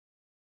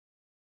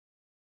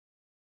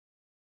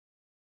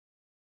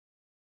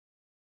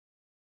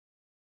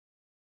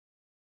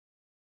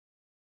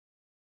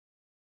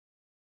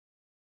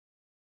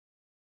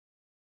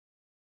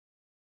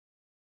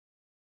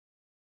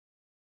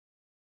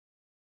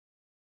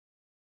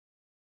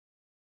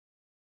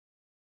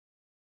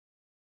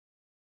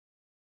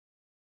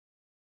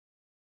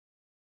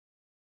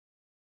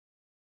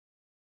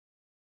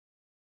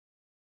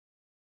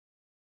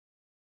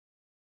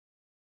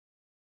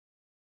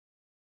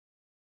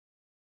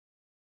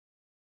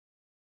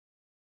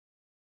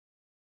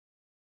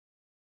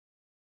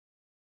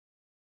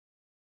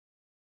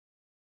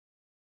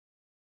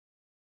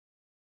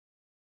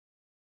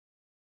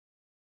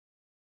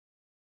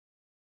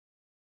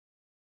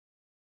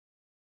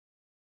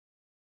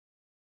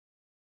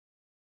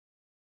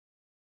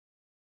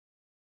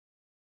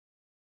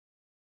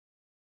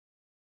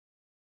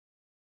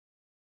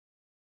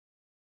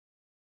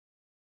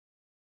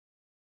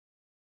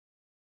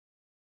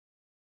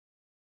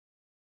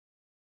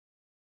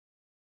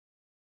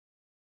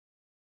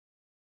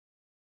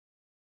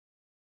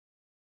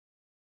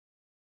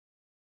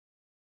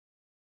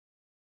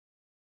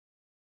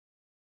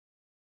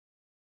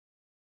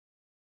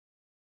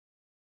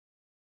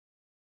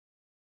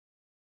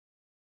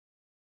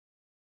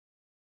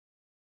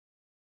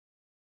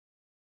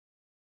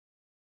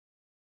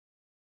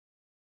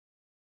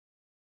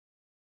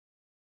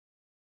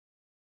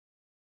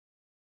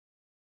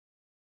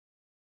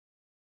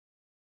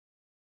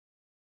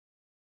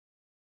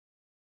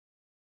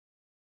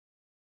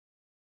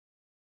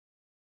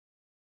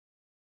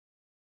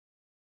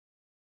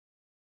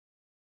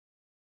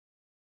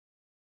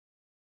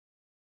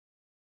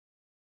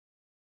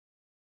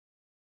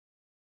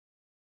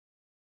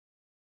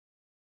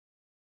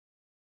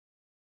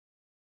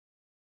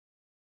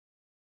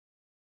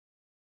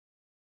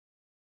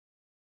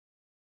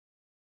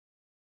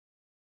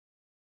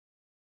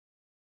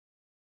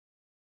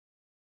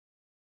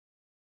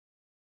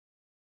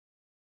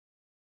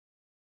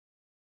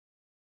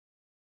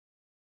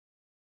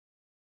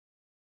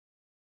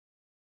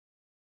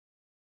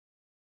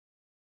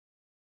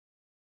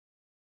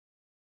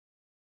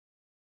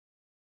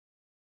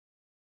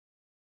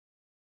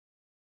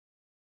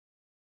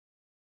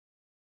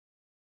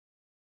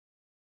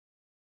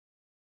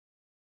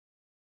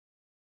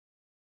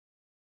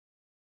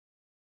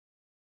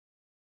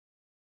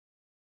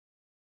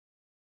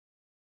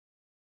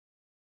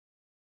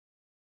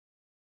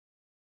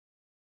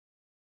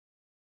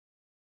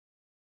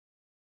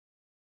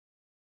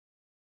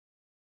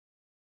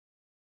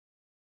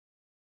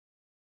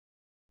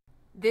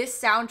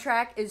This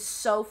soundtrack is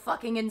so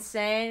fucking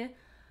insane.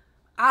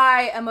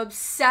 I am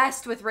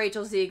obsessed with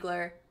Rachel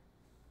Ziegler.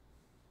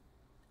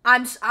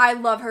 I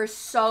love her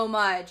so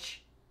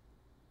much.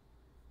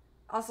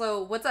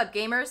 Also, what's up,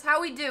 gamers?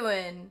 How we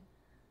doing?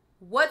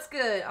 What's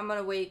good? I'm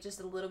gonna wait just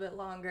a little bit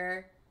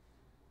longer.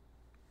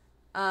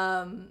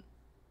 I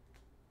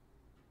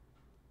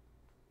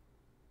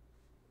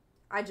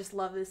just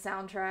love this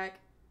soundtrack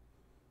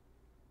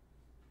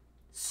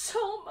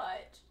so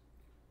much.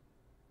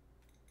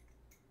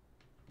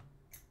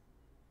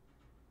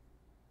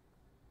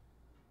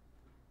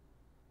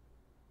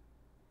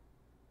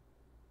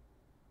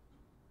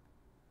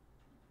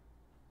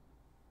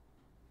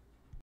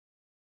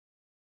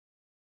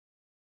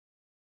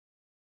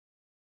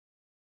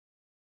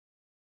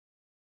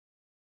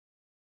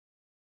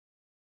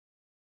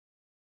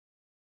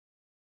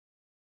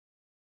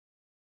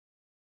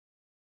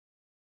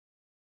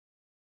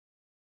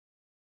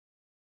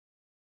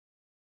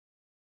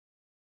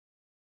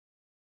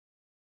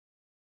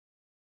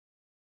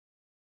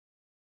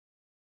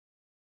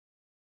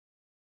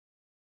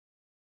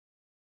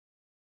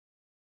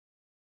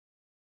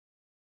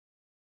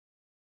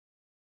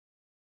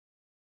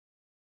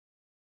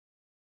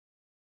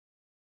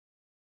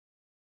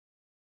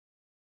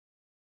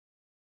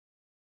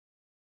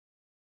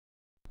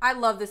 I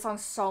love this song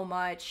so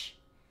much.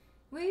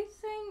 We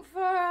sing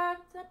for our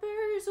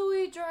tempers,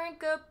 we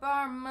drink up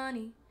our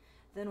money.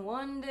 Then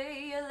one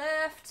day you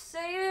left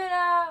saying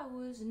I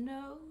was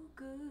no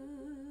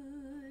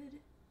good.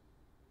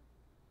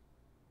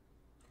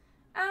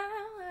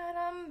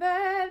 I'm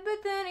bad,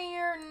 but then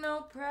you're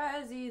no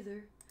prize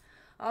either.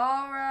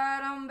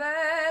 Alright, I'm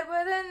bad,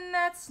 well then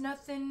that's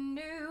nothing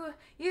new.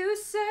 You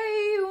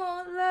say you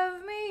won't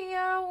love me,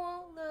 I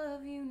won't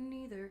love you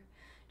neither.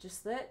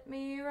 Just let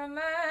me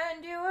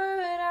remind you what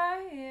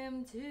I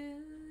am to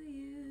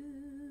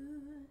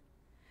you.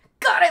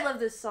 God, I love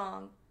this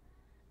song.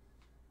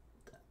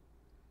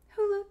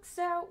 Who looks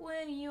out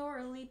when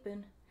you're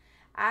leaping?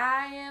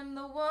 I am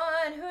the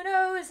one who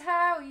knows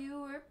how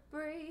you were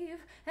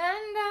brave,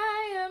 and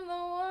I am the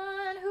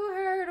one who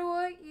heard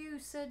what you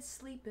said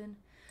sleeping.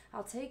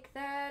 I'll take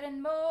that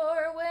and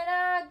more when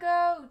I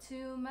go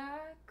to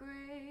my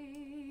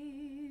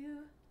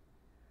grave.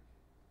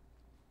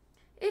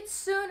 It's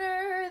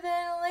sooner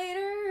than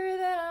later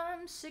that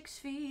I'm 6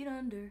 feet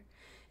under.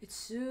 It's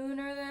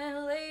sooner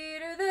than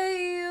later that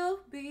you'll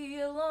be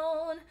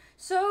alone.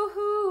 So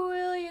who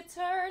will you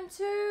turn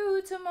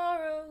to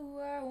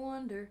tomorrow, I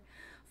wonder?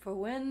 For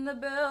when the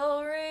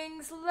bell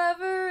rings,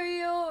 lover,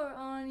 you're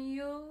on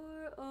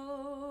your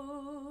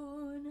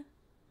own.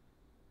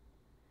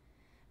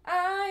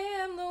 I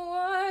am the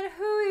one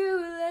who you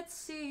let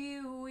see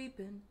you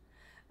weeping.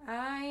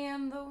 I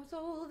am the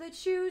soul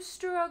that you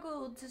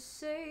struggled to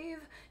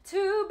save.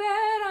 Too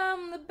bad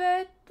I'm the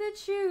bet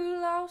that you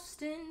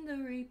lost in the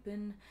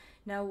reaping.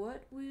 Now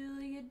what will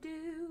you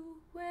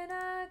do when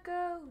I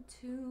go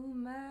to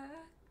my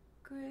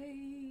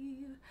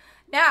grave?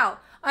 Now,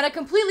 on a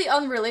completely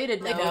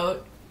unrelated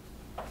note.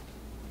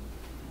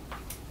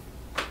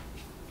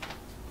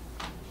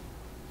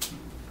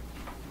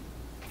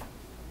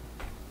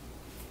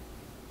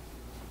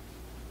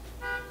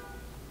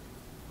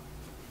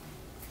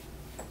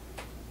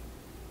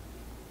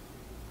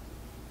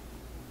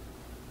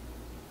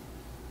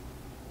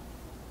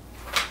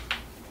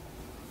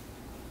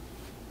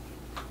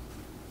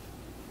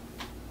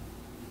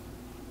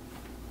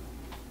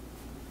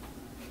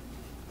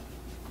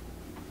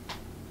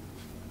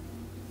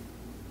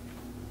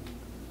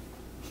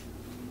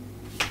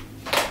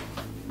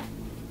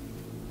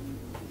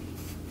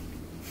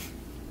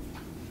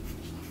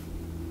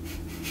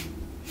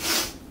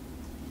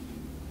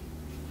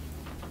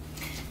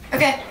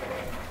 Okay.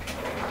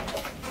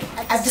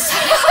 I've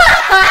decided.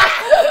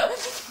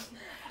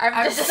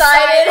 I've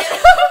decided.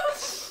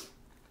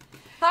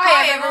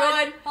 Hi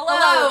everyone.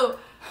 Hello.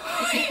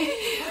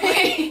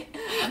 Wait.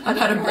 I'm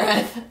out of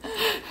breath.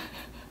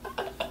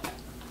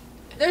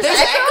 There's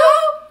echo?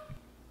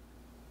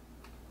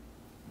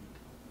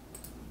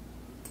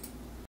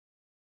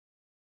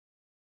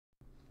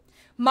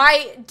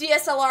 My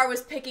DSLR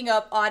was picking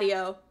up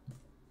audio.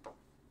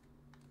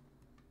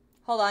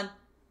 Hold on.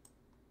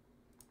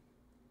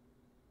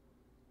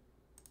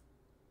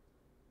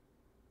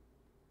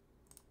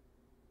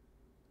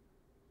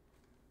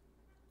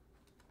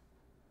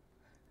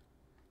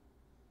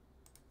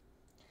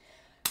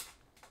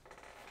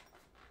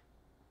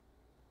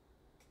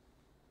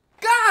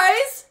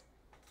 Guys!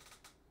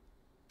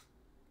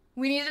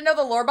 We need to know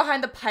the lore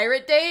behind the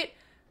pirate date.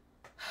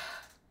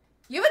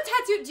 You have a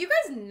tattoo. Do you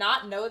guys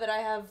not know that I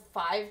have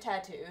 5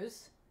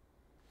 tattoos?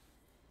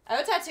 I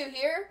have a tattoo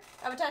here.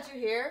 I have a tattoo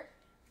here.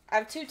 I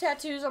have 2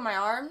 tattoos on my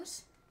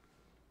arms.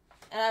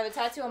 And I have a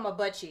tattoo on my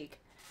butt cheek.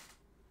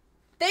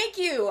 Thank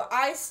you.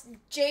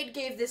 Jade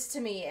gave this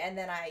to me and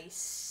then I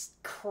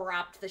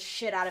cropped the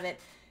shit out of it.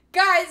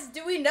 Guys,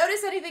 do we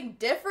notice anything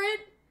different?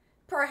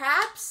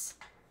 Perhaps?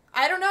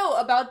 I don't know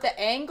about the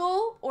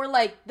angle or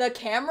like the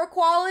camera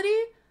quality.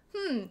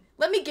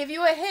 Let me give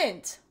you a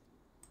hint.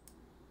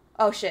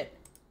 Oh shit.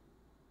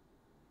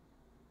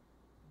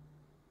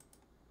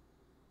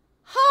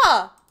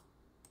 Huh.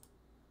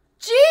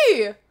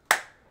 Gee.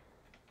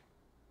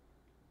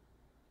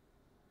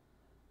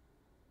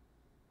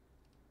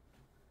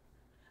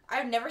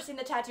 I've never seen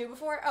the tattoo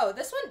before. Oh,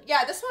 this one?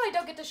 Yeah, this one I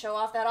don't get to show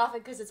off that often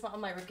because it's on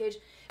my ribcage.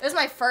 It was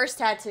my first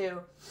tattoo.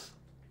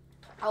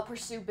 I'll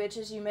pursue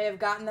bitches. You may have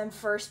gotten them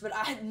first, but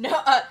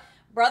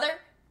brother,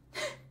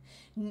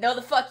 no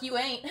the fuck you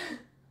ain't.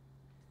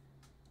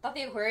 Thought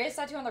the Aquarius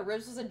tattoo on the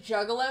ribs was a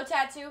juggalo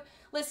tattoo.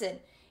 Listen,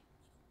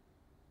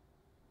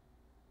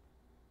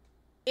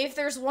 if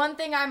there's one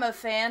thing I'm a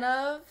fan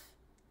of,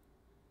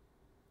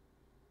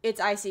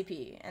 it's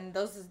ICP, and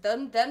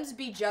them's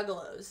be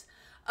juggalos.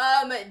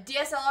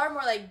 DSLR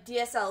more like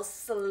DSL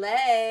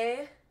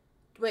slay.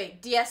 Wait,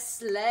 DS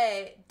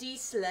slay, D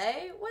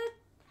slay? What?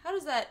 How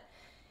does that?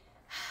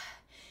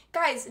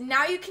 Guys,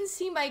 now you can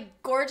see my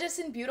gorgeous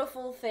and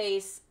beautiful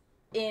face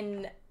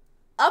in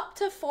up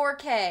to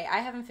 4K. I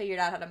haven't figured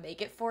out how to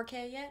make it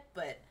 4K yet,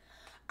 but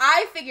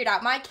I figured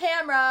out my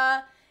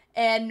camera,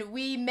 and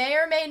we may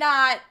or may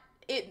not,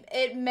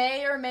 it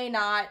may or may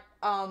not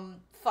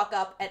fuck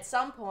up at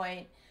some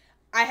point.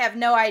 I have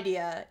no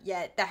idea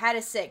yet. The hat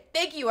is sick.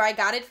 Thank you. I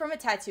got it from a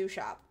tattoo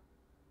shop.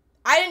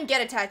 I didn't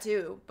get a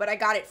tattoo, but I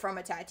got it from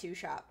a tattoo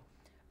shop.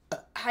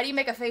 How do you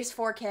make a face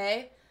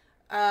 4K?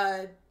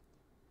 4K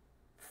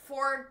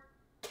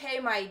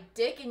my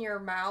dick in your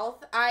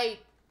mouth.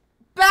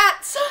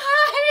 Bats,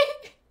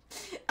 hi!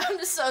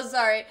 I'm so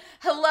sorry.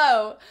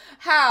 Hello.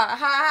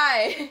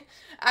 Hi.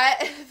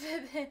 I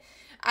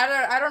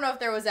don't know if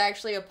there was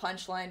actually a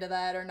punchline to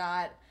that or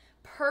not.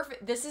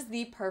 Perfect. This is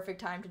the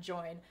perfect time to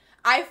join.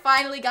 I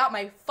finally got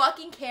my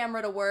fucking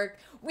camera to work.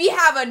 We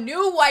have a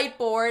new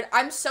whiteboard.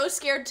 I'm so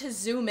scared to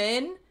zoom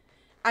in.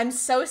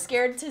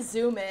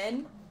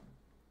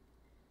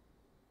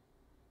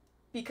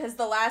 Because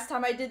the last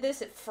time I did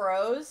this, it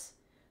froze.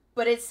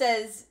 But it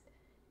says,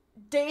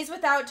 days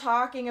without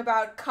talking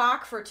about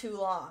cock for too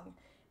long.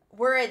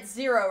 We're at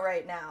 0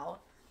 right now.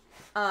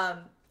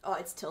 Oh,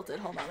 it's tilted.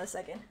 Hold on a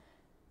second.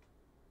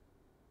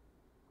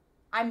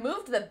 I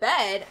moved the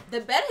bed.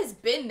 The bed has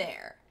been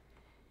there.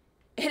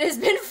 It has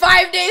been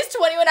 5 days,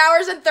 21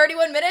 hours, and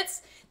 31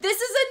 minutes. This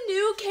is a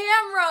new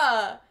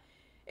camera.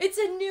 It's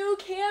a new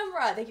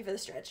camera. Thank you for the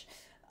stretch.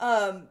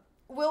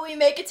 Will we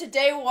make it to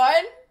day 1?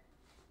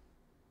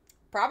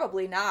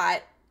 Probably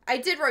not. I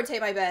did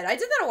rotate my bed. I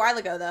did that a while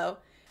ago, though.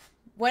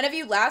 When have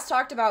you last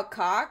talked about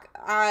cock?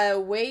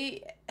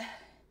 Wait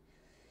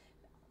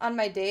on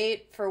my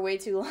date for way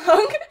too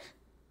long.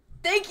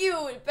 Thank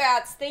you,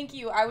 Bats. Thank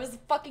you. I was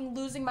fucking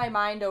losing my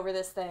mind over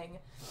this thing.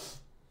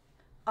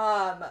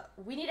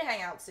 We need to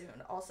hang out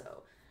soon,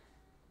 also.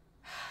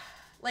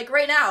 Like,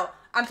 right now,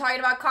 I'm talking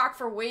about cock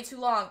for way too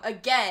long.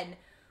 Again,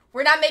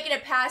 we're not making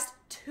it past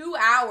 2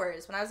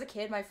 hours. When I was a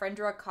kid, my friend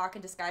drew a cock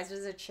and disguised it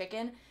as a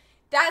chicken.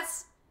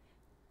 That's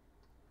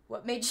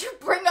what made you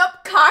bring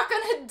up cock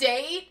on a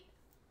date?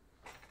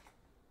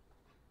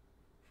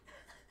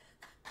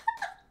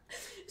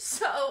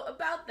 So,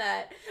 about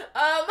that,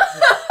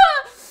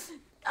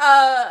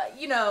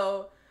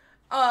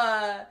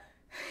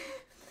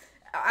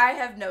 I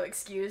have no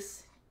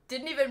excuse.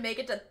 Didn't even make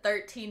it to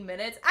 13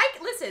 minutes.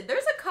 Listen,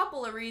 there's a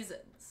couple of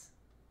reasons.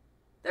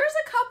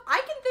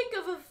 I can think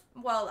of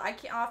well, I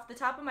can't, off the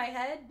top of my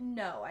head,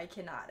 no, I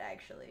cannot,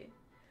 actually.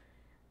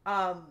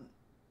 I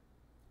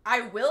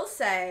will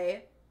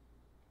say,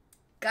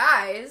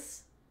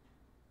 guys,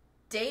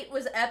 date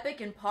was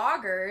epic in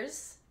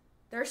Poggers.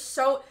 There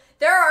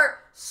are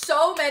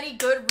so many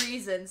good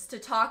reasons to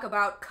talk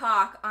about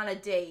cock on a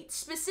date,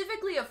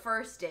 specifically a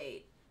first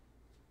date.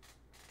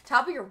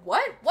 Top of your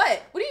what?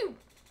 What do you...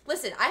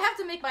 Listen, I have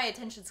to make my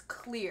intentions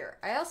clear.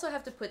 I also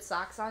have to put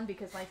socks on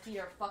because my feet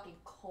are fucking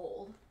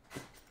cold.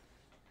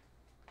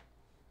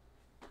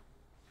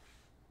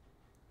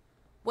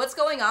 What's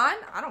going on?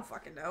 I don't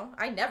fucking know.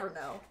 I never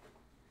know.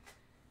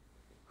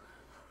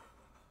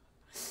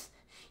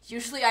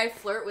 Usually I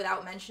flirt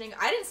without mentioning.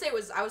 I didn't say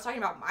I was talking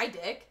about my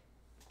dick.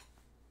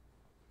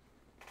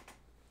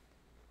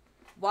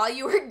 While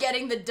you were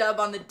getting the dub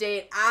on the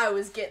date, I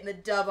was getting the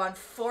dub on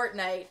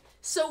Fortnite.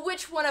 So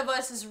which one of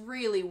us is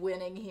really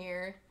winning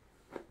here?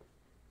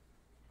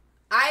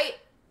 I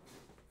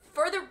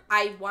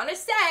want to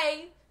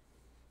say,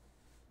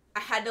 I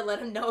had to let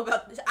him know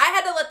about this. I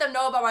had to let them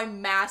know about my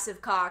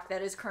massive cock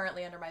that is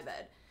currently under my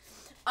bed.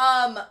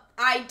 I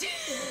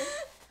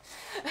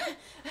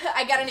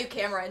got a new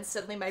camera and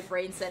suddenly my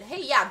brain said,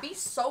 hey, yeah, be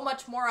so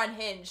much more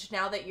unhinged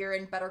now that you're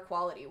in better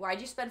quality.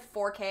 Why'd you spend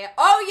 4K?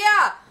 Oh,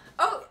 yeah!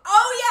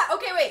 Oh, yeah!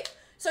 Okay, wait.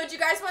 So do you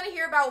guys want to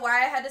hear about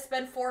why I had to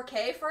spend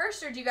 4K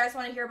first, or do you guys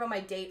want to hear about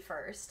my date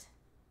first?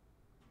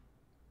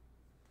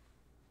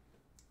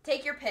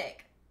 Take your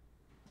pick.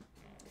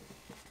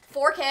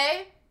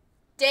 4K?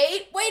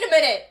 Date? Wait a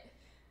minute!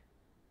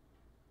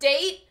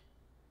 Date?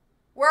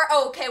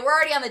 Okay, we're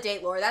already on the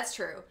date lore, that's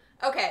true.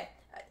 Okay,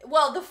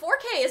 well, the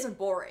 4K isn't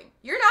boring.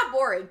 You're not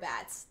boring,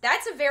 Bats.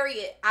 That's a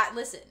very,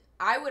 listen,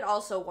 I would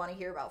also want to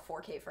hear about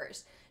 4K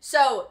first.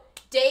 So,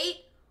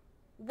 date,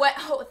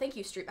 oh, thank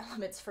you, Stream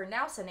Elements, for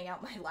now sending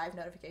out my live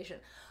notification.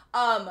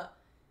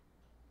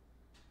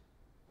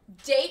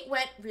 Date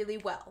went really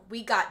well.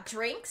 We got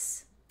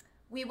drinks.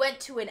 We went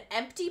to an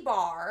empty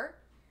bar,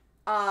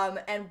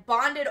 and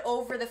bonded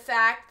over the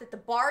fact that the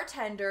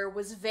bartender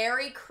was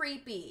very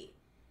creepy,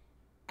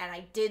 and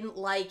I didn't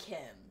like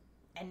him,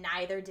 and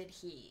neither did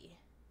he.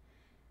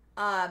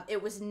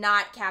 It was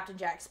not Captain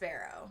Jack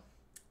Sparrow.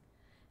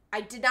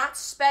 I did not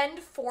spend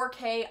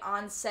 $4K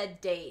on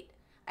said date.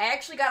 I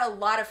actually got a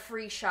lot of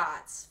free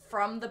shots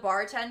from the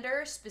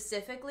bartender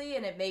specifically,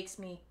 and it makes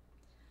me...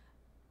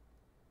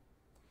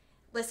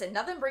 Listen,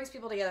 nothing brings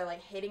people together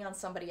like hating on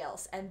somebody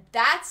else, and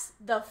that's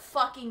the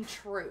fucking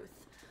truth.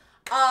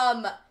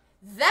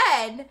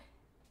 Then,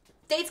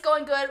 date's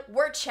going good,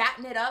 we're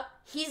chatting it up,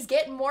 he's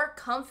getting more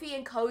comfy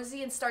and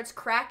cozy and starts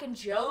cracking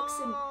jokes,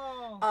 and,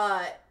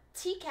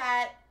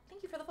 T-Cat,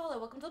 thank you for the follow,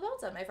 welcome to the Bell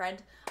Zone, my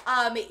friend,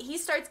 he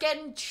starts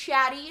getting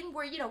chatty, and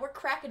we're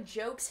cracking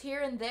jokes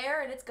here and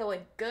there, and it's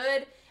going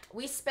good.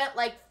 We spent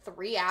like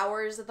 3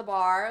 hours at the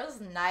bar, it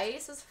was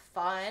nice, it was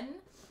fun,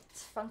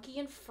 it's funky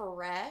and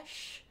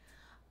fresh,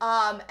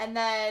 and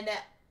then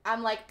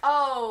I'm like,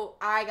 oh,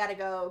 I gotta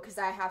go because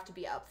I have to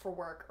be up for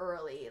work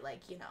early,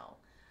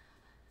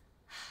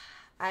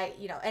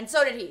 and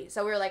so did he.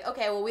 So we were like,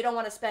 okay, well, we don't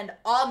want to spend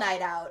all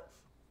night out.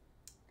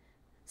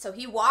 So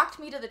he walked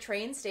me to the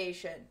train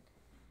station.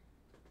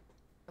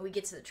 And we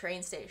get to the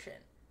train station.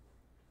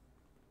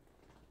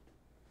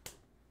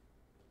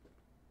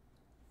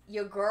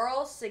 Your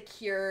girl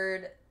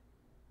secured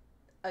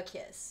a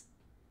kiss.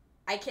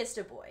 I kissed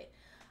a boy.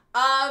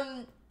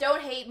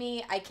 Don't hate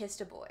me, I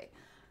kissed a boy.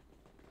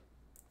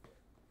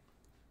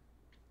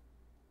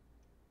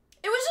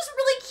 It was just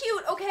really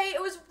cute, okay?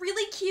 It was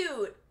really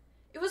cute.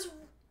 It was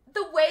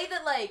the way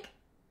that,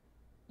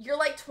 you're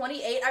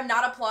 28, I'm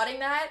not applauding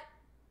that.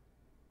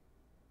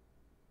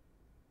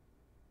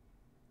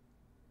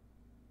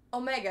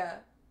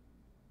 Omega,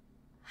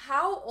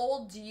 how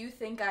old do you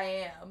think I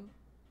am?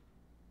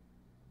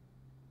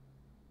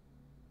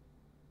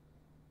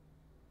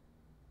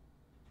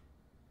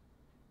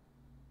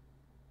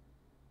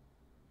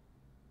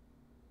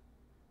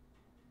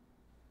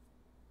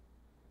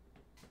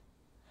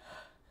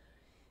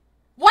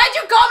 Why'd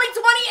you call me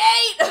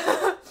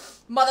 28?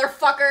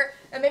 Motherfucker.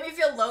 It made me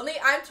feel lonely.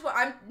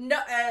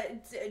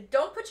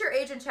 Don't put your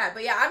age in chat,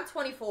 but yeah, I'm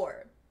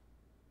 24.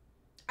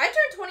 I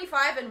turned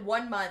 25 in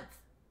 1 month.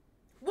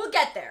 We'll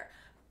get there.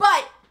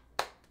 But,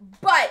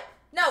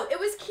 no, it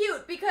was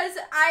cute because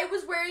I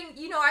was wearing,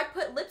 I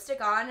put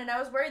lipstick on and I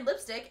was wearing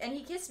lipstick and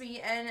he kissed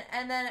me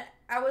and then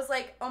I was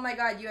like, oh my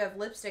god, you have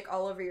lipstick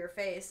all over your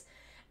face.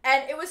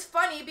 And it was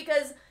funny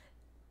because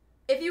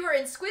if you were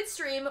in Squid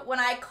Stream,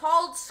 when I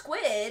called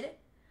Squid,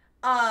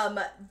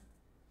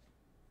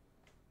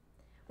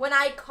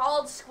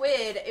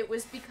 it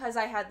was because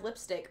I had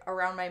lipstick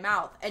around my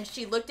mouth. And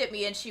she looked at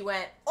me and she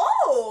went,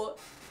 oh,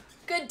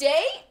 good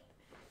date?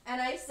 And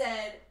I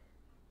said,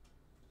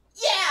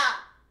 yeah.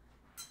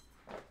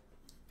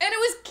 And it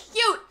was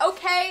cute,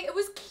 okay? It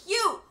was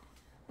cute.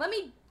 Let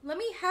me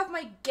have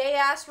my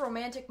gay-ass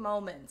romantic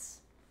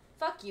moments.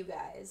 Fuck you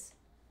guys.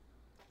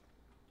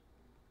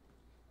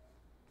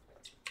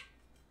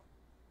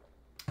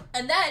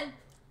 And then,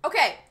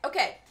 okay.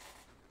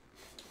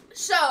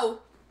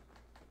 So,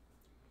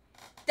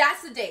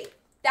 that's the date.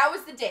 That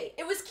was the date.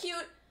 It was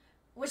cute.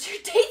 Was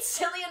your date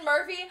Cillian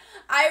Murphy?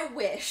 I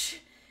wish.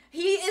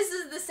 He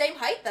is the same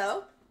height,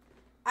 though.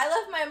 I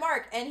left my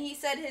mark, and he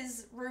said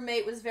his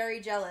roommate was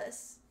very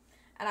jealous.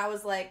 And I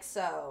was like,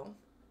 so,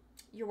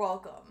 you're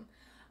welcome.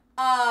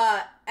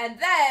 And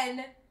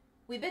then,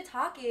 we've been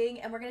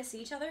talking, and we're gonna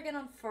see each other again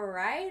on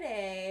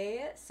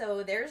Friday.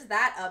 So, there's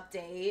that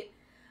update.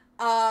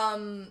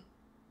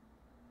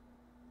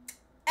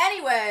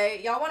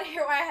 Anyway, y'all want to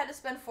hear why I had to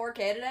spend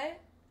 $4K today?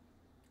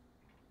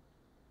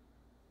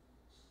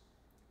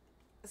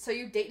 So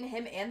you're dating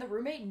him and the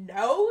roommate?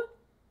 No?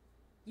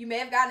 You may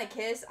have gotten a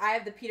kiss. I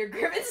have the Peter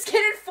Griffin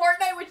skin in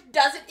Fortnite, which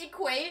doesn't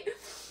equate.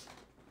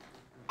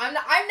 I've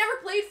never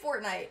played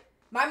Fortnite.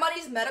 My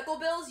money's medical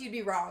bills, you'd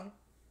be wrong.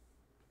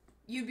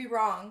 You'd be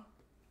wrong.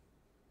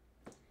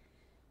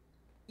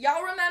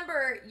 Y'all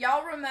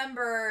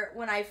remember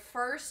when I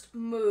first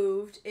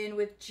moved in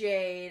with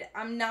Jade?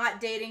 I'm not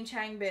dating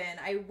Changbin.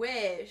 I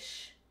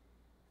wish.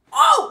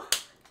 Oh!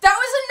 That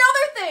was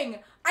another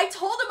thing! I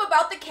told him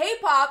about the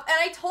K-pop, and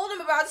I told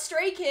him about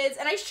Stray Kids,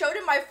 and I showed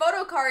him my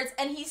photo cards,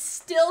 and he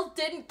still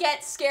didn't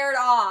get scared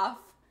off.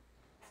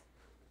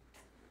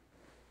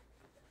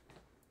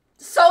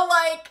 So,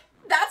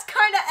 that's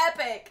kind of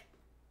epic.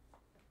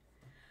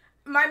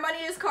 My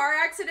money is car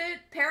accident.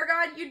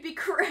 Paragon, you'd be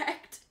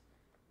correct.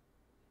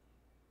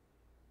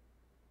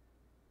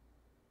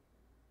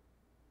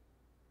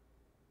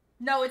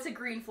 No, it's a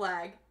green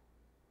flag.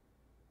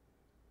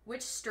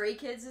 Which Stray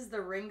Kids is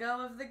the Ringo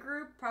of the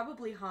group?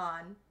 Probably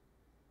Han.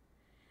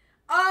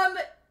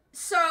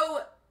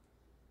 So...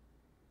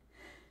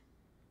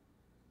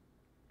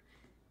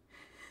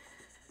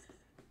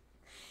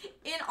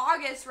 in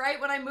August,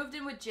 right, when I moved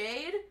in with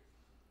Jade,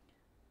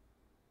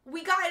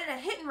 we got in a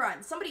hit and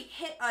run. Somebody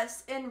hit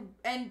us,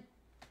 and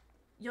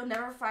you'll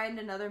never find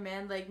another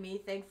man like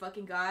me, thank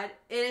fucking God.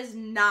 It is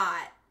not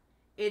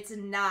It's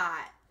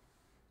not.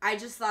 I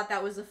just thought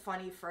that was a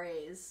funny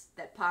phrase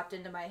that popped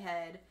into my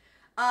head.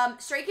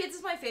 Stray Kids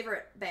is my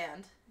favorite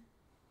band.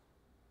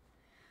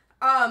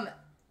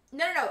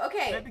 No,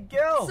 okay. Baby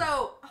girl.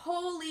 So,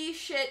 holy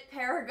shit,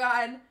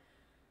 Paragon.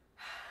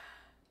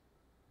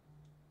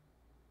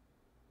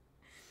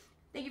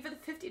 Thank you for the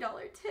 $50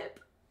 tip.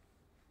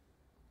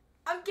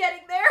 I'm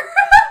getting there.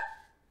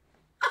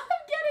 I'm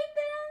getting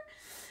there.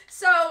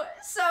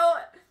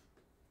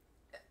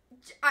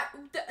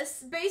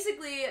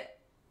 Basically,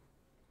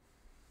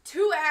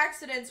 2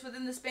 accidents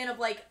within the span of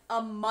like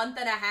a month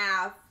and a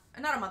half.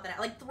 Not a month and a half,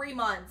 like 3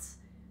 months.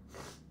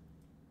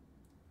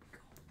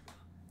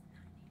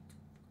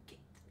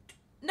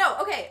 No,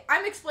 okay,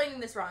 I'm explaining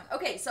this wrong.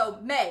 Okay, so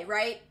May,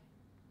 right?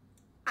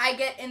 I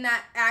get in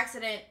that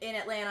accident in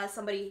Atlanta.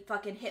 Somebody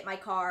fucking hit my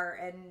car,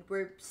 and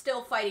we're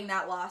still fighting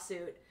that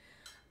lawsuit.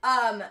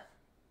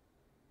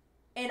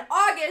 In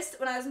August,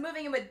 when I was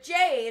moving in with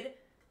Jade,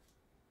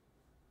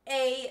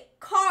 a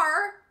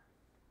car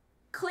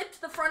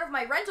clipped the front of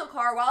my rental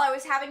car while I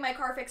was having my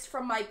car fixed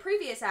from my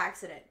previous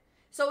accident.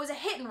 So it was a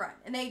hit and run,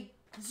 and they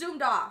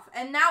zoomed off.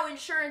 And now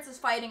insurance is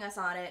fighting us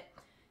on it.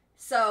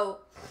 So,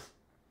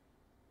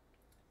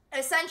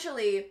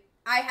 essentially,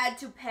 I had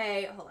to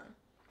pay... Hold on.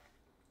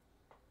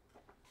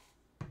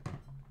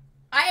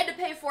 I had to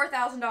pay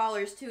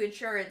 $4,000 to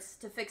insurance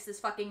to fix this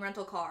fucking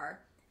rental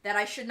car that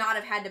I should not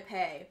have had to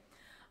pay.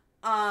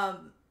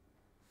 And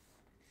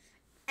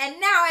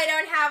now I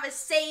don't have a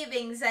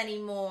savings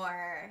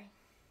anymore.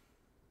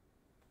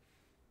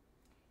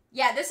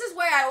 Yeah, this is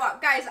where I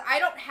walk. Guys, I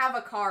don't have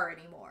a car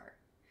anymore.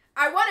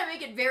 I want to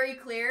make it very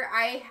clear,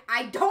 I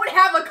don't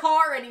have a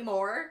car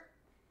anymore.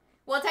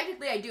 Well,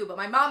 technically I do, but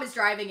my mom is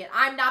driving it.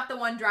 I'm not the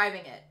one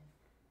driving it.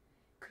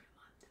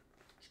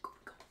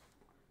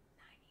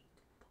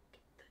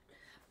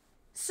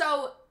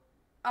 So,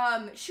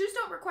 shoes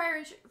don't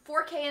require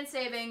 4K in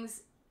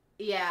savings.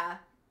 Yeah,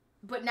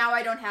 but now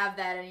I don't have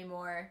that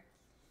anymore.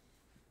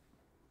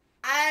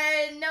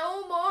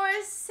 No more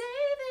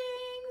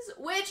savings,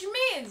 which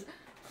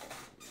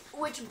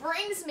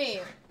brings me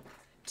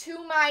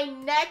to my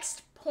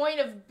next point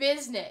of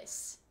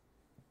business.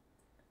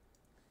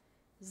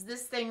 Is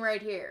this thing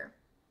right here.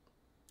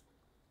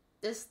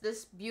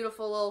 This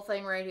beautiful little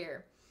thing right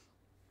here.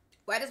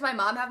 Why does my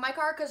mom have my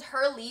car? Because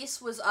her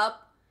lease was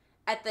up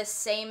at the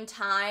same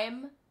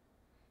time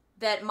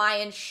that my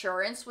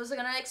insurance was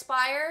gonna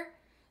expire.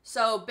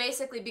 So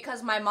basically,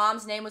 because my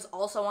mom's name was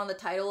also on the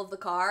title of the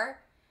car,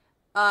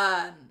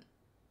 I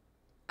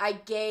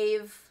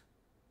gave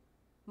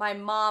my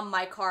mom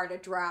my car to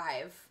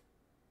drive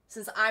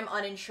since I'm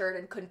uninsured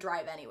and couldn't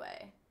drive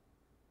anyway.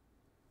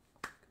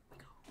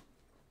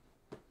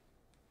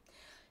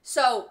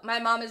 So my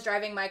mom is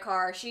driving my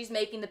car. She's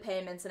making the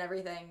payments and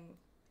everything.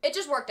 It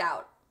just worked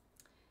out.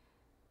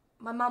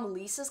 My mom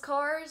leases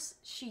cars.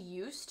 She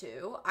used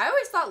to. I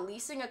always thought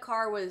leasing a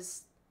car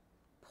was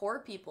poor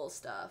people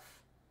stuff.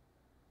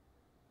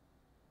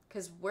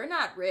 Because we're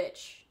not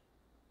rich.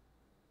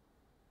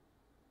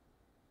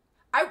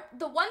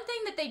 The one thing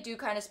that they do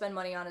kind of spend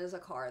money on is a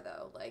car,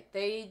 though. Like,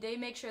 they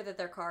make sure that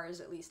their car is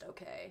at least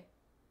okay.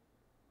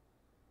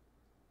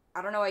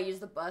 I don't know, I use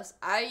the bus.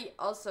 I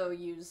also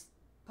use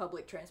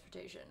public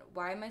transportation.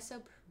 Why am I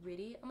so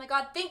pretty? Oh my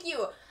god, thank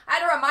you! I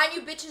had to remind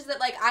you bitches that,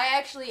 like, I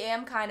actually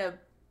am kind of...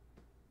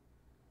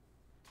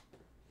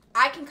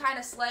 I can kind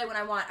of slay when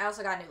I want. I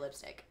also got new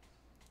lipstick.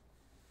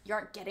 You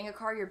aren't getting a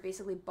car, you're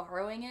basically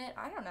borrowing it?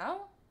 I don't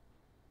know.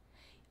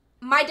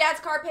 My dad's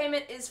car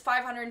payment is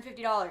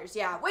 $550.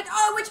 Yeah.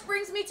 Which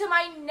brings me to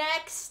my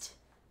next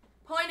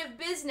point of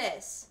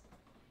business.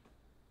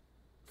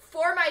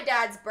 For my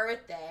dad's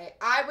birthday,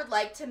 I would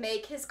like to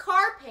make his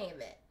car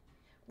payment.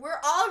 We're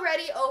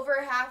already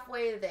over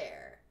halfway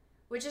there,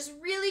 which is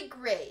really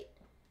great.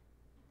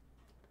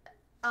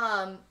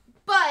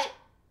 But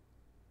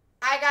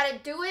I gotta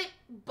do it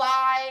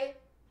by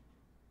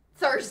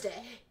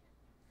Thursday.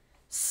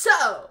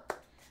 So,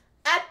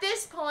 at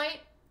this point,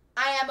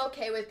 I am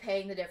okay with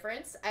paying the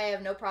difference. I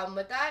have no problem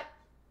with that.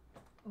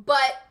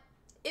 But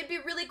it'd be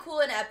really cool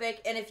and epic.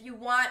 And if you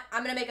want,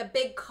 I'm going to make a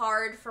big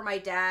card for my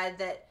dad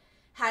that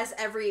has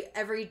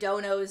every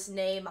dono's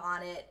name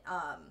on it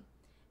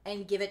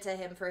and give it to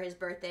him for his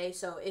birthday.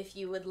 So if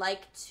you would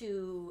like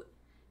to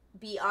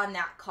be on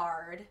that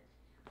card,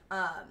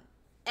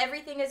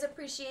 everything is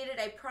appreciated,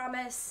 I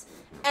promise.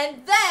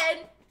 And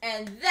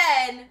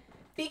then,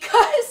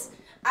 because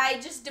I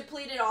just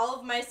depleted all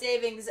of my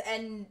savings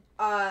and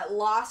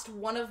lost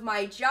one of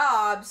my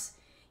jobs,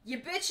 you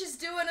bitch is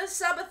doing a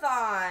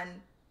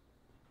subathon.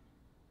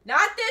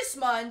 Not this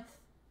month,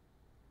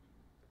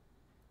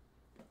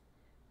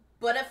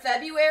 but a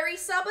February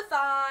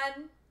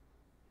subathon.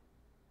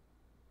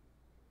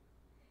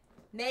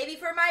 Maybe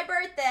for my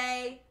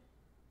birthday.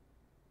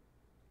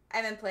 I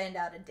haven't planned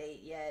out a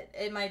date yet.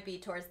 It might be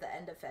towards the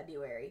end of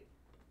February.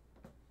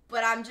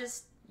 But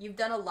you've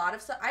done a lot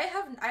of stuff.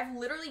 I've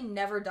literally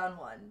never done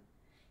one.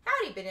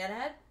 Howdy, Banana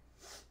Head.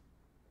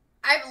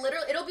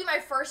 It'll be my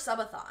first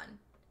subathon.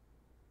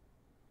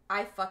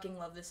 I fucking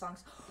love this song.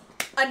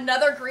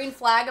 Another green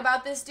flag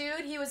about this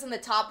dude, he was in the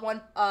top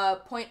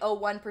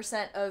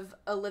 0.01% of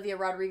Olivia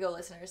Rodrigo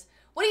listeners.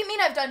 What do you mean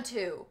I've done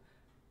 2?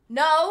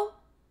 No.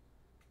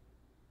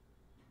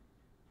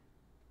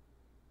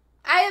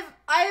 I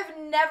have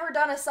never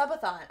done a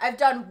subathon. I've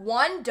done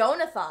 1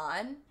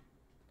 donathon.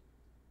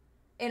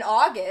 In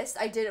August,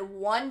 I did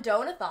 1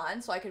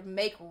 donathon so I could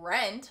make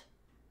rent.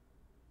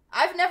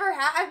 I've never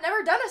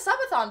done a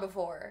subathon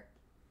before.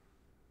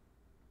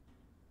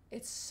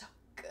 It's so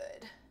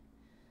good.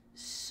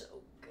 So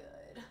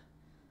good.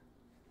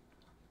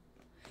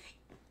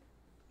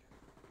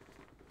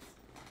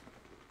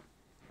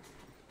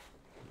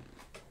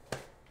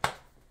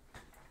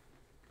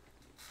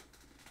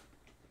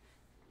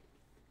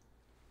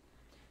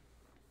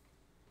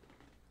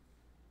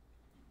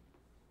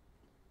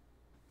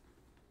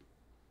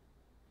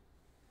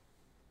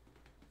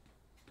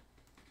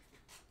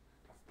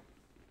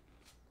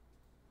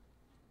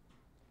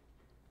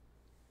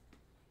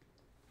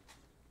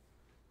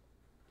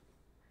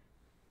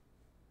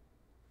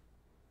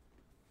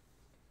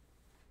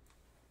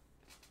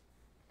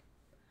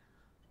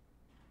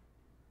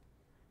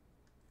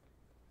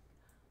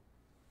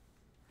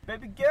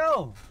 Baby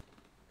girl!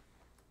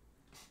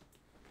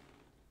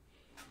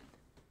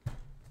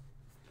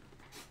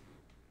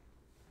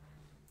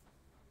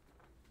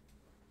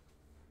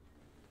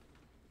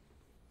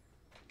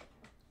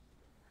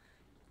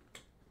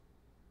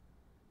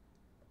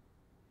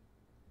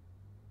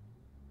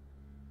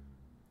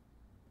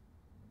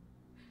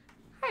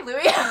 Hi, Louie.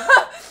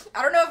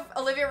 I don't know if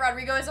Olivia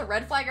Rodrigo is a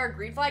red flag or a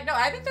green flag. No,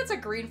 I think that's a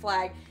green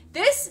flag.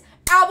 This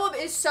album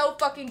is so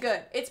fucking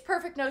good. It's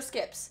perfect, no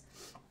skips.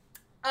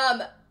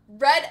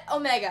 Red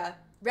Omega.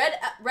 Red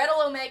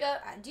L Omega.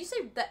 Do you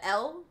say the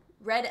L?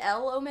 Red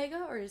L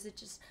Omega? Or is it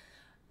just...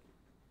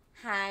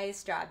 Hi,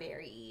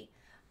 Strawberry.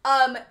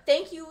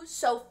 Thank you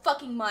so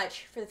fucking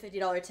much for the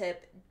 $50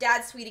 tip.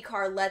 Dad, sweetie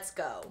car, let's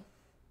go.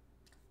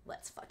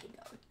 Let's fucking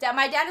go.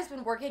 My dad has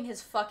been working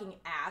his fucking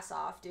ass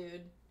off,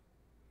 dude.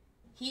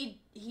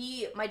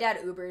 My dad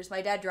Ubers.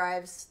 My dad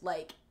drives,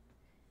 like,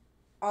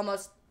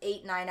 almost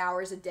 8-9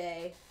 hours a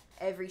day,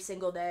 every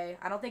single day.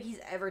 I don't think he's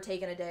ever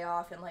taken a day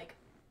off in, like,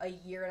 a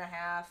year and a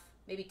half,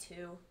 maybe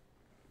 2.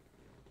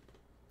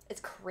 It's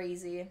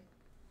crazy.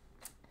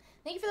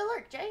 Thank you for the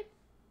lurk, Jay.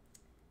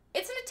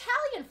 It's an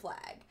Italian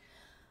flag.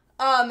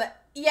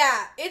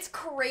 Yeah, it's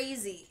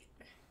crazy.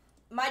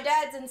 My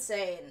dad's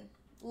insane.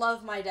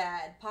 Love my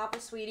dad. Papa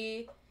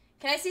Sweetie.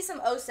 Can I see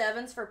some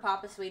 07s for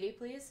Papa Sweetie,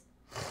 please?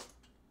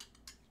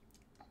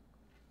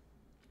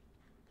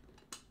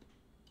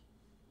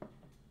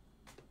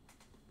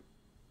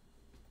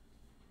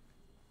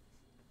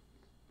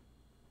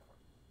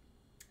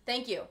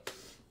 Thank you.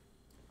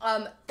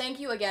 Thank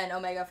you again,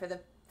 Omega, for the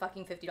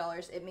fucking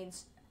 $50. It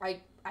means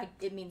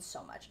it means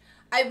so much.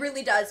 It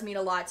really does mean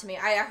a lot to me.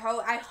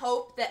 I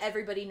hope that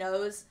everybody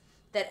knows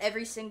that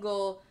every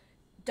single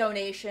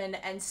donation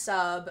and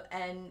sub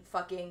and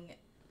fucking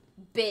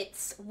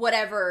bits,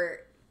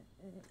 whatever,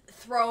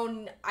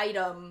 thrown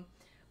item,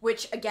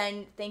 which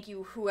again, thank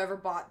you whoever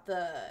bought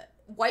the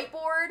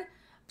whiteboard.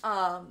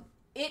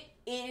 It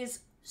is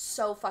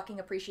so fucking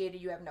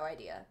appreciated. You have no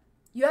idea.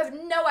 You have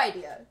no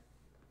idea.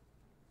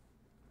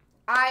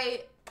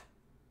 I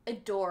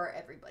adore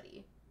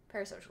everybody.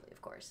 Parasocially,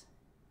 of course.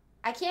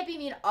 I can't be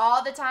mean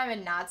all the time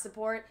and not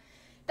support.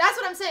 That's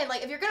what I'm saying.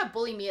 Like, if you're gonna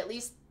bully me, at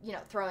least, you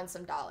know, throw in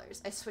some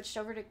dollars. I switched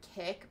over to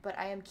Kick, but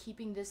I am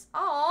keeping this.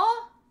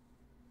 Aww.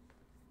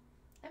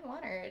 I'm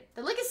honored.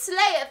 The Lick is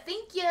Slayer,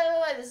 thank you.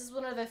 This is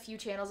one of the few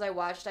channels I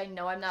watched. I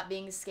know I'm not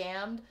being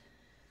scammed.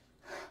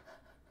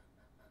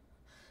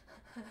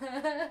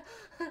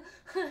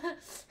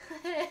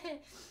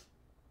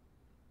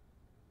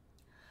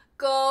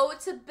 Go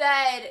to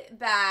bed,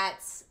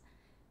 bats.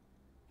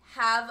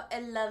 Have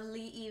a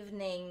lovely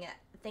evening.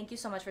 Thank you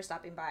so much for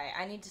stopping by.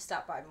 I need to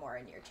stop by more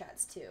in your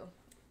chats too.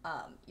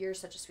 You're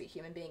such a sweet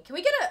human being. Can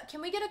we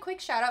get a quick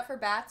shout out for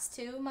bats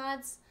too,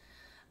 mods?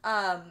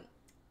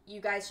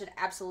 You guys should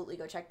absolutely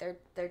go check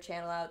their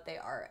channel out. They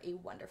are a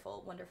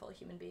wonderful, wonderful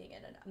human being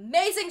and an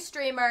amazing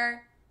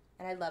streamer,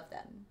 and I love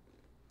them.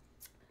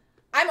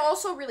 I'm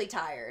also really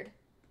tired.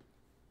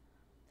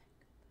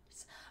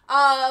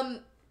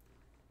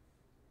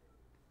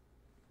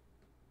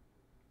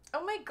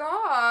 Oh my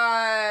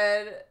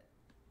god.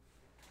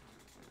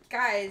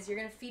 Guys, you're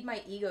gonna feed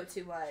my ego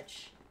too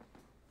much.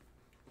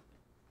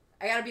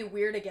 I gotta be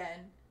weird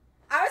again.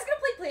 I was gonna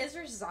play Plants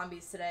vs.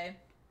 Zombies today.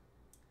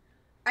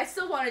 I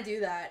still want to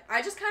do that.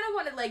 I just kind of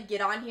want to, like,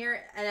 get on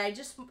here and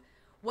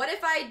what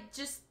if I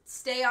just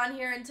stay on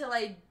here until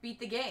I beat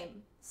the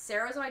game?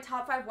 Sarah's my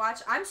top 5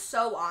 watch. I'm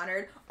so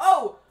honored.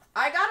 Oh,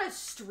 I got a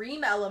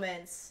stream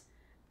elements.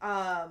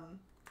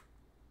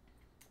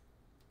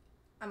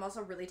 I'm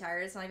also really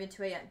tired. It's not even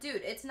 2 a.m.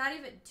 Dude, it's not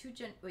even 2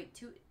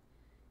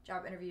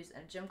 job interviews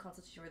and a gym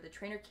consultation where the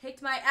trainer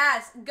kicked my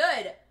ass.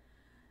 Good.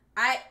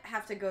 I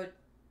have to go.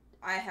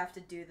 I have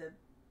to do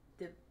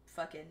the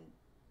fucking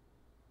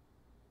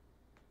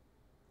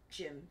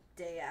gym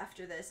day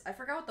after this. I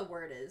forgot what the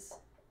word is.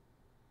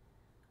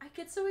 I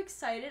get so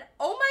excited.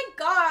 Oh my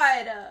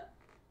god.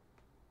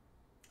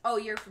 Oh,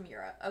 you're from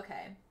Europe.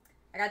 Okay.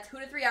 I got 2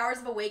 to 3 hours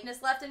of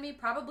awakeness left in me.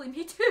 Probably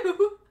me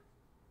too.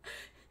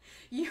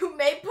 You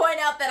may point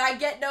out that I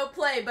get no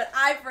play, but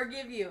I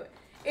forgive you.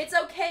 It's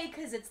okay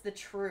because it's the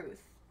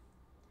truth.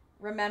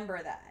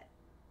 Remember that.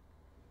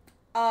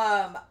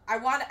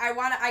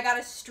 I got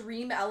a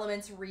Stream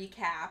Elements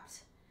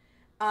recapped.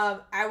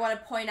 I want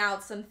to point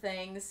out some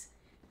things.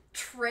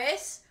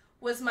 Triss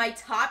was my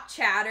top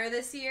chatter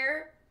this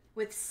year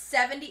with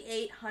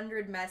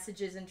 7,800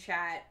 messages in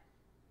chat.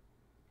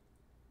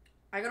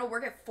 I go to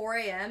work at 4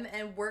 a.m.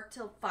 and work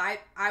till 5.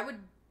 I would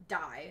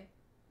die.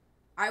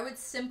 I would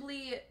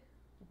simply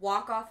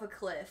walk off a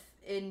cliff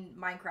in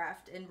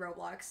Minecraft, in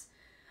Roblox.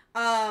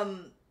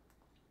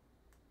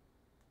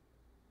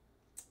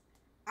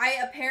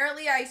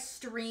 I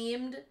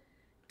streamed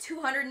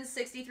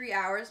 263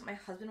 hours. My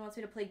husband wants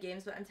me to play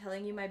games, but I'm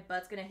telling you, my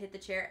butt's gonna hit the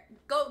chair.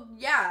 Go,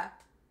 yeah.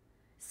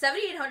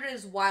 7,800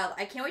 is wild.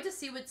 I can't wait to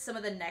see what some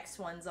of the next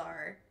ones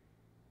are.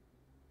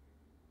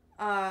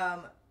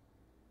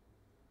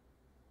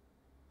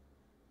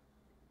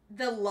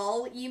 The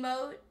lull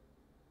emote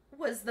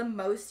was the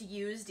most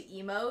used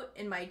emote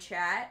in my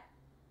chat.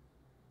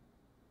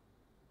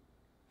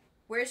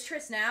 Where's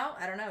Triss now?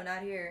 I don't know.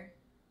 Not here.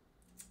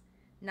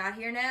 Not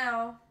here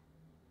now.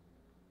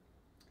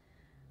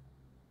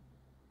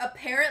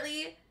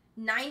 Apparently,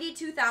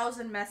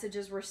 92,000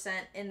 messages were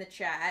sent in the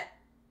chat.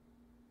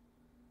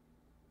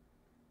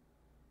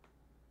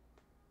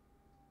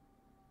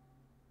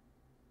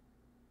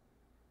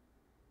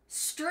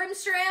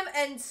 Strimstram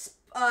and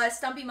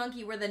Stumpy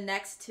Monkey were the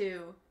next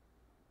two.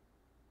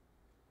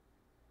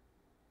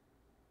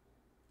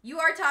 You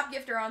are top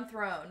gifter on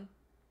Throne.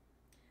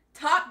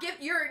 Top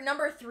gift, you're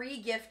number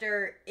 3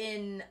 gifter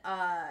in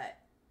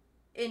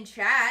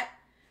chat.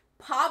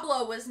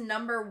 Pablo was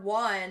number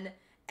 1.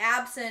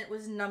 Absent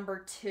was number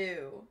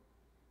 2.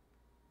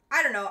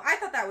 I don't know. I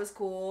thought that was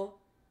cool.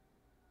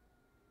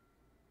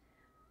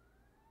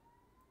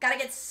 Gotta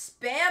get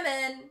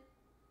spamming.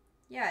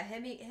 Yeah,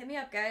 hit me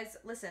up, guys.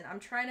 Listen, I'm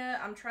trying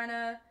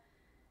to.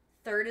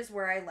 3rd is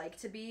where I like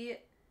to be.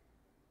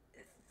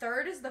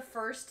 3rd is the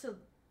first to.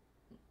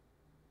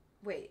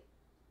 Wait.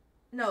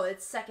 No,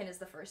 it's 2nd is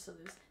the first to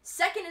lose.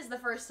 2nd is the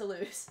first to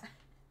lose.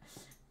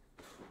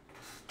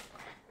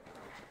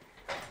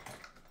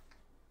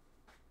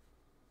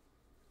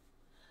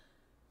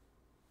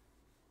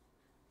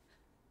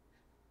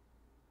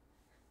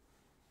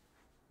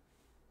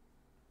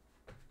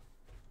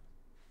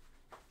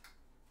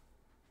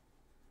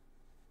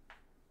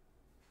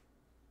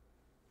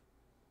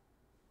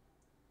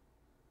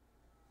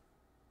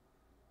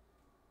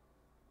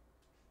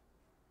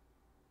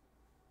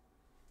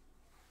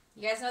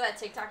 You guys know that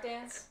TikTok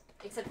dance?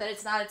 Except that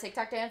it's not a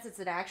TikTok dance, it's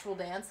an actual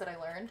dance that I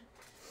learned.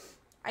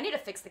 I need to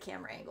fix the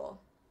camera angle.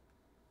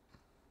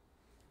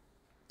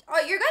 Oh,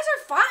 you guys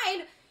are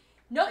fine.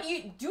 No,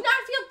 you do not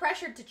feel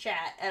pressured to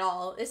chat at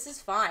all. This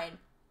is fine.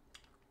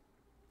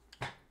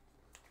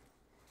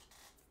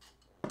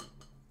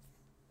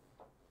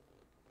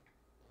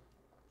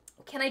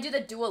 Can I do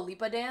the Dua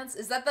Lipa dance?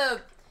 Is that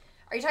the...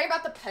 Are you talking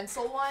about the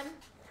pencil one?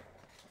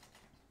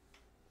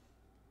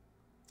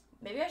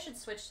 Maybe I should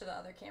switch to the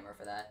other camera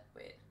for that.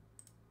 Wait.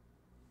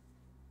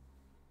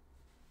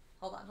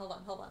 Hold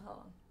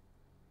on.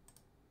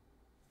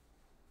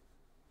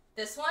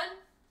 This one?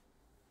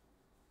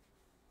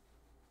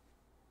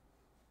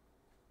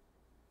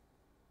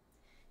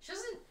 She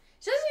doesn't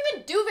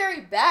even do very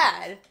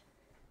bad.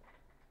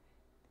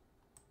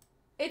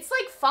 It's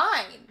like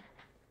fine.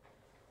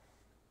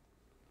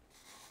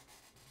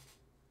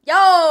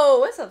 Yo,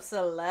 what's up,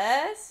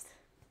 Celeste?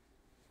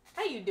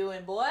 How you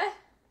doing, boy?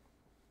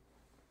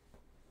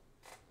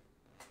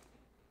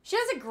 She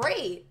does it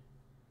great.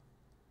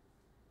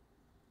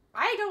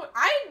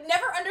 I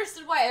never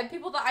understood why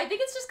people thought. I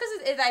think it's just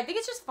because I think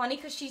it's just funny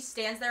because she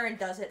stands there and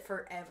does it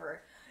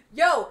forever.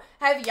 Yo,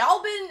 have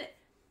y'all been?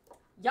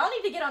 Y'all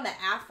need to get on the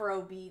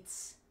Afro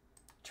beats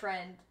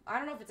trend. I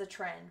don't know if it's a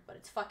trend, but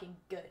it's fucking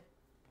good.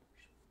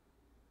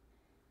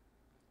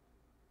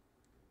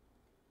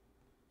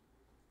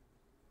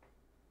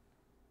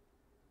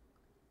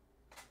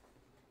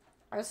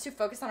 I was too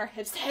focused on her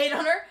hips to hate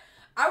on her.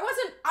 I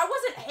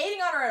wasn't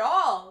hating on her at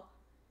all.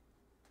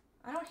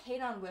 I don't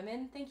hate on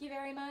women, thank you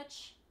very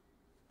much.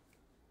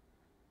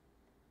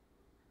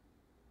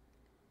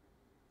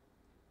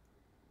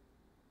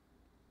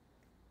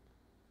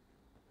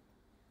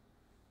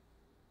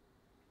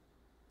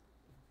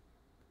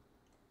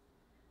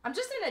 I'm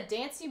just in a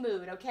dancey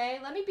mood, okay?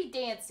 Let me be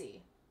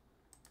dancey.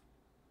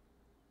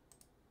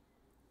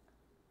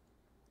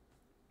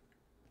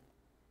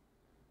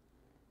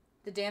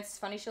 The dance is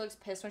funny. She looks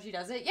pissed when she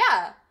does it.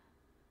 Yeah.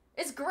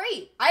 It's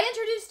great. I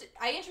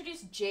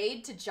introduced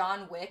Jade to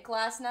John Wick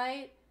last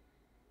night.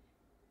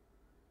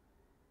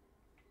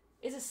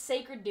 It's a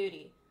sacred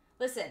duty.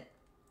 Listen,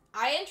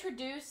 I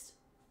introduced...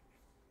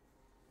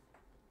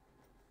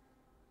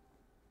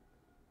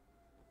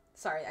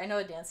 Sorry, I know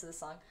a dance to this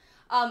song.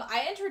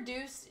 I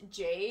introduced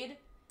Jade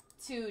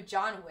to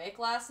John Wick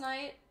last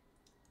night.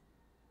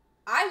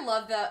 I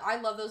love that. I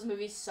love those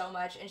movies so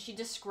much, and she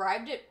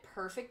described it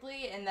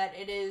perfectly in that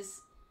it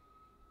is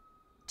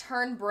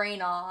turn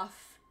brain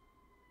off.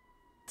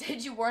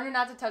 Did you warn her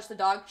not to touch the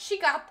dog?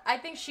 I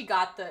think she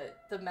got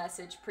the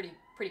message pretty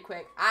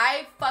quick.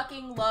 I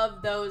fucking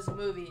love those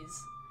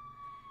movies.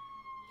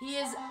 He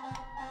is...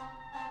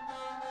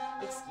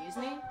 Excuse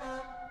me?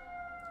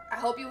 I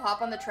hope you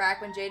hop on the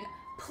track when Jaden...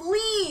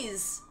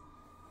 Please!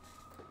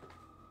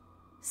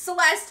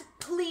 Celeste,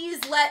 please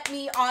let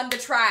me on the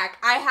track.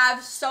 I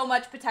have so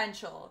much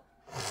potential.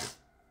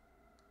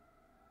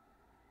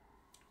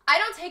 I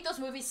don't take those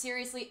movies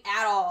seriously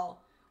at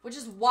all, which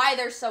is why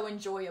they're so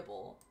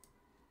enjoyable.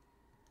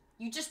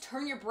 You just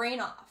turn your brain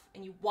off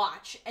and you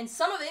watch, and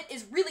some of it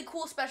is really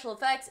cool special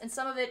effects, and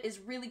some of it is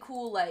really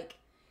cool, like,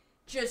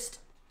 just,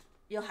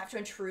 you'll have to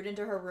intrude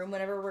into her room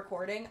whenever we're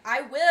recording.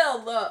 I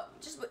will,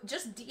 look,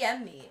 just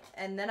DM me,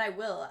 and then I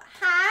will.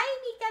 Hi,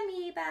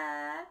 Mika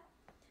Miba.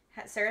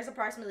 Sarah's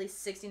approximately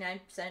 69%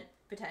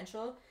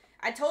 potential.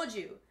 I told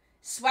you,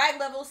 swag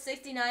level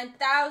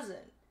 69,000.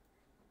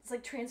 It's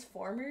like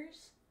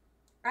Transformers.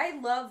 I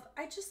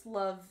just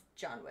love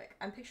John Wick.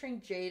 I'm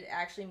picturing Jade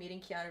actually meeting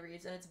Keanu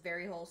Reeves, and it's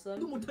very wholesome.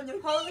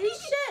 Holy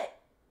shit!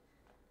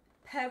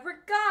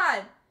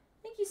 Paragon!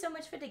 Thank you so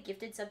much for the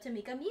gifted sub to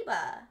Mika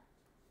Miba.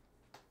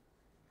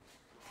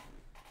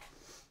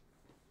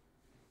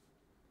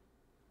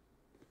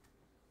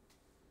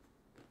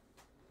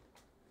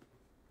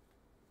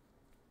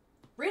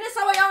 Rina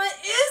Sawayama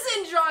is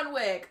in John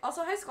Wick!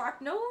 Also, hi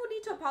Squawk. No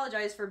need to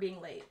apologize for being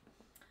late.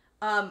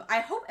 I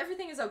hope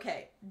everything is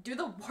okay. Do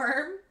the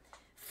worm.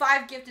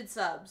 5 gifted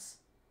subs.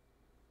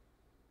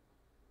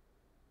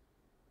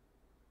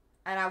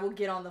 And I will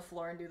get on the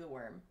floor and do the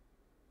worm.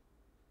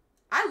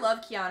 I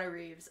love Keanu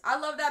Reeves. I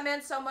love that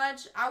man so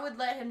much. I would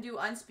let him do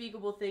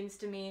unspeakable things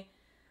to me.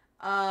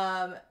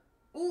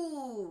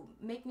 Ooh,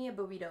 make me a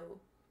burrito.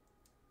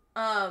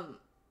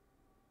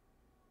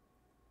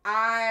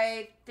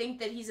 I think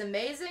that he's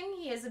amazing.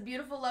 He has a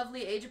beautiful,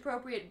 lovely,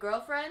 age-appropriate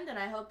girlfriend, and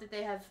I hope that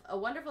they have a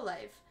wonderful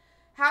life.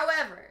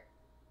 However,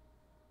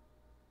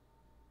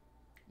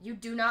 you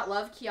do not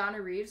love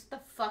Keanu Reeves? What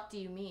the fuck do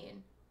you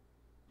mean?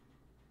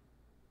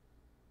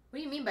 What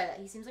do you mean by that?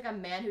 He seems like a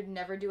man who'd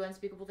never do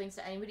unspeakable things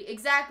to anybody.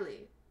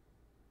 Exactly.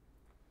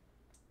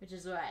 Which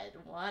is why I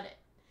don't want it.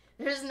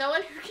 There's no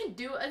one who can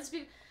do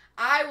unspeakable...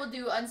 I will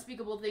do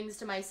unspeakable things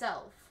to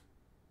myself.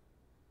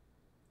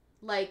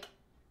 Like,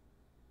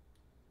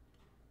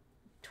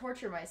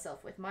 torture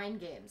myself with mind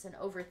games and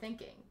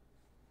overthinking.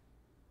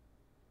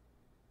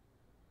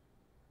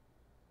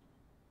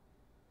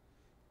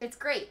 It's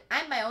great.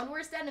 I'm my own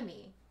worst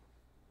enemy.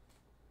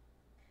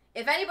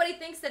 If anybody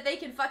thinks that they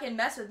can fucking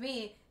mess with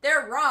me,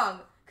 they're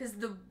wrong. Because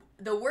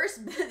the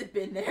worst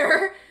been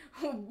there.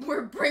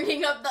 We're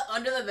bringing up the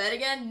under the bed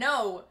again?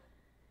 No.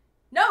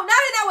 No, not in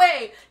that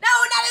way! No,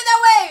 not in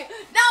that way!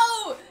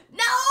 No!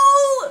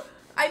 No!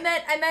 I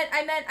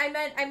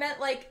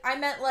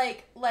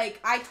meant like,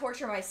 I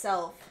torture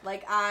myself.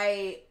 Like,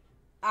 I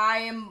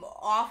am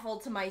awful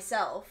to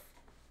myself.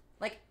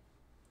 Like,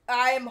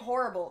 I am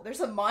horrible.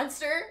 There's a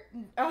monster?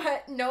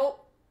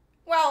 Nope.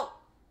 Well,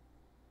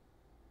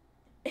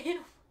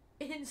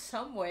 in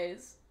some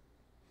ways.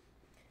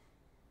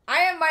 I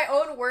am my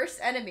own worst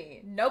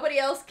enemy. Nobody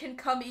else can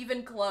come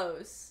even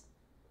close.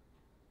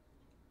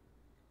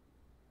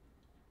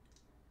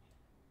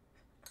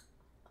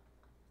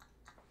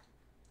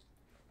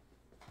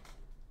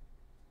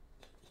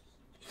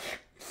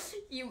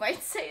 You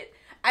might say it.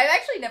 I've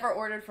actually never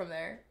ordered from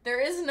there. There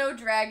is no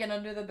dragon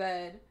under the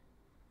bed.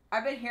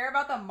 I've been hearing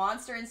about the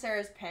monster in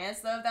Sarah's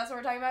pants, though, if that's what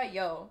we're talking about.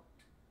 Yo.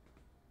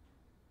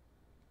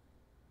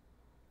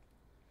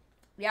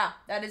 Yeah,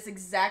 that is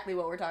exactly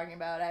what we're talking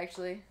about,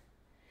 actually.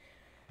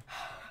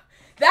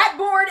 That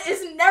board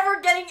is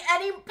never getting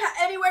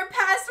anywhere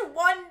past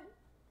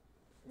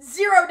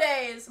 0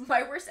 days.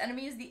 My worst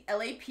enemy is the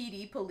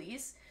LAPD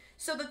police.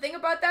 So the thing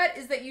about that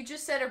is that you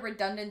just said a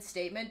redundant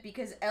statement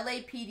because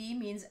LAPD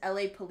means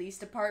LA Police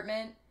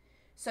Department.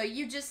 So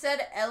you just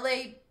said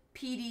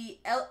LAPD,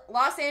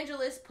 Los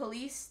Angeles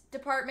Police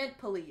Department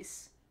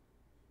Police.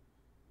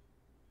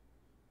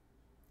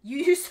 You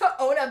used to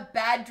own a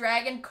Bad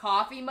Dragon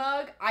coffee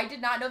mug? I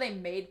did not know they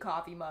made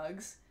coffee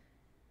mugs.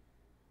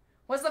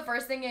 What's the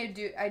first thing I'd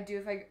do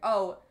if I...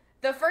 Oh,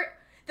 the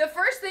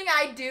first thing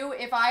I'd do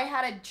if I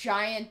had a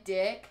giant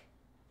dick...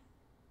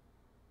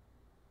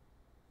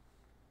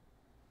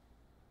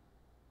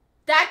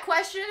 That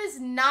question is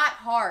not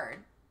hard.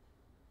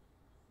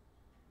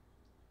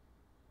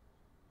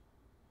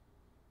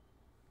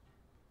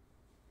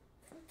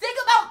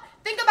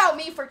 Think about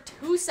me for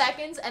 2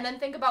 seconds and then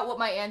think about what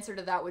my answer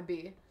to that would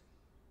be.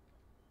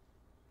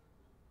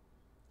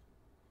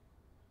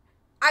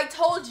 I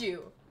told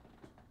you.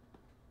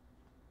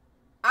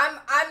 I'm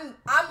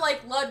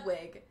like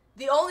Ludwig.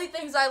 The only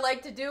things I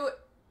like to do,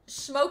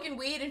 smoking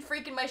weed and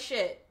freaking my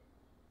shit.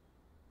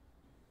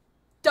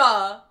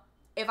 Duh.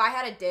 If I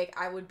had a dick,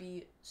 I would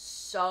be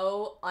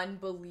so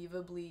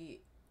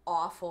unbelievably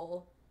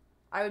awful.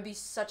 I would be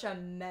such a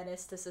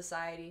menace to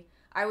society.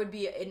 I would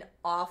be an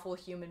awful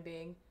human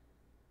being.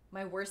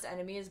 My worst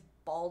enemy is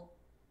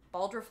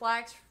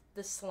Baldraflax,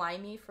 the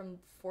slimy from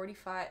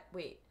 45.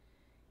 Wait.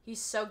 He's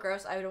so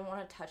gross, I don't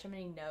want to touch him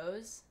and he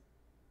knows.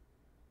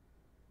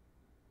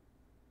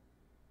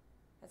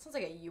 That sounds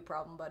like a you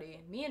problem, buddy.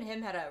 Me and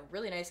him had a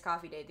really nice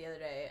coffee date the other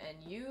day,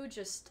 and you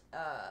just,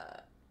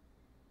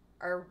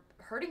 are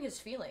hurting his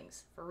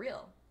feelings. For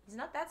real. He's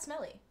not that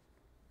smelly.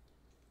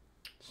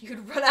 I'd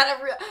run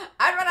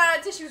out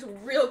of tissues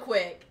real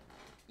quick.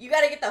 You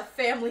gotta get the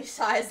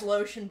family-sized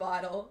lotion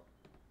bottle.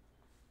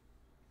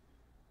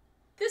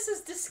 This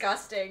is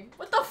disgusting.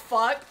 What the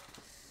fuck?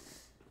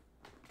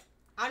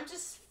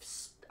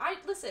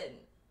 Listen.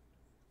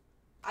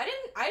 I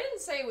didn't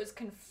say it was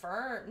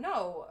confirmed.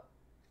 No.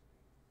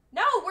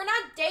 No, we're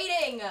not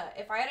dating.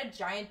 If I had a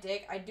giant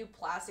dick, I'd do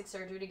plastic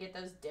surgery to get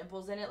those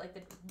dimples in it. Like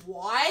the...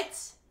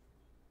 What?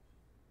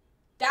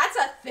 That's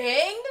a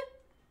thing?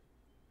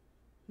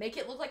 Make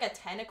it look like a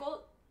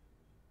tentacle?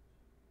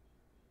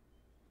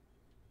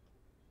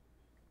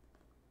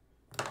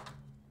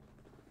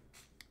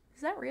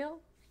 Is that real?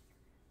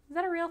 Is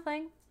that a real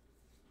thing?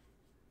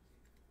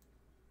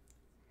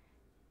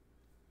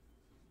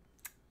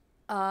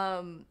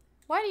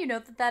 Why do you know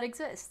that that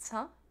exists,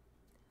 huh?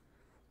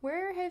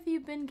 Where have you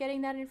been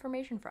getting that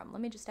information from?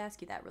 Let me just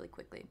ask you that really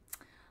quickly.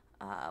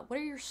 What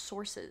are your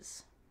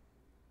sources?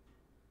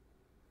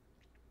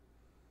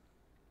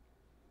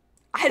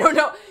 I don't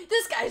know.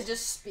 This guy's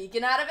just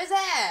speaking out of his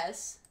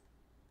ass.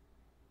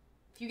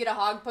 If you get a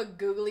hog, put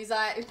googly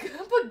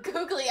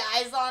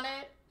eyes on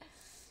it.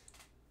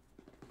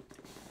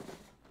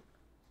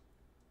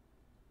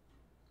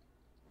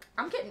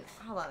 I'm getting...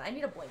 Hold on, I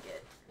need a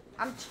blanket.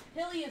 I'm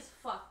chilly as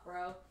fuck,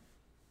 bro.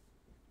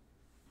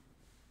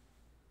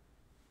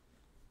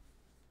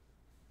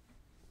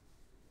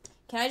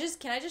 Can I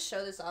just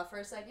show this off for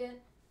a second?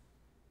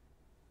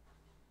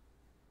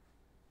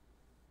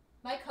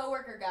 My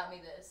coworker got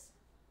me this.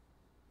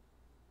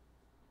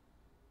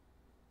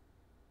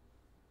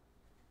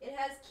 It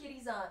has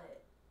kitties on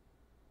it.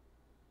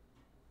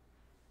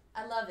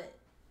 I love it.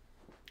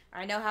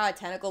 I know how a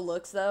tentacle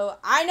looks, though.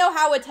 I know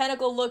how a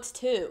tentacle looks,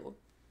 too.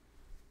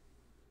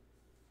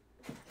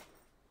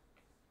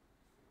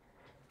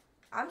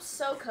 I'm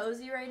so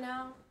cozy right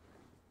now.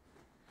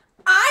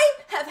 I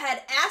have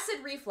had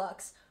acid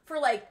reflux for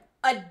like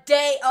a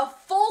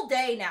full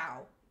day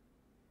now.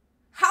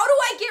 How do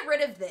I get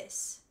rid of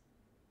this?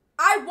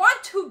 I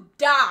want to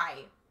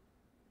die.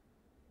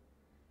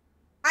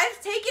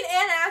 I've taken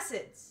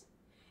antacids.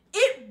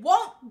 It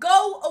won't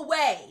go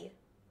away.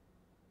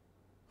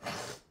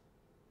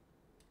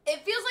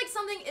 It feels like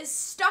something is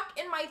stuck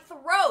in my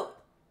throat.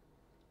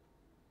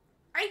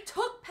 I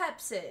took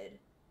Pepsid.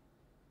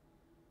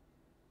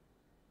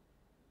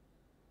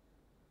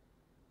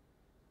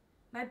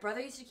 My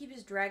brother used to keep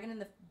his dragon in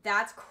the...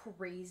 That's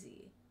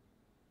crazy.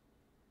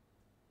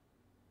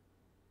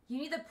 You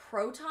need the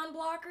proton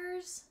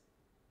blockers?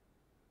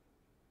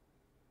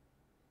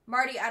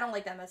 Marty, I don't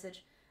like that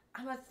message.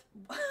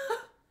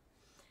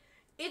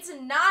 It's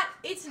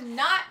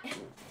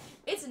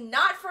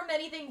not from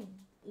anything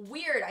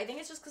weird. I think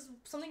it's just because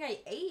something I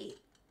ate.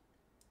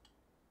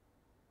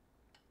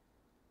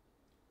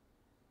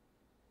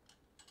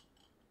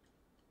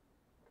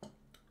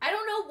 I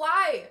don't know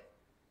why.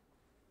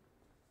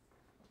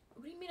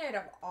 What do you mean I'd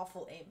have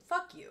awful aim?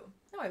 Fuck you.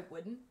 No, I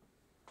wouldn't.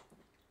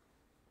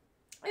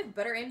 I have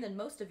better aim than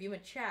most of you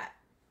in chat.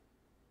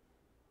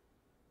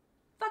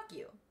 Fuck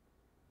you.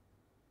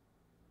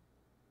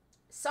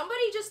 Somebody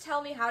just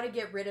tell me how to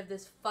get rid of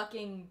this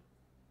fucking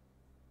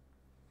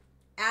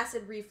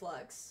acid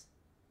reflux.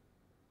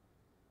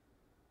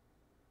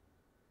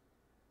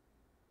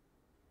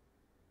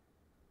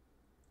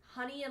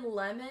 Honey and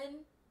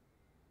lemon?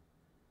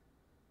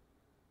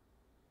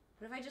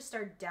 What if I just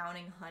start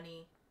downing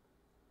honey?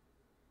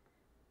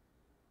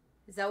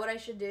 Is that what I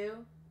should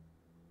do?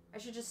 I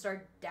should just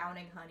start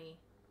downing honey.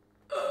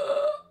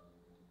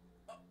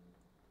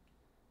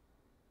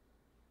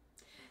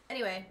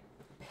 Anyway,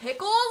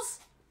 pickles?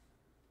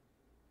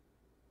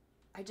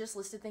 I just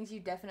listed things you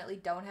definitely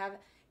don't have.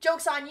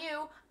 Joke's on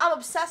you. I'm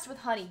obsessed with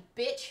honey,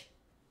 bitch.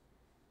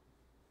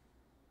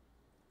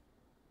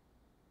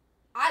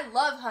 I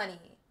love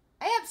honey.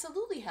 I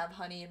absolutely have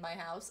honey in my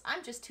house.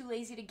 I'm just too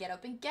lazy to get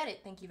up and get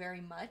it. Thank you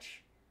very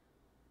much.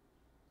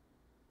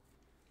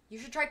 You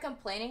should try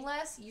complaining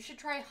less. You should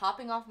try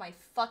hopping off my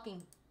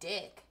fucking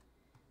dick.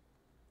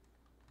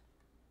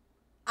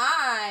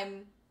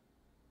 I'm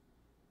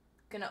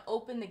gonna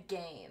open the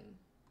game.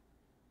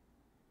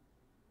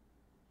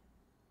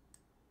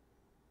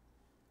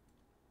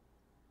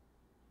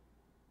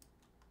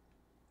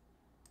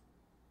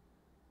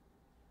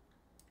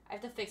 I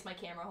have to fix my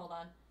camera, hold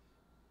on.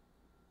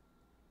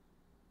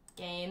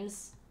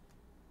 Games.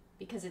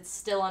 Because it's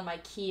still on my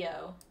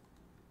Keo.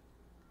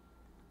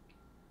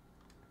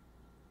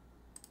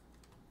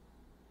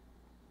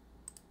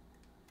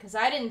 Because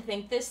I didn't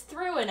think this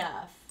through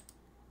enough.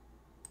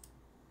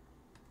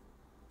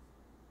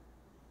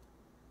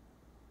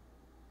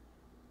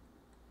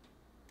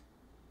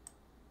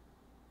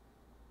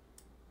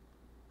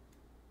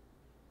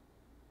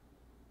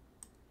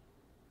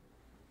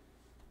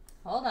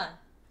 Hold on.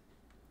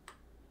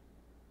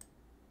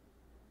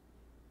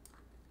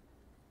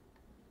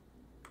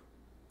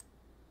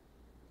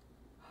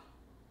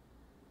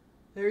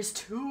 There's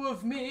two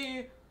of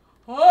me.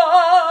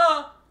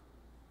 Ah!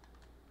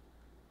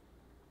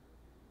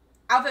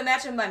 Outfit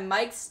matching my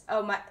mics.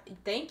 Oh my,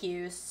 thank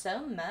you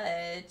so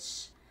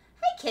much.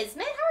 Hi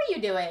Kismet, how are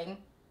you doing?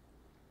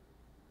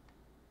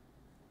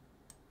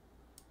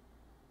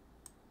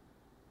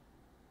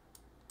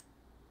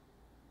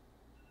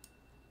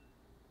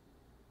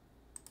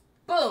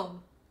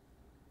 Boom.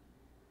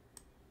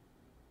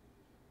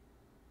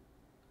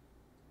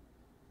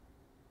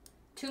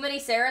 Too many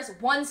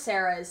Sarahs? One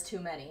Sarah is too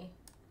many.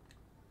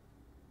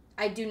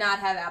 I do not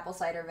have apple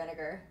cider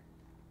vinegar.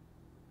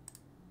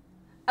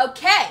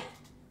 Okay.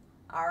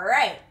 All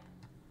right.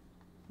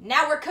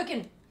 Now we're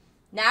cooking.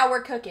 Now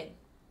we're cooking.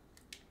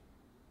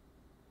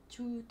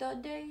 To the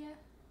day.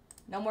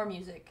 No more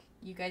music.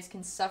 You guys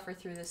can suffer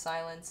through the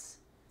silence.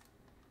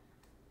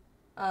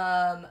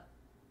 Am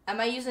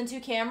I using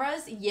two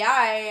cameras? Yeah,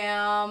 I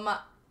am.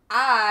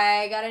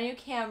 I got a new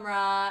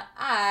camera.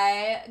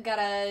 I got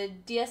a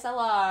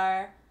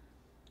DSLR.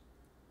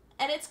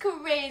 And it's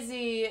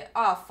crazy.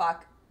 Oh,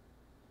 fuck.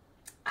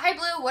 Hi,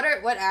 Blue.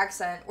 What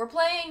accent? We're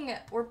playing...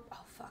 oh,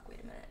 fuck. Wait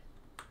a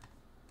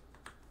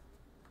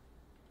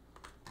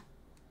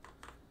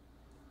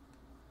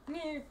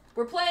minute.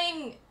 We're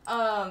playing,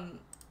 Aussie.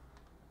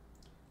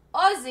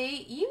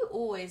 You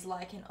always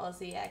like an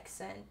Aussie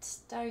accent,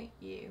 don't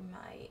you,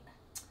 mate?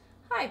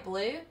 Hi,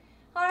 Blue.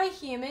 Hi,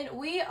 Human.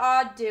 We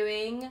are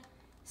doing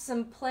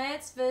some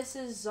Plants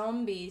vs.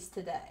 Zombies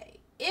today.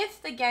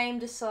 If the game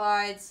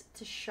decides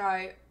to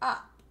show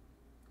up.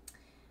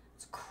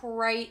 It's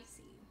crazy.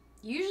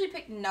 You usually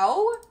pick...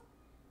 No?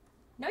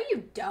 No,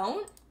 you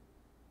don't.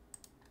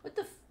 What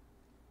the...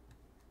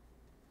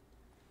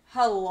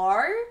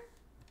 Hello?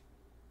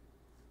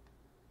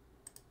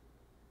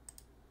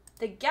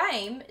 The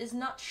game is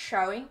not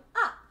showing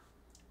up,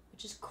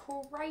 which is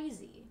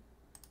crazy.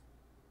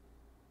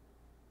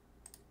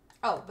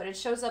 Oh, but it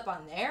shows up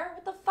on there?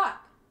 What the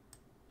fuck?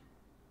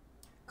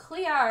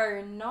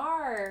 Clear,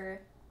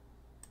 nar.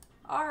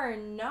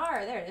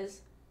 Nar. There it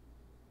is.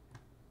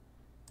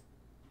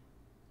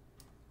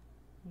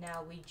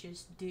 Now we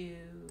just do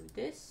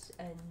this,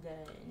 and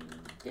then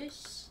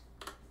this,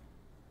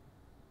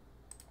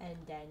 and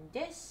then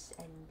this,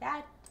 and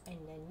that, and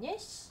then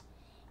this,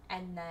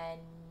 and then...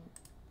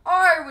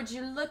 Oh, would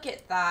you look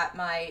at that,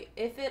 mate?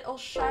 If it'll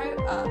show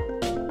up.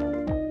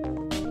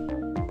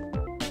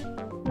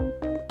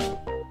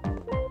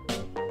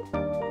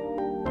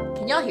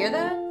 Can y'all hear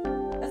that?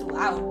 That's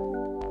loud.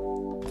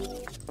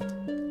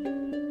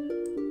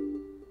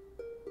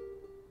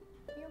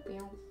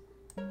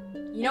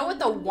 You know what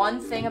the one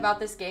thing about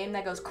this game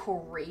that goes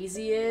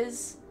crazy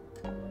is?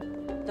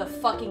 The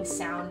fucking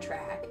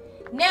soundtrack.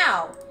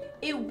 Now,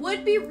 it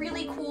would be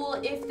really cool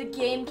if the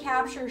game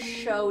capture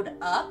showed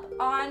up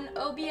on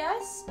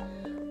OBS.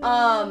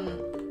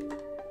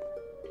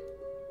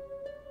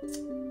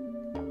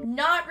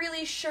 Not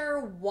really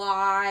sure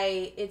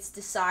why it's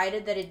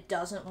decided that it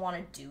doesn't want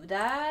to do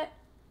that.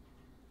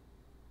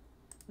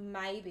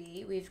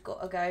 Maybe we've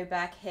got to go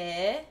back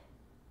here.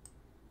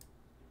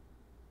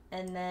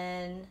 And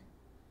then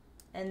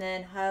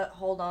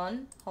hold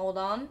on.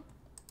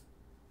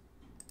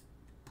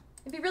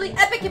 It'd be really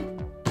epic if...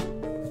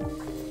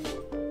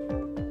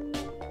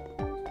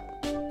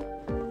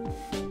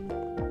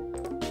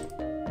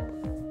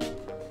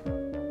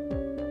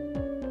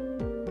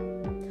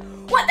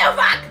 What the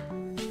fuck?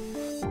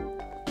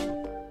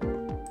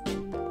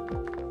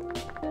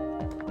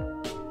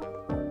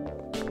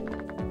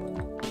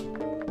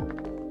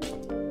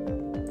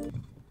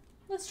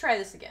 Let's try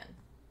this again.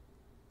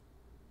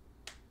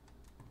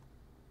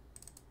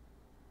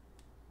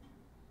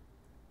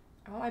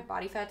 I want my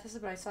body fat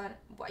tested, but I saw it.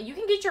 What? You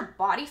can get your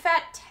body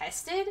fat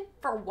tested?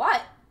 For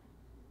what?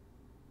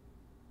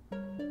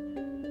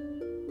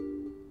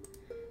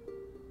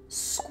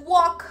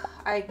 Squawk.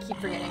 I keep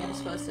forgetting I'm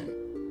supposed to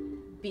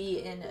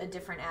be in a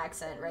different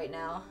accent right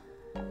now.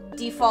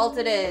 Default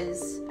it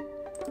is.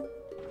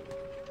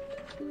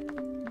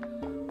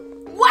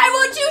 Why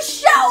won't you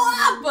show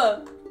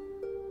up?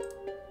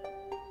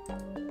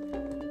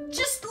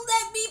 Just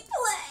let me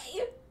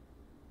play.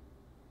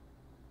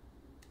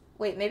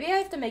 Wait, maybe I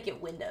have to make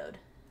it windowed.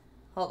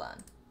 Hold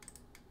on.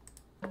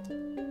 Pew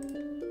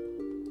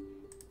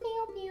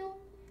pew.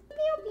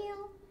 Pew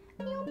pew.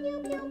 Pew pew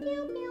pew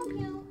pew pew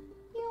pew.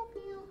 Pew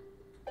pew.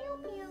 Pew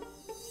pew.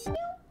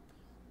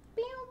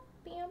 Pew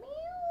pew pew.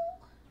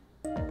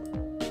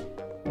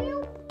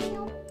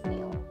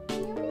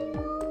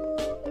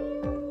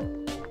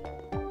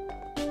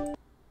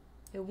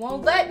 It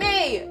won't let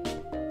me!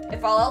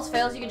 If all else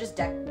fails, you can just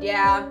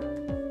yeah.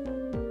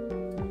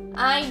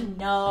 I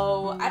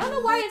know. I don't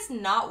know why it's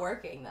not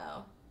working,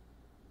 though.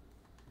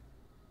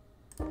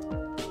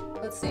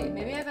 Let's see.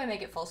 Maybe if I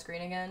make it full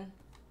screen again.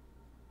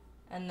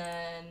 And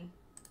then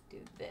do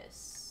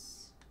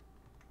this.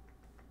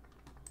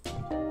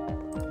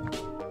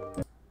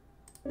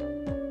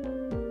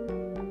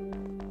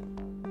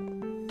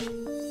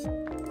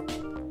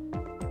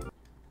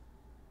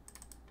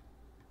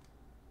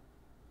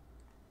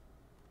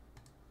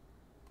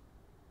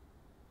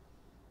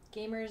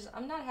 gamers,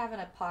 I'm not having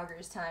a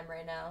poggers time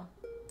right now.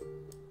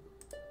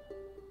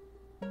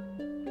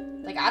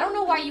 Like, I don't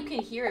know why you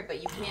can hear it,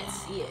 but you can't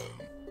see it.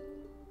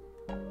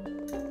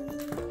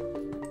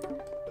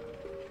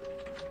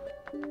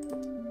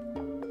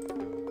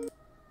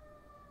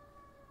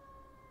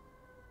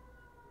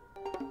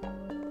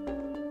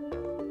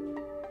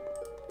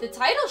 The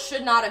title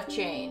should not have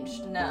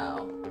changed,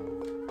 no.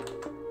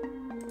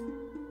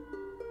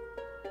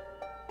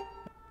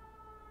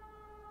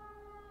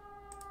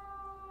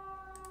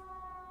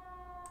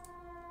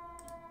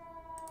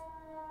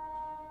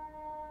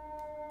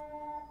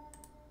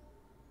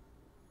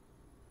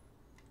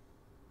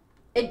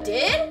 It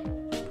did?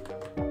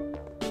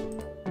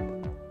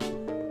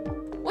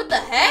 What the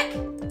heck?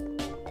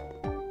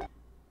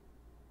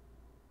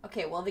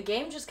 Okay, well, the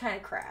game just kind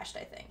of crashed,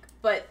 I think.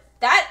 But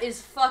that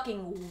is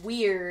fucking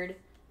weird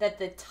that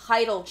the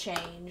title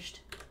changed.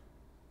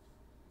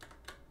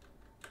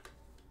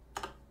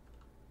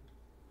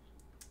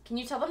 Can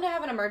you tell them to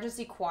have an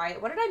emergency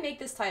quiet? What did I make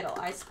this title?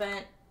 I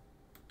spent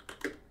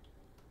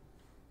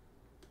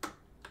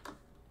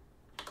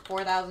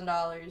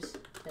 $4,000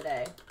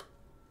 today.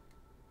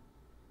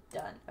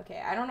 Done. Okay,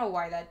 I don't know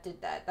why that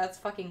did that. That's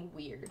fucking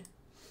weird.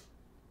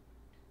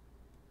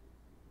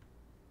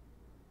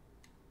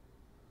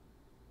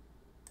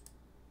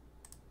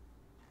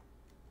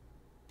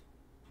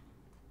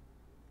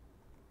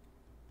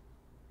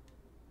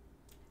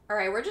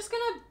 Alright, we're just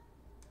gonna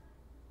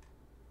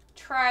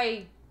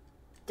try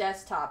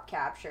desktop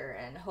capture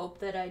and hope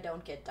that I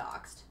don't get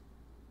doxxed.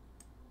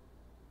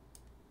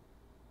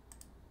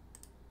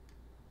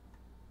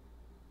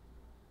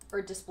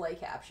 Or display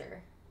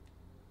capture.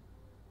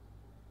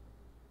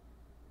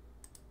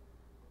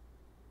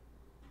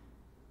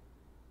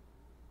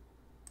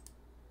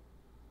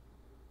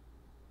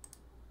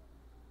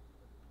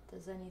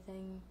 Does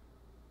anything...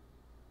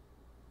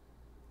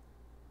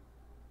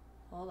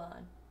 Hold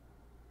on.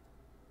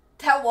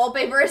 That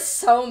wallpaper is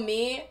so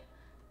me.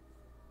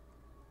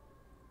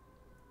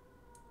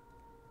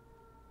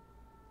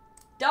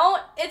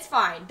 Don't... It's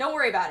fine. Don't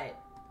worry about it.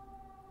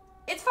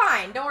 It's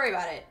fine. Don't worry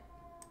about it.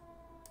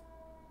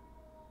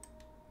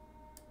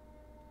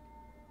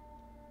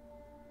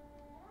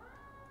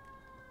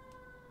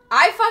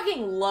 I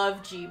fucking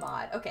love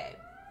Gmod. Okay.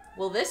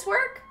 Will this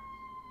work?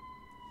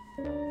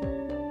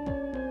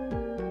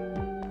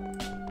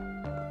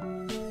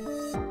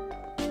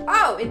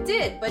 Oh, it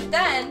did, but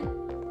then...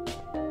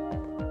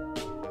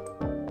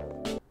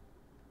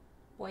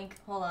 Boink,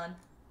 hold on.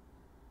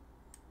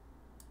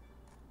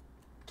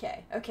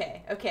 Okay,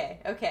 okay, okay,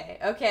 okay,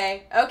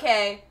 okay,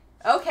 okay,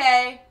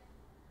 okay.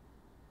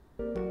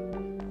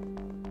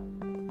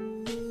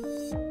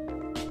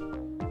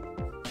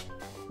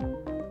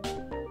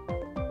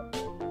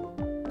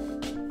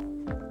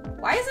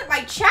 Why isn't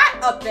my chat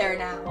up there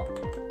now?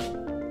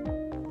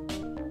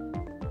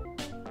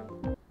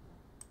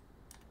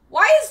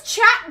 Why is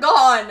chat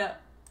gone?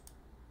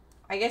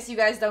 I guess you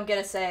guys don't get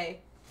a say.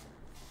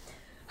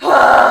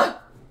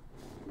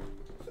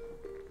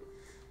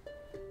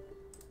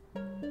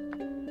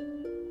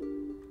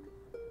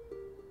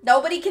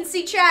 Nobody can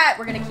see chat.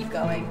 We're gonna keep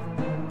going.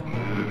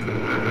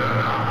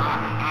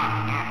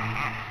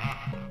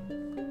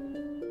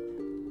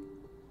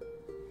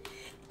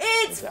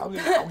 It's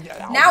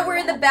now we're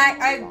in the back.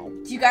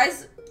 Do you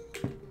guys,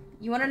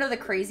 you want to know the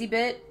crazy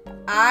bit?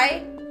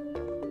 I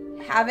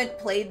haven't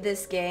played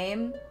this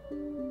game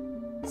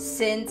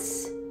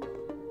since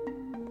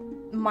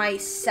my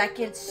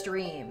second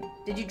stream.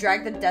 Did you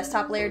drag the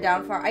desktop layer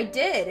down far? I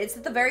did. It's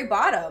at the very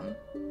bottom.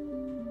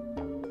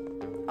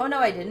 Oh no,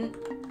 I didn't.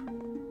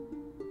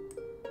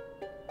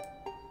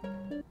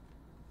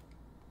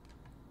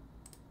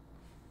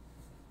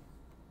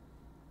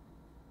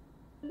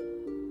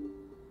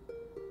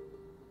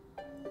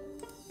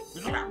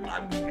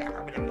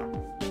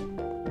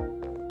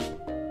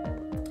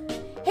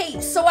 Hey,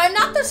 so I'm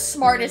not the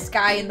smartest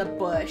guy in the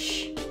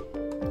bush.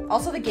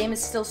 Also, the game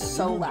is still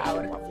so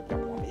loud.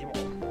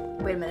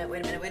 Wait a minute,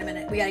 wait a minute, wait a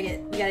minute. We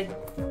gotta...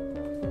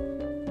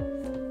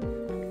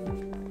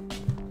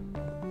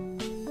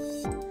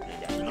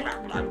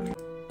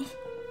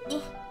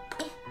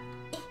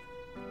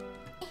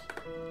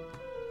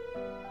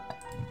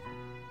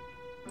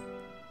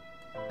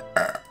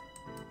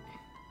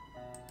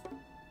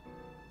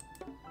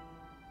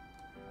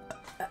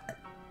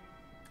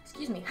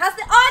 Excuse me. How's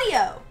the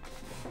audio?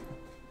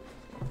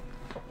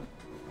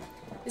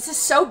 This is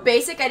so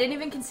basic, I didn't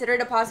even consider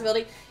it a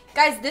possibility.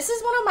 Guys, this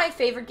is one of my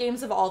favorite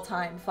games of all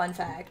time, fun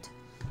fact.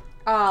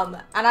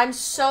 And I'm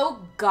so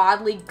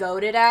godly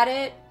goated at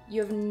it,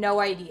 you have no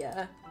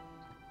idea.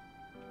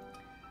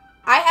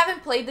 I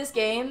haven't played this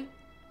game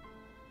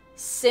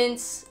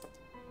since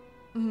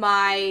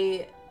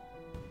my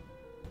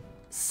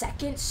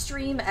second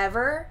stream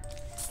ever,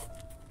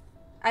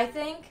 I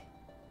think.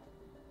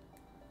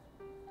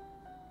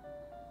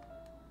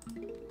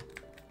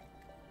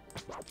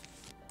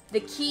 The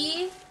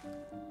key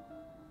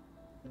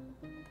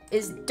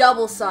is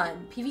Double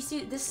Sun.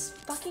 PVC, this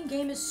fucking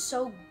game is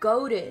so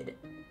goated.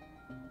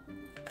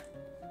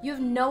 You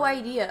have no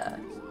idea.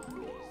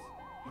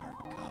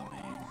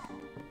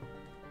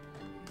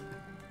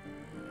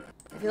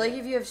 feel like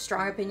if you have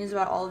strong opinions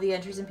about all of the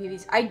entries in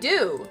PvZ, I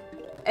do!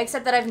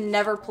 Except that I've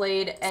never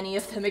played any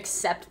of them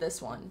except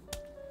this one.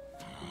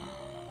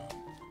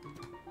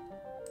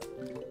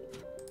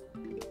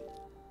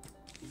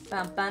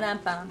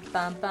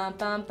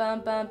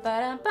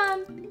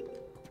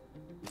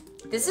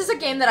 This is a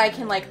game that I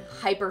can, like,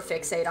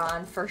 hyperfixate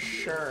on for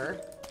sure.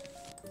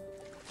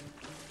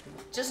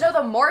 Just know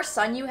the more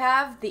sun you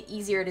have, the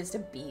easier it is to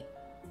beat.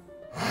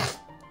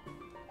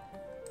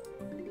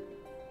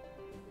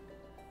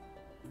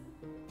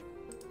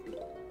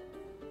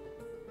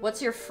 What's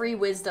your free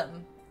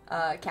wisdom,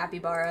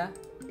 Capybara?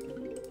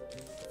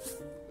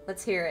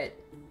 Let's hear it.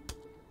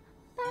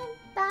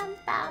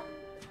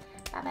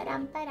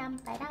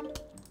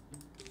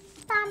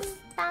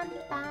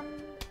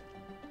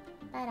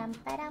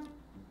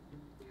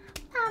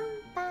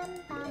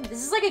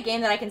 This is like a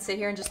game that I can sit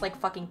here and just like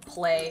fucking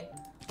play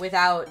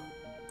without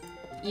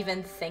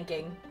even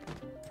thinking.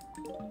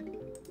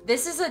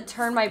 This is a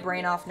turn my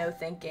brain off, no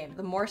think game.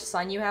 The more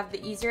sun you have,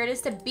 the easier it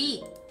is to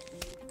beat.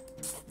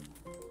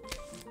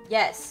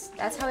 Yes,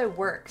 that's how it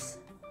works.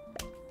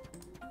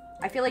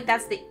 I feel like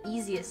that's the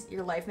easiest.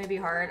 Your life may be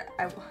hard.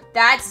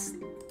 That's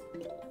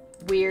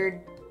weird.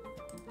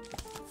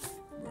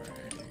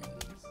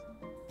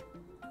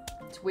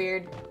 It's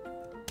weird.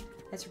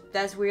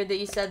 That's weird that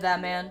you said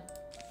that, man.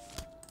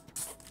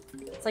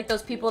 It's like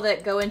those people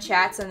that go in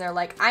chats and they're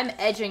like, I'm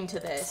edging to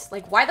this.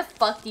 Like, why the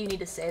fuck do you need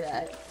to say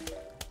that?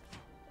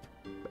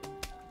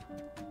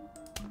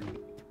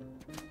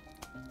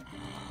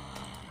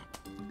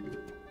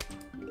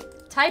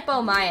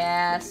 Typo my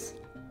ass.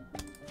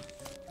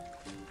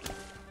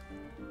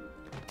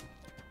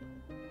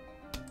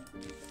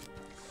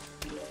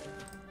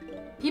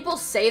 People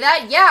say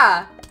that?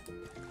 Yeah.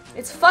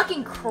 It's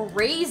fucking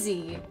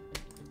crazy.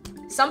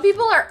 Some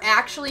people are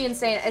actually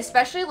insane,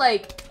 especially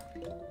like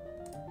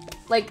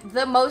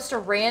the most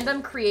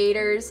random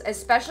creators,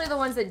 especially the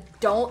ones that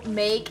don't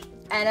make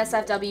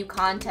NSFW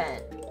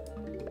content.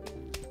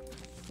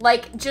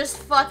 Like, just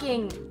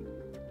fucking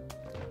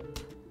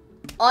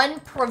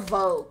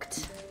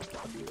unprovoked.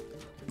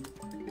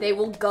 They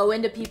will go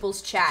into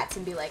people's chats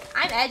and be like,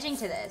 I'm edging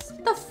to this.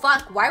 What the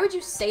fuck? Why would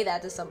you say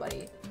that to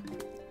somebody?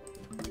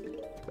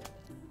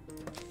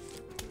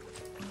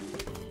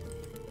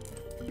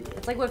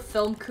 It's like what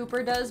Film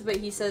Cooper does, but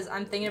he says,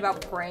 I'm thinking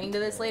about praying to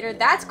this later.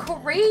 That's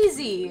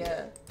crazy!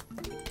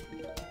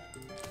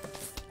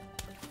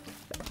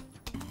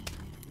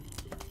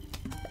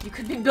 You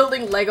could be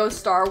building Lego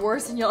Star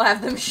Wars and you'll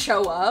have them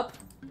show up.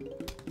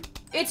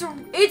 It's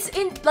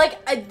in, like,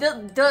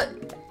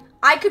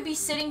 I could be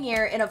sitting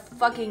here in a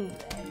fucking,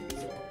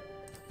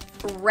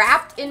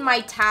 wrapped in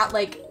my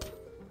like,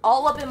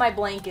 all up in my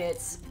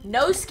blankets,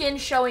 no skin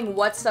showing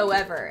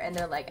whatsoever, and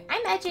they're like,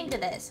 I'm edging to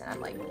this, and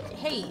I'm like,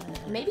 hey,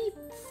 maybe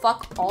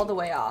fuck all the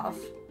way off.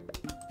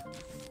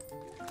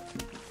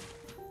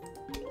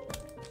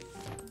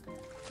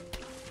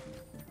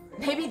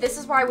 Maybe this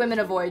is why women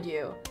avoid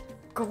you.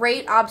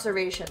 Great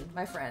observation,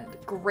 my friend.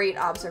 Great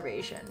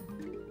observation.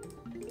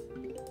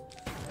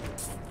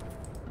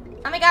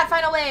 Oh my god,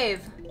 final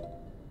wave!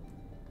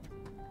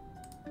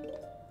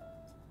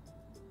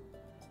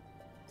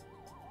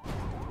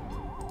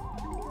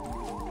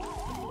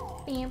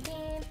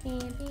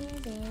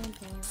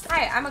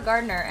 Hi, I'm a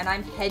gardener and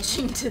I'm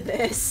hedging to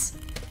this.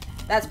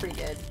 That's pretty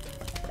good.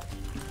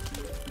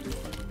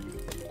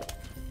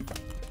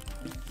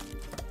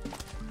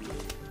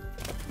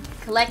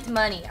 Collect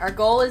money. Our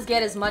goal is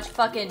get as much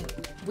fucking...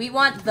 We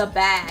want the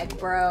bag,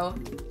 bro.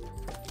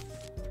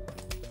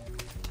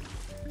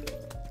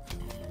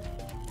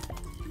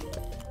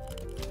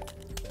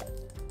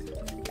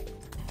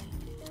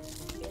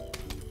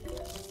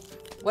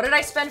 What did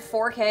I spend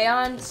 4K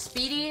on?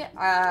 Speedy?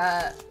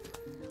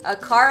 A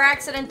car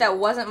accident that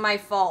wasn't my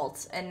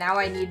fault, and now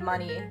I need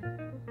money.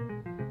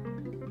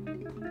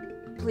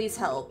 Please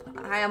help.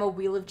 I am a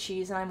wheel of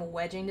cheese and I'm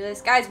wedging to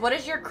this. Guys, what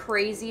is your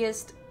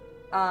craziest,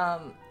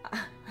 I'm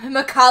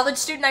a college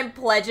student, I'm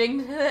pledging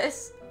to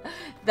this?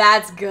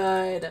 That's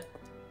good.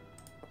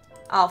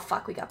 Oh,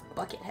 fuck, we got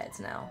bucket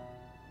heads now.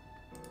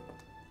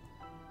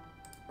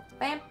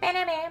 Bam, bam,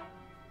 bam, bam.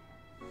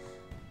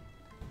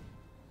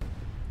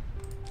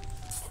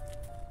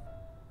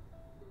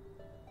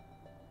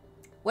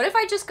 What if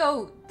I just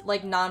go,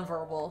 like,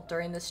 non-verbal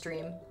during the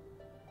stream?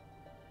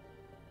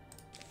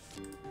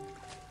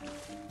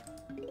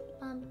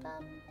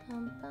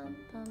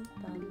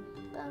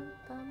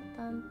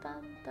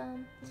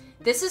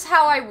 This is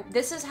how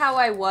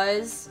I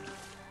was,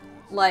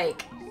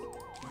 like,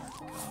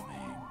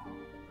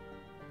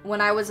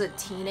 when I was a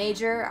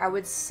teenager. I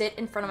would sit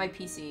in front of my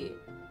PC,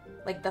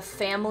 like the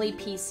family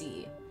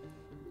PC,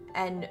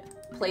 and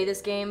play this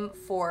game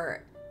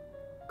for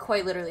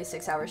quite literally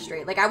 6 hours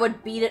straight. Like, I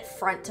would beat it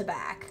front to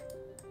back.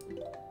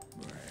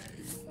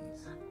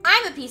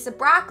 I'm a piece of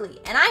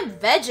broccoli, and I'm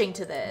vegging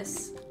to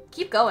this.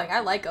 Keep going, I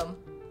like them.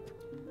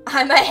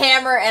 I'm a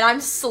hammer, and I'm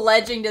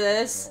sledging to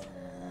this.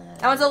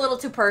 That one's a little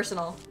too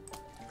personal.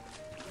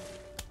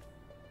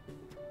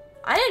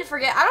 I don't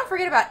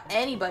forget about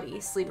anybody,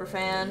 Sleeper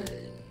Fan.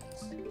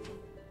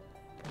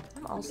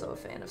 also a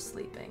fan of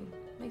sleeping.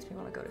 Makes me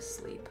want to go to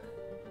sleep.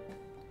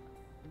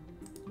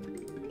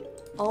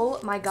 Oh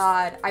my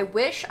god. I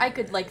wish I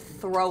could, like,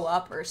 throw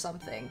up or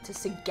something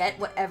to get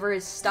whatever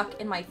is stuck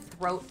in my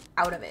throat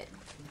out of it.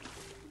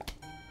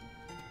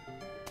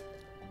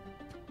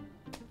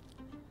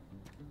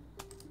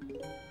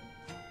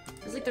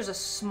 Feels like there's a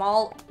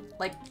small,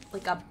 like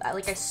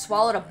I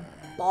swallowed a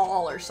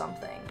ball or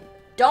something.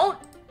 Don't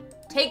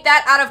take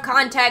that out of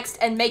context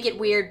and make it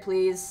weird,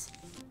 please.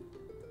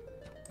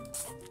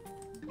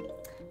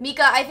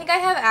 Mika, I think I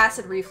have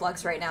acid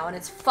reflux right now, and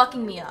it's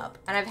fucking me up.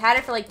 And I've had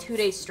it for like 2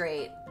 days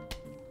straight.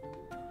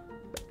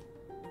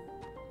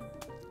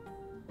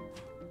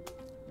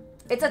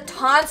 It's a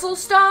tonsil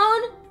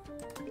stone?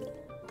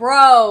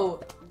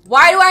 Bro,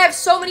 why do I have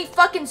so many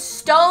fucking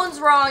stones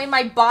wrong in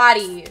my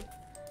body?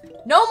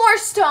 No more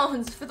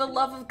stones, for the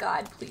love of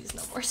God, please,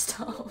 no more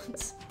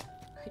stones.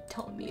 I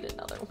don't need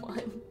another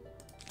one.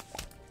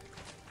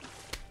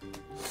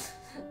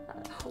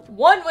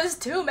 One was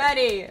too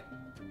many.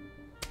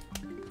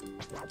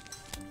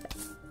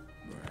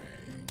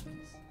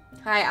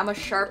 Hi, I'm a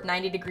sharp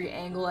 90-degree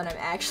angle and I'm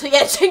actually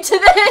etching to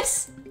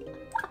this.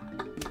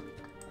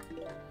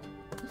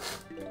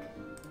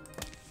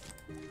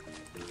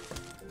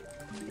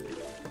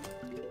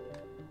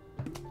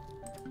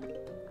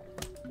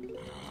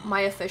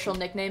 My official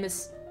nickname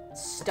is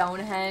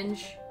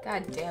Stonehenge.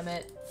 God damn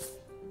it.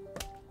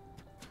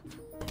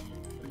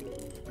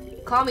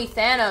 Call me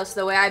Thanos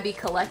the way I be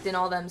collecting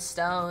all them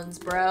stones,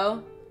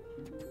 bro.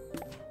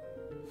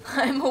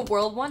 I'm a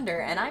world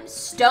wonder and I'm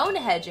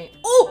Stonehenging.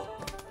 Oh!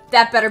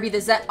 That better be the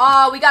Zen.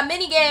 Oh, we got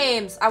mini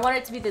games. I want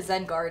it to be the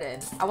Zen Garden.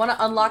 I want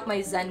to unlock my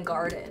Zen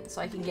Garden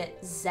so I can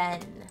get Zen.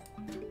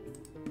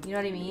 You know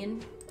what I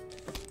mean?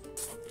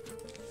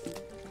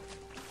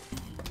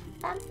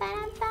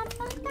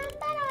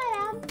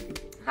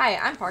 Hi,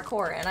 I'm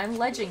Parkour and I'm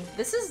ledging.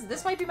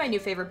 This might be my new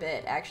favorite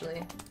bit,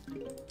 actually.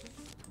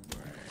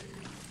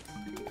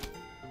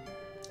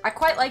 I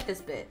quite like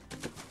this bit.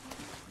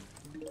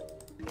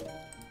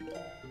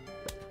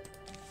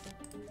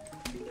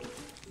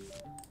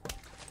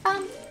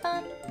 Bum,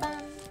 bum,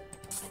 bum.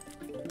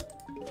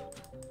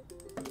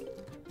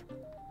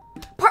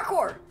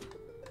 Parkour!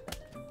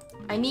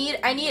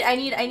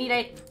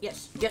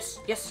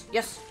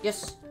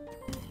 Yes.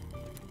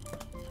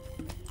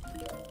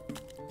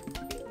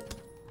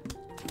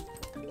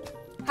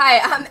 Hi,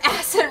 I'm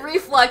acid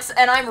reflux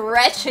and I'm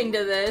retching to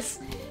this.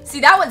 See,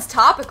 that one's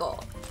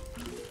topical.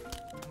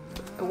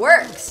 It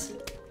works.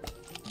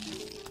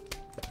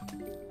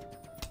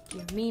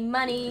 Give me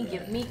money,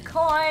 give me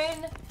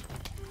coin.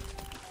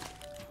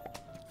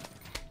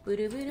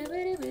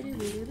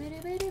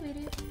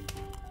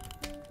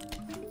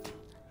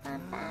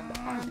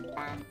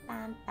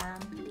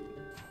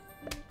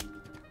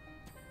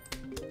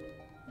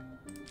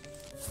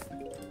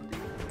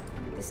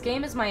 This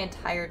game is my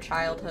entire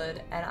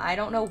childhood, and I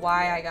don't know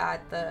why I got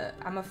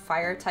I'm a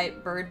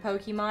fire-type bird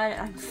Pokemon,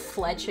 and I'm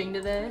fletching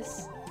to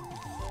this.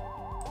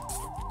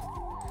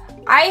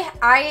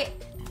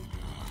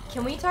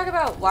 Can we talk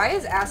about why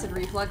is acid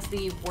reflux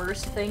the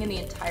worst thing in the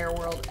entire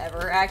world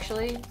ever,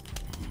 actually?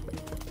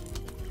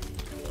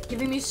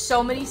 Giving me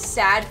so many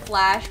sad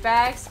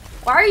flashbacks.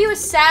 Why are you a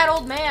sad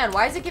old man?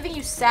 Why is it giving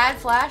you sad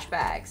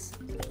flashbacks?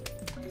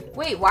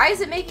 Wait, why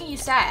is it making you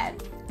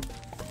sad?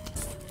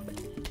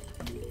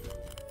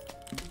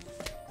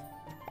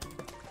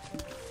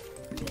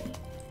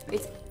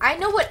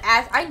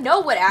 I know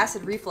what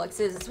acid reflux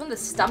is. It's when the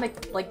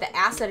stomach, like the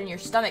acid in your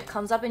stomach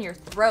comes up in your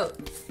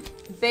throat.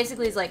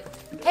 Basically, it's like,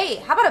 hey,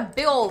 how about a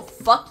big old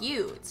fuck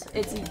you?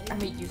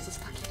 I'm a useless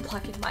fucking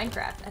block in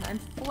Minecraft, and I'm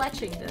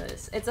fletching to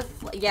this. It's a,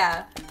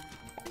 yeah.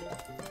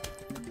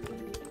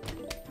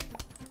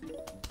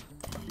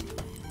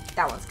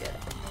 That one's good.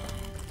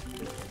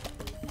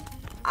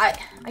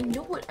 I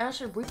know what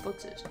acid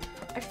reflux is.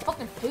 I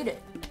fucking hate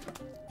it.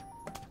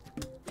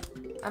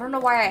 I don't know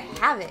why I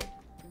have it.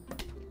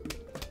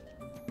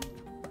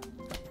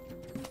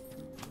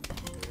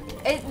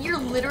 You're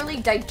literally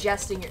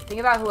digesting your. Think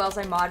about who else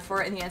I mod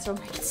for it, and the answer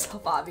will make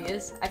itself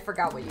obvious. I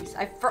forgot what you.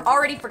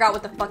 Already forgot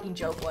what the fucking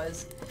joke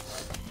was.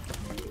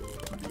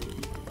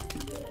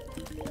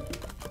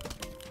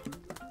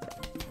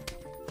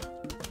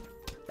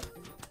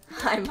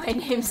 Hi, my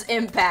name's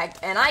Impact,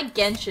 and I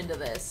Genshin to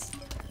this.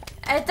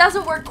 It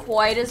doesn't work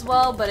quite as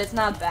well, but it's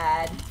not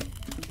bad.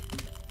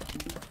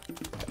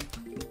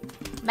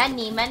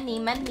 Money, money,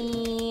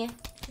 money.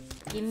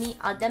 Give me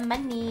all the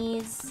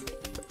monies.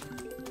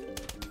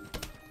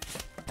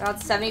 About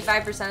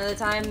 75% of the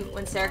time,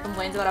 when Sarah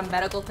complains about a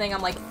medical thing,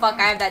 I'm like, fuck,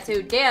 I have that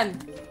too. Damn,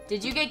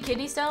 did you get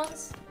kidney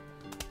stones?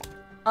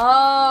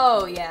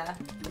 Oh, yeah,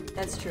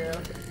 that's true.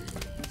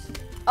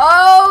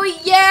 Oh,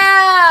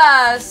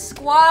 yeah!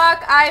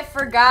 Squawk, I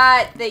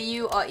forgot that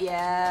you, oh,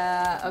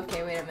 yeah.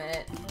 Okay, wait a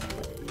minute.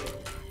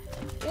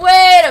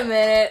 Wait a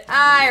minute,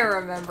 I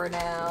remember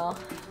now.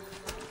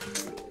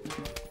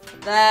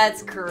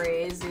 That's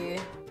crazy.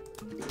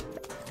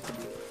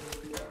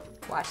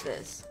 Watch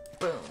this.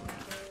 Boom.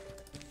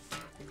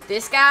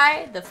 This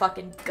guy, the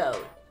fucking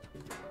goat.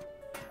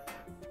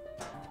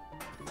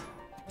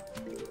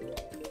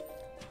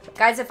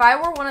 Guys, if I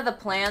were one of the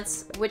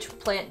plants, which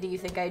plant do you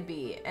think I'd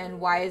be? And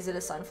why is it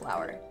a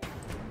sunflower?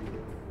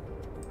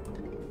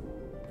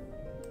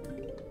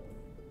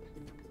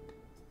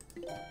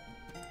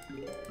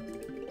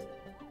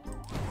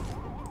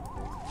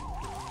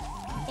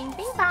 Bing,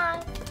 bing,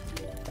 bong.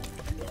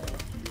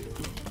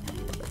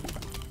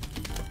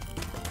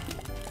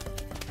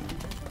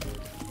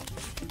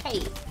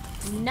 Hey,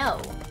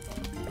 no.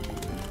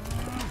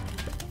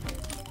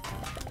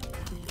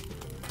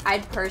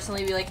 I'd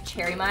personally be like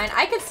cherry mine.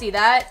 I could see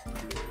that.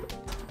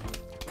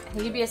 I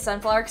think you'd be a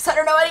sunflower because I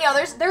don't know any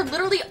others. They're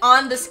literally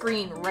on the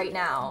screen right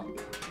now.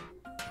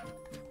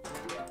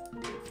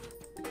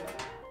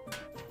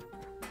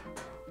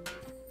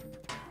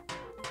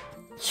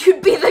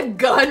 You'd be the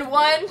gun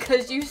one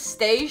because you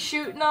stay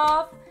shooting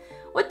off?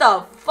 What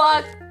the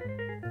fuck?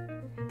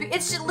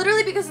 It's just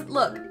literally because,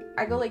 look,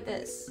 I go like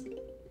this.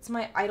 It's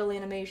my idle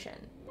animation.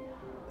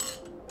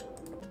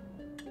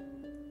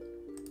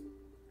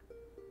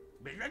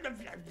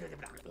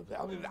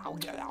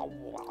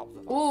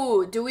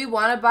 Ooh, do we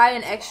want to buy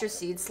an extra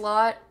seed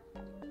slot?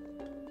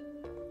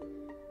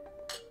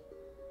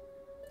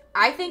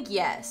 I think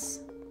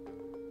yes.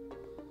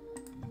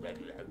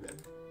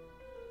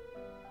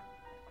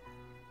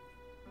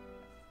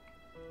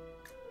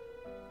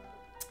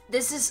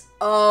 This is,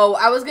 oh,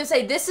 I was gonna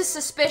say this is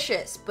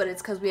suspicious, but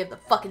it's because we have the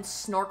fucking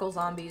snorkel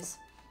zombies.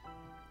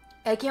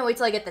 I can't wait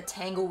till I get the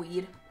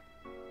tangleweed.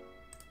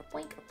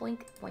 Boink,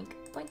 boink, boink,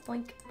 boink,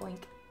 boink, boink.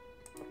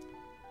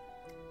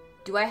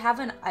 Do I have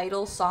an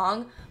idle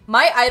song?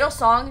 My idle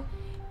song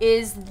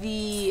is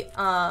the,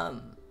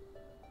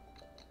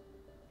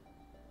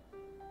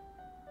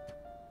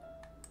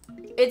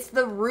 it's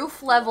the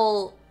roof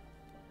levels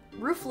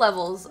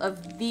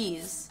of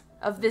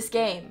this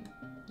game.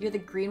 You're the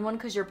green one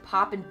because you're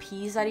popping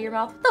peas out of your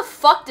mouth? What the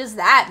fuck does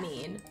that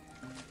mean?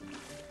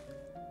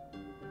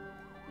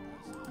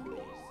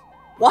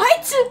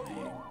 What?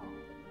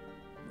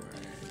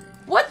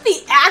 What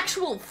the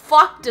actual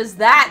fuck does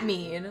that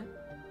mean?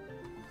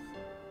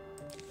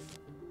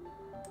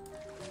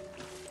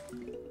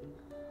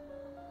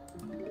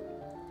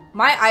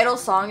 My idle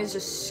song is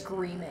just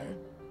screaming.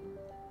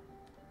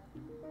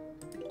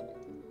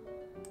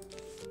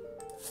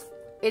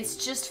 It's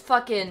just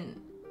fucking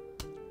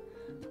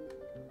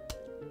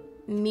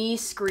me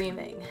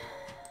screaming.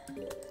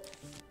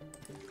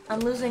 I'm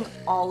losing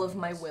all of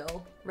my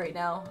will right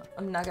now.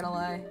 I'm not gonna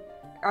lie.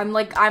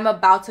 I'm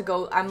about to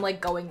go, I'm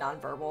like going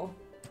nonverbal.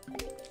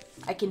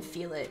 I can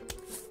feel it.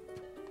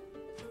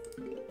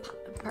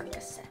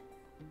 Percocet.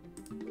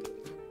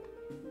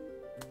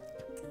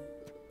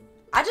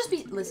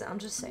 Listen, I'm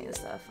just saying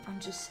stuff. I'm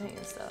just saying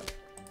stuff.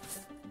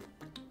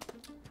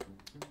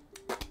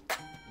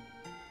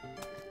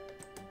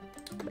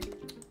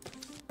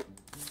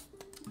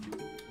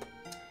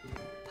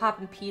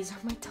 Popping peas are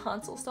my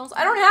tonsil stones.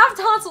 I don't have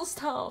tonsil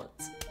stones.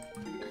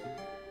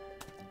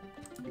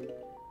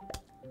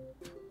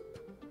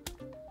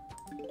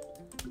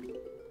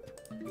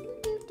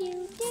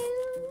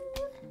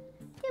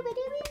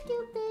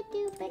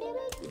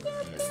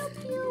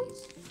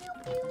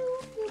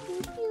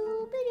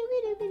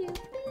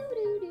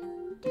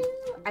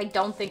 I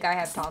don't think I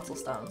have tonsil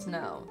stones,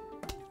 no.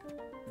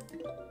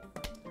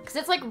 Because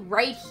it's like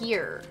right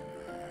here.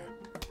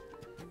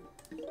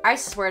 I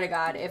swear to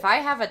God, if I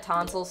have a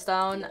tonsil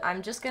stone,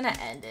 I'm just gonna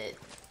end it.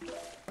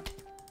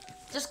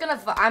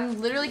 I'm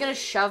literally gonna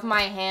shove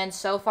my hand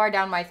so far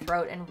down my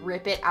throat and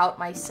rip it out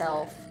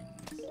myself.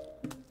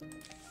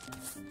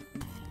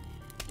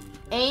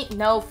 Ain't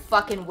no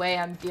fucking way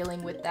I'm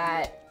dealing with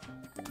that.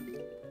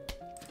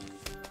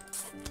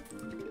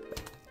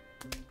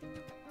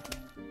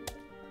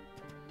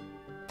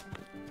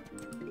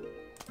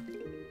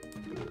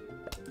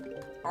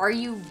 Are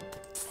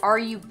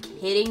you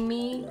kidding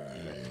me?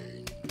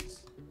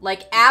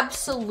 Like,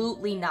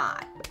 absolutely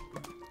not.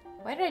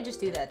 Why did I just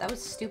do that? That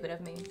was stupid of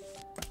me.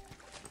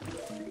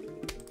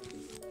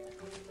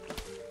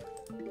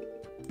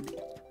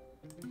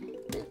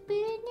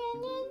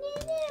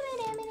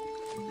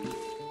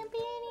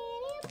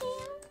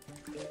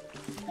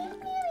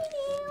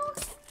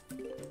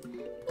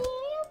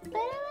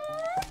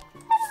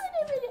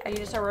 I need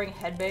to start wearing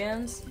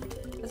headbands.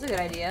 That's a good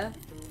idea.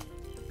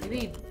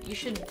 Maybe you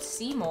should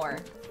see more.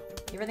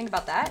 You ever think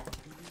about that?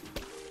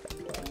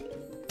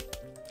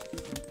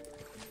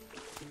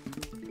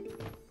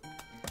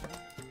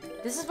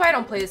 This is why I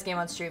don't play this game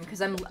on stream,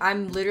 because I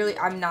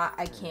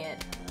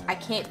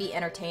can't be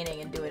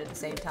entertaining and do it at the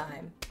same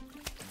time.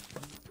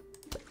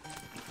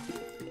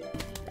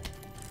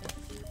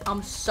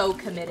 I'm so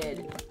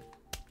committed.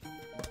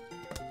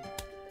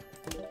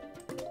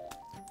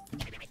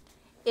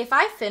 If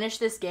I finish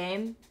this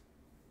game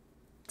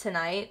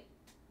tonight,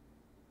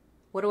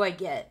 what do I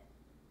get?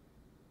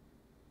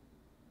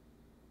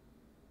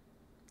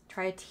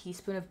 Try a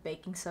teaspoon of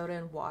baking soda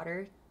and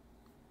water.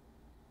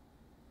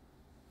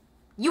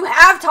 You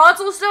have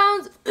tonsil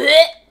stones? Ugh.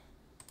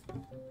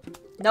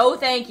 No,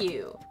 thank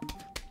you.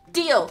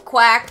 Deal,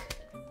 quack.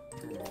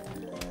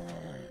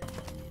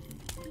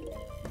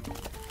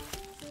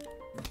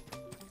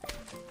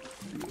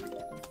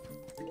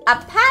 A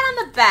pat on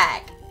the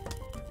back.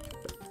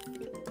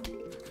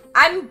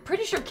 I'm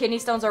pretty sure kidney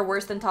stones are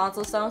worse than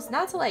tonsil stones.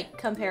 Not to, like,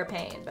 compare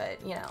pain,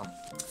 but, you know.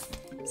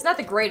 It's not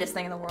the greatest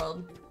thing in the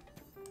world.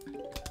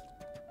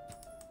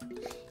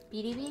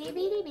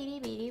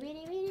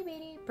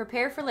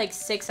 Prepare for, like,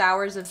 6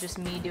 hours of just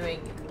me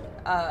doing,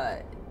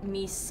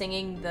 me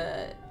singing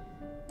the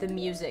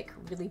music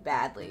really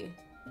badly.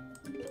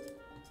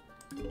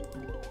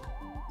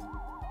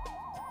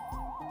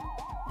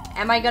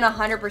 Am I gonna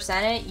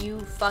 100% it? You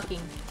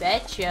fucking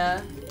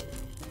betcha.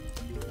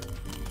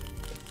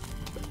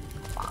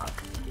 Bonk.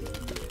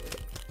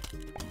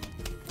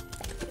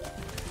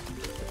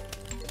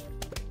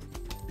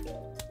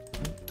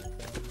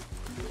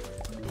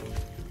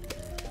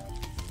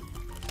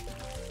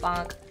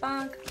 Bonk,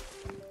 bonk.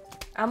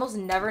 I almost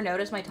never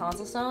notice my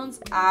tonsil stones.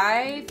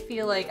 I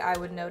feel like I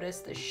would notice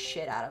the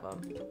shit out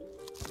of them.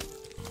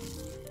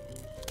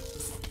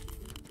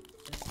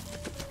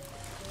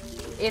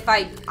 If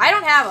I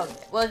don't have them.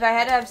 Well, if I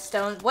had to have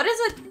stones, what does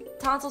a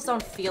tonsil stone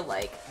feel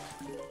like?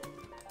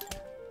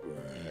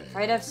 If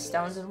I'd have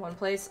stones in one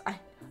place, I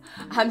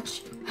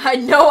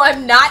know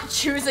I'm not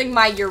choosing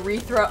my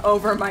urethra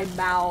over my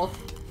mouth.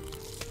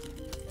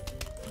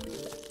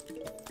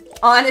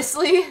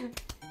 Honestly,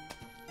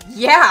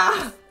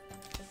 yeah.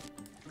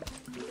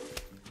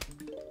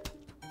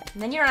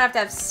 And then you don't have to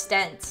have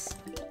stents.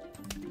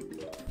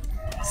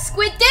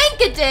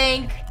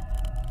 Squidink-a-dink!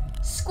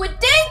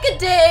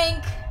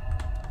 Squidink-a-dink!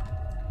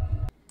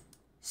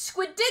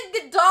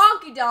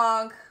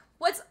 Squidink-a-donkey-donk!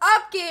 What's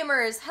up,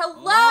 gamers?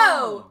 Hello!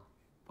 Oh,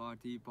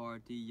 party,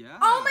 yeah.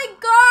 Oh my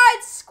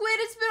god, Squid,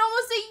 it's been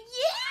almost a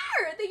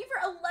year! Thank you for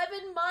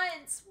 11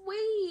 months.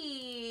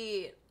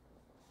 Wait.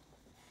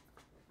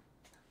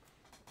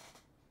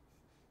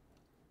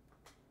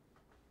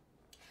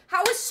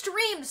 How was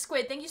stream,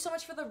 Squid? Thank you so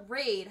much for the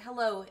raid.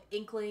 Hello,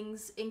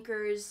 Inklings,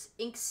 Inkers,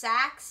 Ink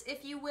Sacks,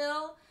 if you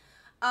will.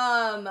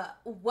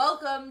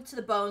 Welcome to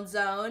the Bone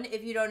Zone.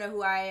 If you don't know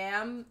who I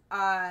am,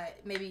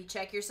 maybe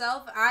check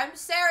yourself. I'm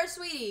Sarah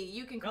Sweetie.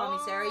 You can call me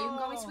Sarah. You can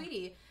call me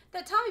Sweetie.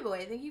 That Tommy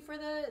Boy. Thank you for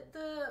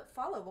the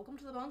follow. Welcome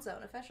to the Bone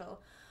Zone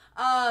official.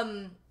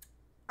 I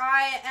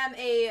am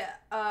a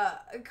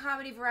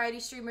comedy variety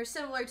streamer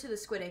similar to the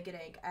Squid Ink and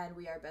Ink, and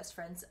we are best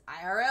friends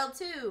IRL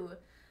too.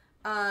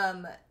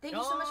 Thank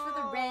you so much for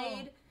the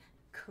raid,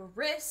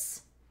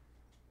 Chris.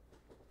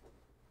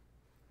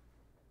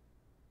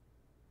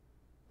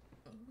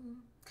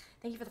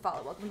 Thank you for the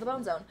follow. Welcome to the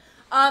Bone Zone.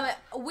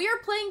 We are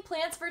playing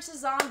Plants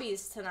vs.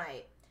 Zombies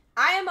tonight.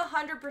 I am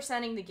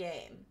 100%ing the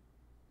game.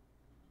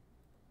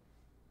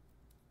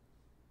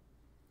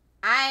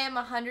 I am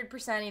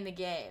 100%ing the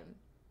game.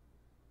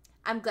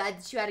 I'm glad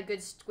that you had a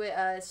good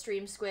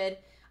stream, Squid.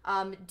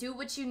 Do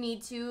what you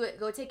need to.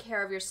 Go take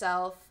care of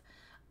yourself.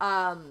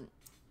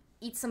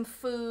 Eat some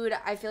food.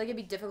 I feel like it'd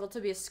be difficult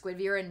to be a Squid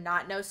viewer and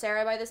not know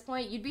Sarah by this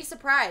point. You'd be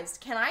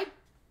surprised. Can I...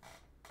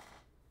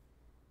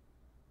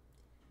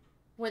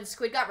 When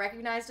Squid got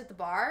recognized at the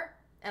bar,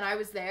 and I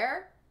was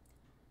there,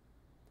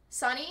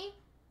 Sunny,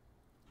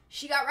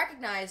 she got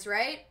recognized,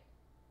 right?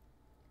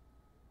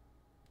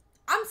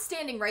 I'm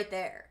standing right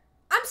there.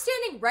 I'm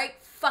standing right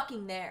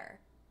fucking there.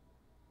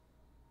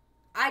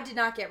 I did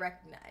not get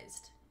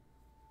recognized.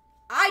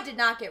 I did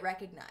not get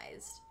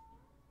recognized.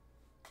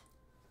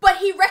 But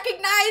he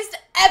recognized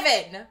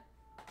Evan.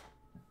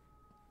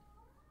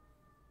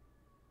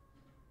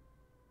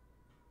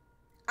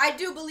 I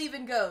do believe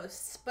in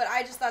ghosts, but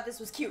I just thought this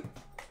was cute.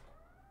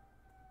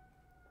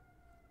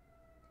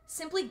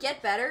 Simply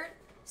get better.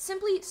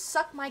 Simply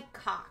suck my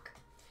cock.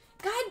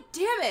 God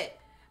damn it.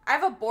 I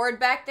have a board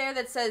back there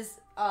that says,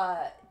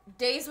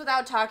 days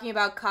without talking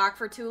about cock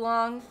for too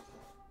long.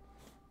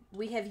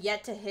 We have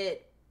yet to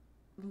hit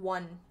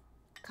one.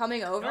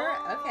 Coming over?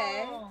 Oh.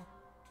 Okay.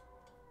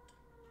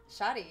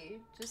 Shoddy,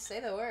 just say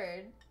the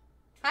word.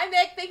 Hi,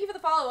 Mick. Thank you for the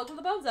follow. Welcome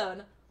to the Bone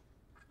Zone.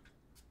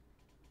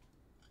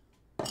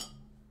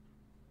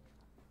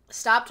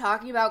 Stop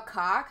talking about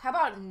cock? How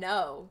about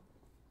no?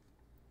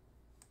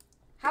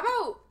 How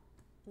about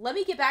let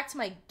me get back to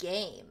my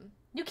game?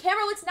 New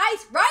camera looks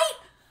nice, right?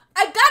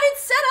 I got it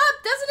set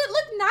up. Doesn't it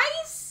look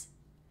nice?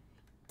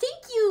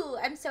 Thank you.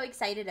 I'm so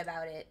excited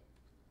about it.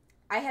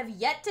 I have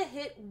yet to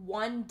hit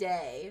one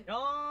day.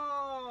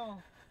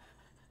 Oh.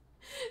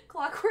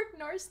 Clockwork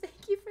Norse,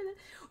 thank you for the...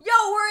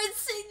 Yo, we're at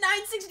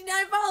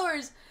 969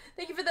 followers.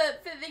 Thank you for the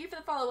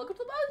follow. Welcome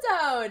to the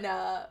Bone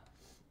Zone.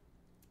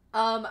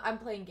 I'm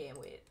playing game.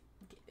 Wait.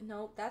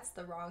 No, that's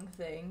the wrong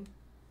thing.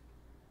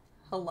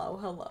 Hello.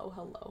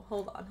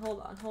 Hold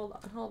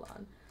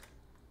on.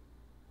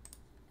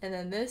 And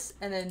then this,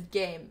 and then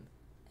game.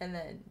 And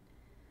then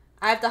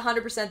I have to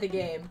 100% the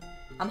game.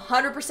 I'm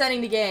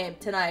 100%ing the game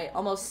tonight.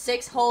 Almost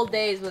 6 whole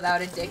days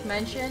without a dick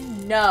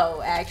mention.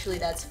 No, actually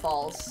that's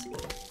false.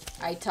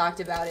 I talked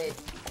about it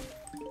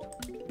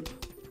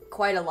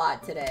quite a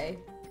lot today,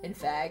 in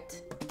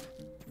fact.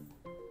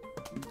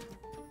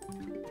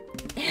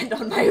 And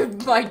on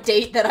my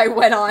date that I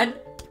went on.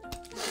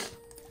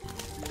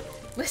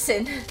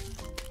 Listen.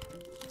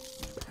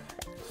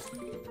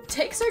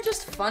 Takes are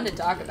just fun to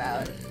talk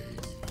about.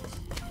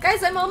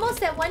 Guys, I'm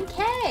almost at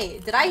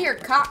 1K. Did I hear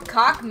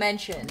cock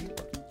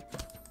mentioned?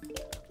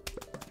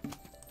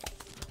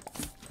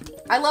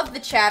 I love the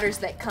chatters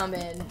that come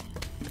in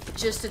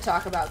just to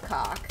talk about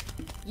cock.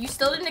 You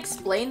still didn't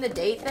explain the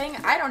date thing?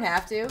 I don't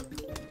have to.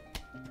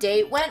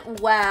 Date went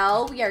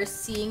well. We are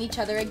seeing each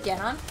other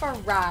again on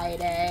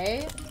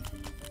Friday.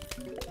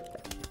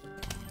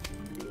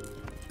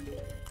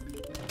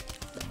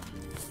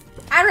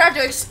 I don't have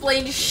to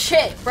explain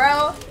shit,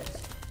 bro.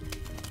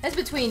 That's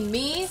between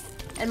me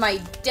and my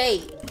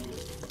date.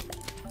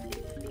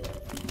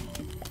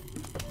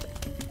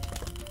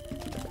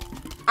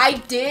 I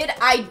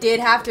did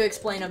have to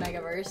explain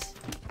Omegaverse.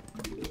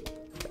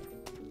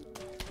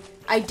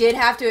 I did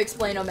have to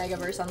explain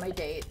Omegaverse on my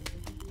date.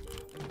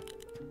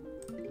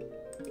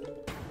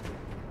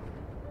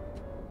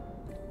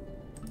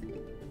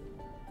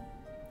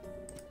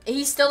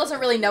 He still doesn't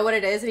really know what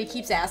it is, and he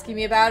keeps asking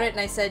me about it, and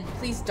I said,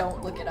 please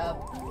don't look it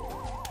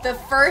up. The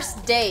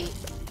first date.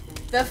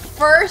 The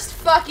first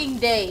fucking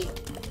date.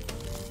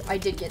 I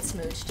did get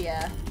smooched,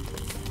 yeah.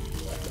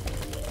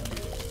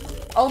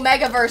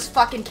 Omegaverse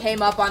fucking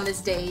came up on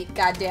this date.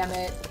 God damn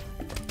it.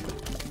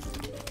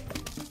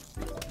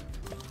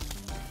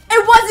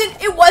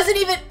 It wasn't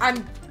even,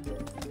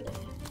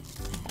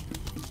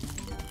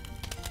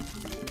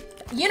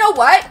 You know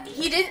what?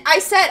 He didn't,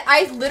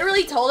 I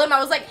literally told him, I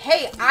was like,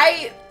 hey,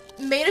 I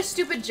made a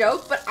stupid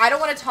joke, but I don't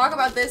want to talk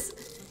about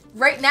this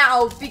right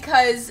now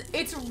because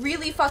it's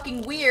really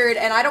fucking weird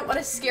and I don't want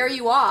to scare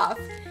you off.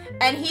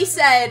 And he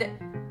said,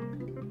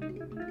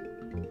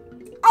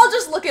 I'll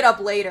just look it up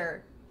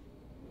later.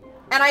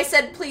 And I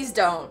said, please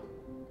don't.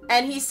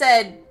 And he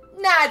said,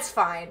 nah, it's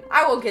fine.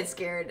 I won't get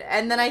scared.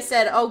 And then I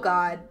said, oh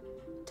god.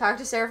 Talk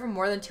to Sarah for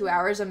more than 2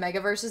 hours,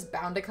 Omegaverse is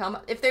bound to come.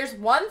 If there's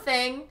one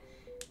thing,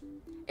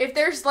 if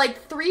there's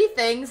like 3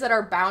 things that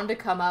are bound to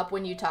come up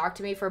when you talk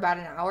to me for about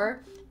an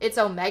hour, it's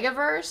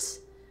Omegaverse,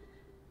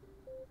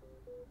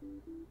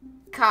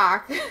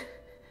 cock,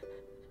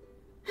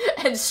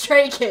 and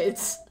Stray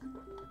Kids.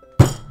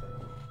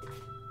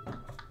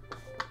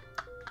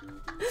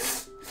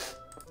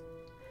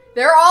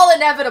 They're all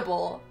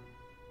inevitable.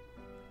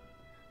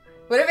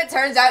 What if it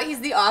turns out he's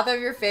the author of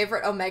your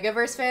favorite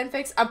Omegaverse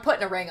fanfics? I'm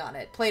putting a ring on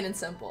it, plain and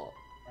simple.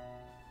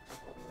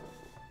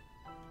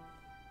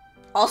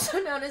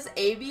 Also known as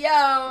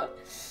ABO.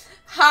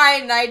 Hi,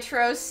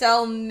 Nitro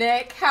Cell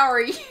Nick. How are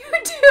you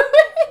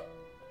doing?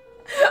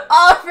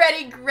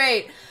 Already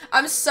great.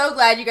 I'm so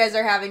glad you guys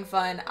are having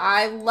fun.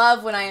 I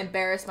love when I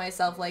embarrass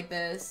myself like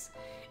this.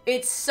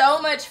 It's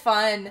so much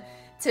fun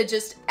to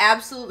just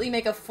absolutely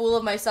make a fool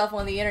of myself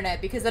on the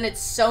internet because then it's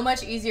so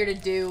much easier to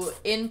do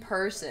in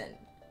person.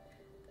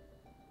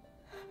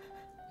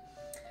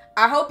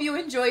 I hope you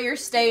enjoy your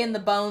stay in the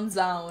bone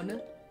zone.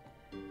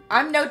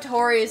 I'm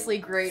notoriously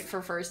great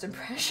for first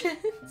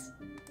impressions.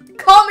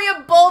 Call me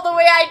a bull the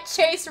way I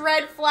chase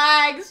red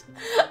flags.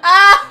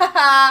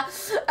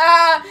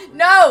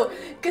 No,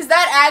 because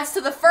that adds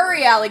to the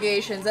furry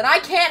allegations, and I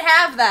can't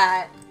have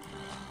that.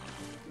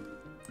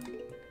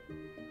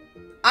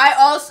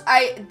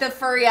 The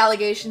furry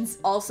allegations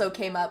also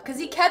came up, because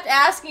he kept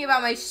asking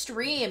about my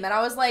stream, and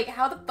I was like,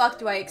 how the fuck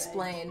do I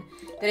explain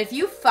that if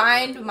you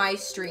find my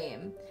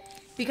stream,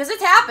 because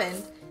it's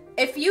happened,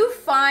 if you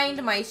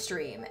find my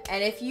stream,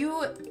 and if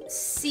you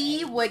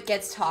see what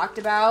gets talked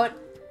about,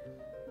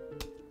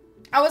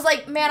 I was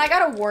like, man, I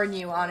gotta warn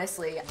you,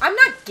 honestly. I'm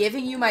not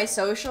giving you my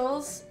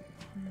socials,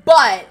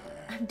 but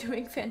I'm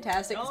doing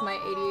fantastic with my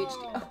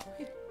ADHD. Oh,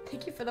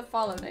 thank you for the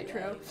follow,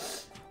 Nitro.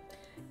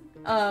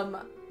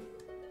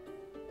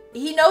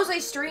 He knows I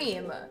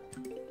stream.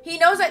 He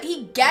knows that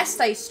he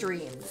guessed I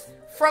streamed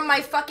from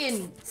my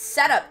fucking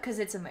setup, because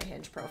it's in my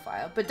Hinge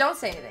profile. But don't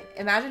say anything.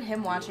 Imagine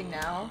him watching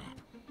now.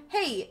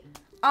 Hey,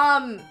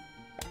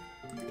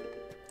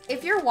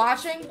 if you're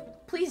watching,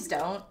 please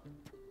don't.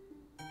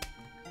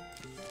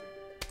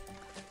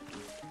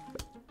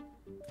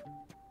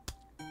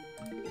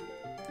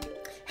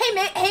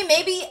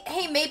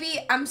 Hey, maybe,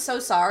 I'm so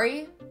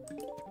sorry.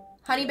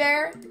 Honey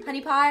bear,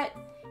 honey pot.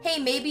 Hey,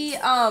 maybe,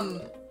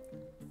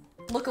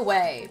 look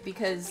away,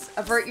 because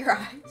avert your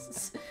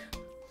eyes.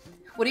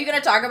 What are you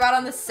gonna talk about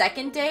on the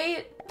second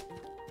date?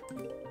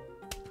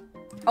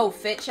 Oh,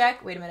 fit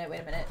check? Wait a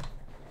minute.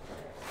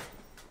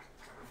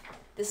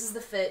 This is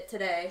the fit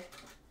today.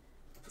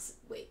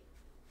 Wait.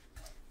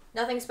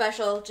 Nothing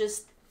special,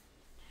 just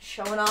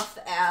showing off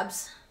the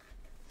abs.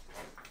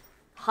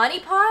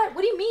 Honeypot?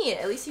 What do you mean?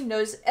 At least he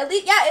knows, at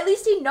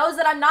least he knows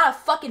that I'm not a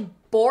fucking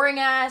boring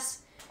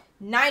ass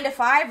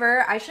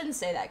 9-to-5er. I shouldn't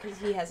say that because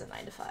he has a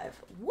 9-to-5.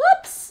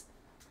 Whoops!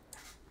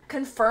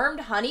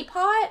 Confirmed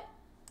honeypot?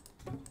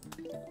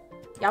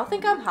 Y'all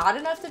think I'm hot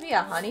enough to be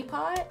a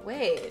honeypot?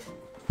 Wait.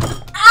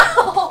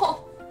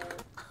 Ow!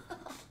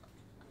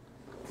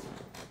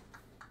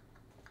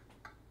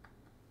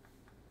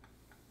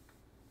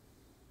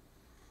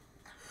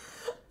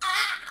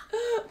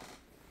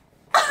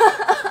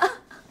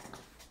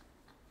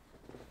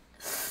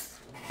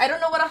 I don't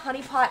know what a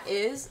honeypot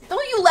is.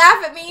 Don't you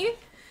laugh at me!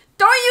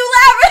 Don't you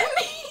laugh at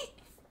me!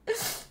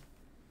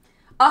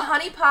 A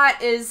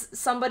honeypot is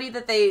somebody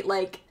that they,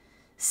 like,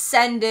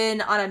 send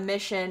in on a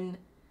mission.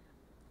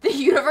 The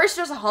universe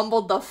just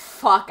humbled the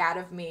fuck out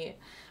of me.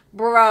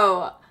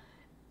 Bro,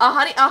 a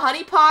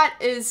honeypot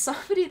is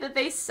somebody that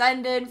they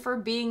send in for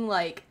being,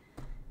 like,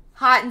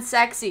 hot and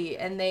sexy,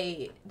 and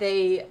they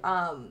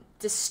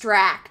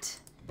distract,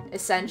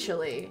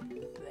 essentially.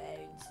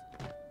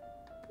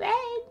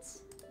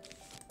 Brains.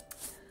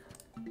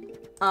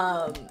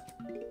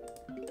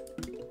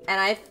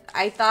 And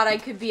I thought I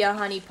could be a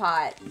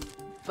honeypot,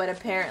 but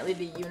apparently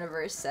the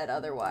universe said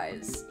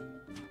otherwise.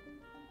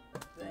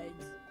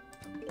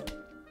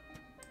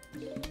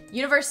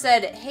 Universe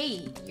said,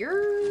 hey,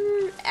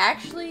 you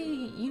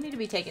need to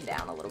be taken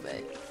down a little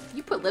bit.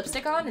 You put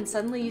lipstick on and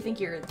suddenly you think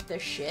you're the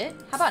shit?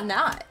 How about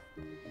not?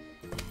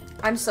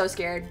 I'm so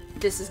scared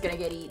this is gonna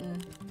get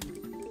eaten.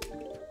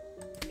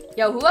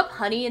 Yo, who up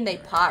honey in they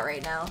pot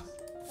right now?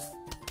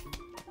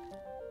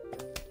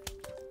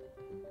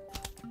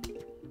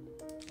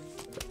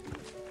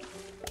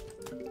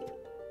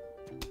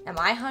 Am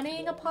I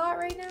honeying a pot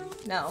right now?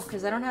 No,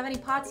 because I don't have any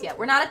pots yet.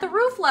 We're not at the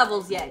roof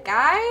levels yet,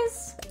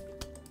 guys.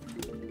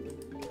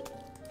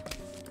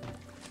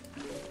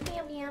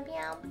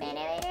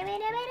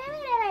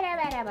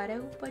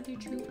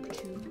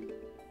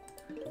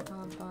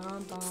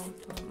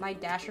 My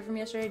dasher from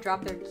yesterday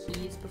dropped their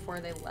keys before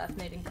they left and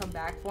they didn't come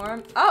back for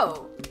them.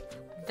 Oh,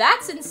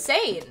 that's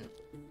insane.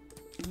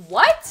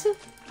 What?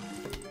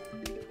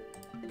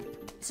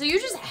 So you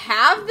just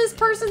have this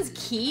person's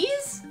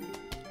keys?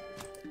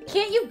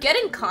 Can't you get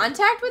in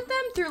contact with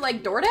them through,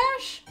 like,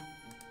 DoorDash?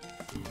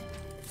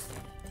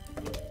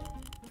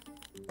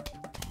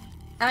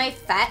 Am I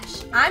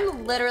fetch?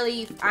 I'm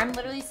literally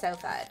so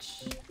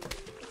fetch.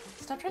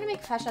 Stop trying to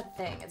make fetch a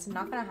thing. It's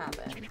not gonna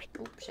happen.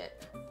 Oh,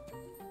 shit.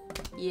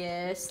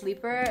 Yeah,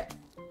 sleeper.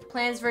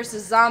 Plants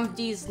vs.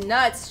 Zombies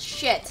nuts.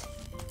 Shit.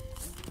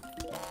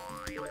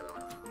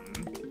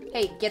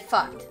 Hey, get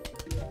fucked.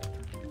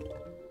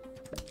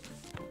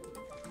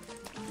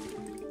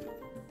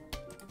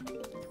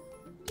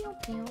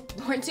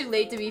 Born too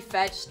late to be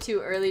fetched,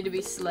 too early to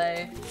be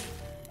slay.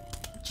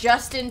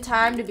 Just in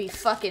time to be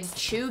fucking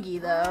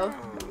chuggy, though.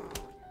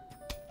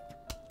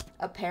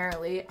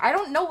 Apparently. I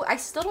don't know. I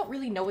still don't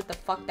really know what the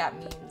fuck that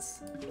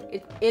means.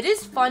 It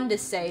is fun to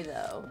say,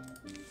 though.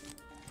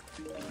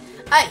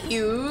 A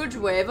huge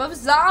wave of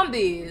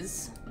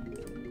zombies.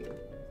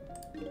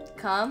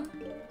 Come?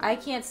 I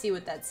can't see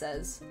what that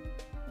says.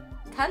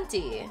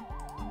 Cunty.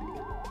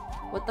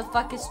 What the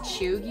fuck is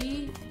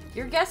chuggy?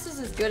 Your guess is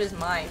as good as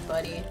mine,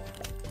 buddy.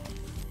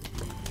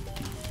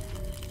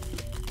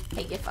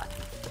 Hey, get fucked.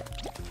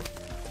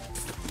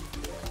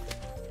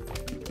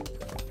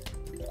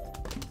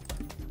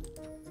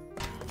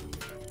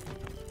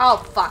 Oh,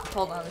 fuck.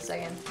 Hold on a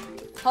second.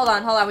 Hold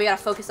on. We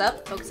gotta focus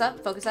up. Focus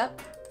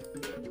up.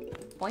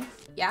 Boing.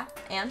 Yeah,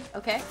 and,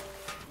 okay.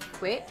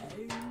 Wait.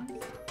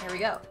 Here we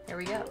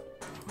go.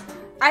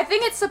 I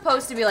think it's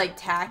supposed to be, like,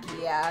 tacky,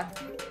 yeah.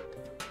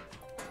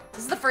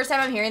 This is the first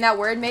time I'm hearing that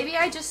word. Maybe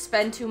I just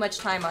spend too much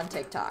time on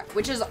TikTok,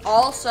 which is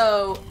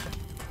also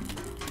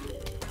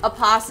a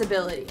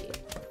possibility.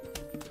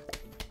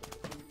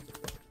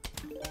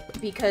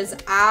 Because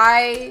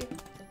I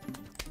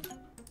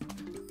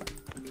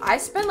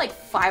spend like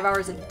 5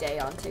 hours a day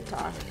on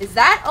TikTok. Is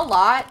that a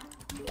lot?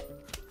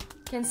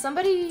 Can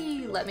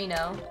somebody let me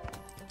know?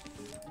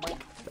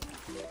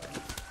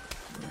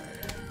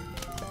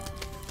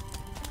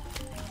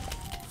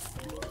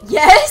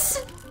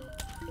 Yes?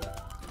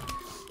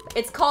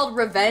 It's called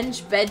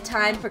revenge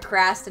bedtime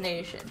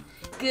procrastination.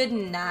 Good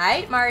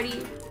night,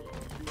 Marty.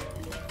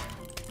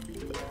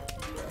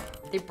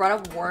 They brought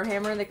up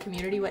Warhammer and the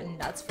community went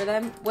nuts for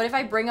them. What if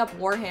I bring up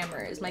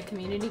Warhammer? Is my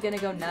community gonna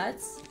go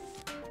nuts?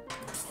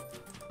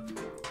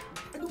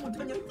 Oh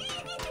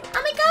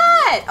my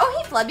god! Oh,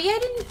 hey, Flubby, I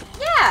didn't...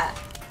 Yeah!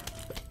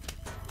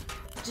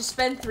 Just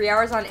spend 3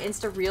 hours on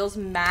Insta Reels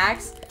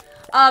max.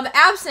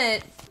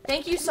 Absent,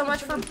 thank you so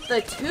much for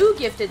the 2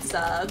 gifted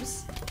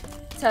subs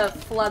to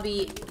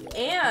Flubby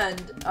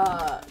and,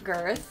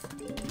 Girth.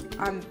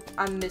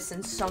 I'm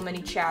missing so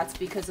many chats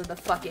because of the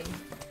fucking...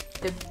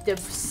 The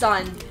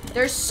sun.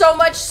 There's so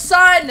much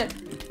sun!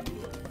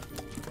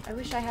 I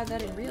wish I had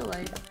that in real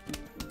life.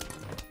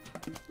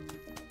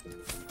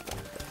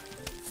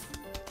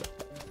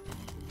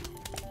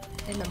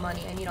 And the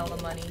money. I need all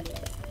the money.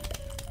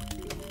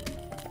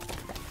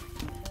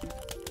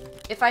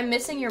 If I'm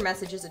missing your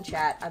messages in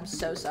chat, I'm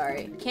so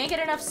sorry. Can't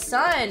get enough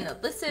sun!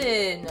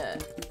 Listen!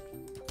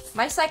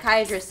 My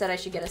psychiatrist said I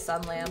should get a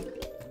sun lamp.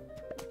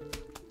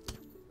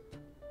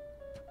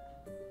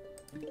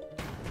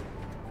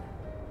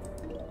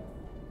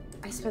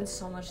 I spend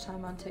so much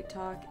time on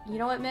TikTok. You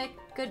know what, Mick?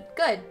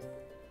 Good.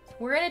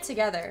 We're in it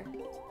together.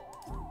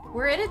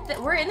 We're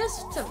in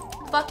this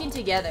fucking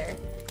together.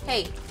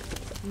 Hey,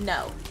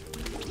 no.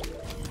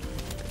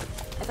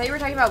 I thought you were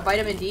talking about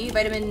vitamin D.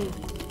 Vitamin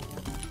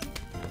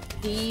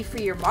D for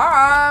your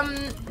mom.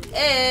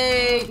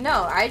 Hey,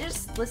 no, I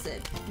just, listen.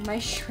 My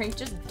shrink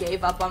just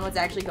gave up on what's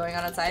actually going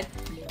on outside.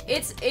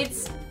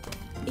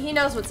 He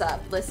knows what's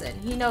up. Listen,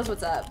 he knows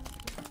what's up.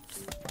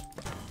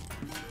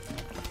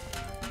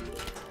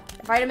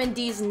 Vitamin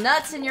D's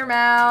nuts in your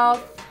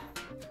mouth.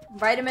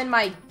 Vitamin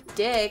my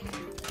dick.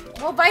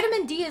 Well,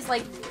 vitamin D is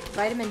like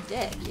vitamin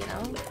dick, you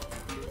know?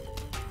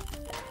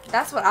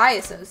 That's what I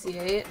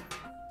associate.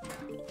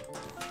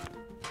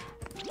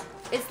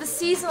 It's the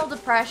seasonal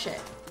depression.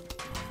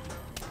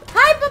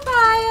 Hi,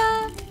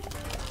 Papaya!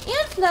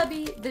 And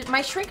Flubby.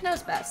 My shrink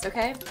knows best,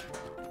 okay?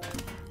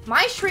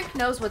 My shrink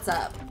knows what's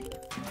up.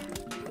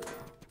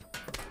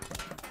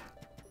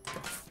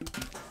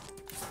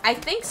 I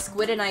think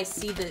Squid and I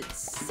see the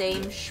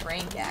same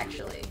shrink,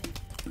 actually.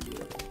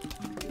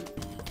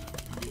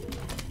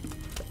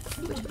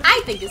 Which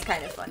I think is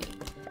kind of funny.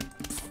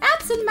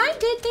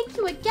 Absent-minded, thank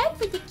you again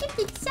for the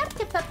gifted sub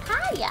to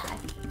Papaya.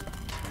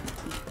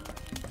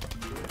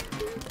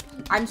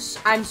 I'm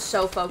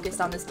so focused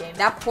on this game.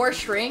 That poor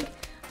shrink,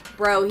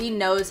 bro, he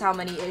knows how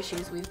many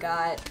issues we've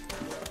got.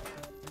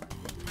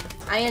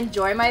 I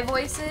enjoy my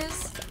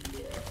voices.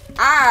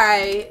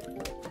 I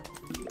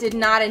did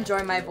not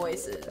enjoy my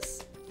voices.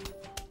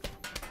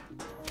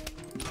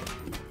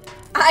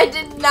 I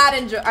did not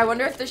enjoy. I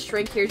wonder if the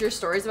shrink hears your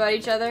stories about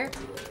each other.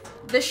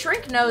 The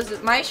shrink knows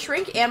that my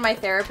shrink and my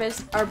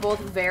therapist are both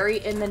very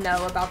in the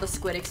know about the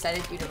Squid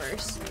Extended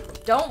Universe.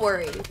 Don't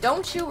worry.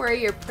 Don't you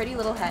worry your pretty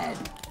little head.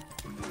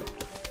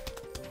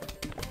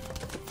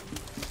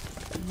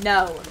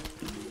 No.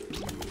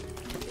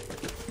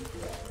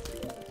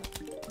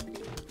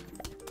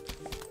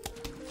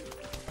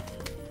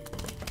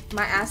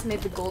 My ass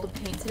made the goal to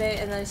paint today,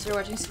 and then I started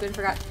watching Squid and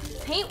forgot.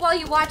 Paint while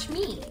you watch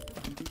me.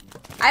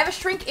 I have a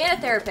shrink and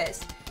a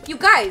therapist. You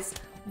guys,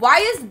 why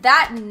is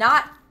that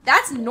not...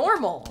 That's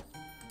normal.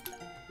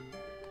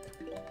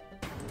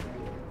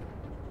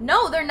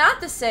 No, they're not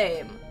the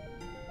same.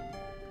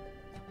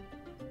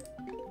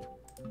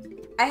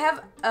 I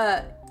have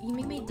you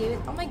make me do it.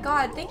 Oh my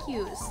god, thank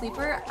you,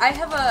 Sleeper. I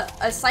have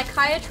a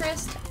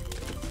psychiatrist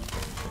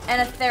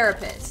and a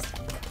therapist.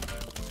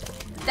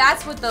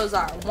 That's what those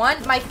are.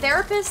 One, my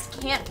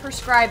therapist can't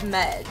prescribe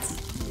meds.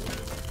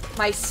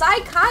 My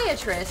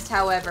psychiatrist,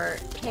 however,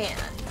 can.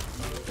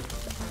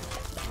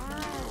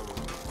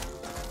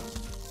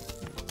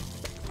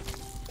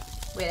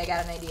 Wait, I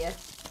got an idea.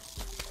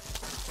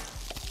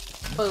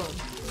 Boom.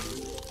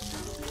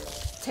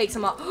 Takes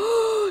them all.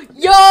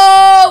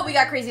 Yo! We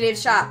got Crazy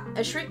Dave's shop.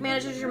 A shrink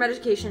manages your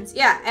medications.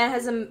 Yeah, and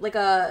has a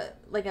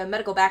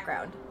medical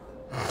background.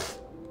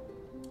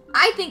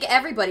 I think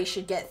everybody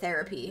should get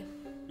therapy.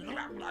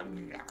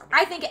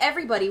 I think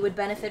everybody would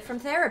benefit from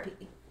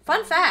therapy.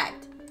 Fun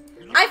fact.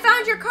 I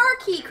found your car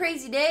key,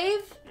 Crazy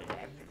Dave.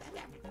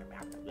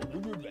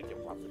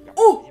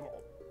 Oh!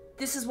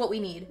 This is what we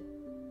need.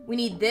 We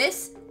need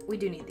this. We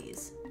do need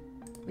these.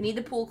 We need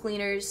the pool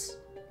cleaners.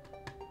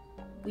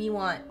 We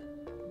want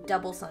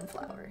double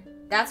sunflower.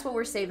 That's what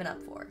we're saving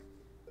up for.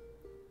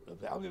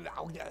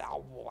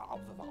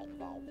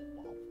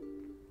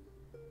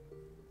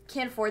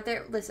 Can't afford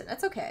there. Listen,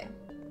 that's okay.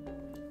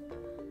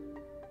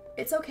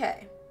 It's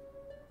okay.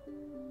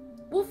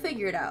 We'll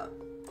figure it out.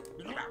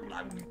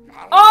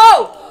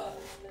 Oh!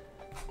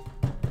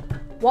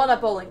 Walnut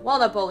bowling.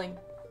 Walnut bowling.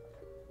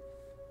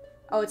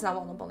 Oh, it's not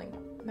walnut bowling.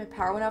 My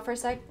power went out for a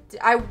sec.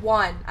 I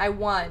won. I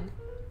won.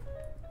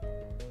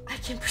 I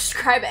can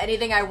prescribe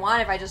anything I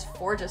want if I just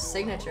forge a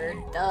signature.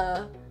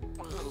 Duh.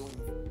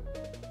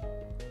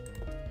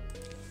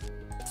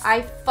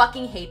 I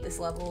fucking hate this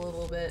level a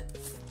little bit.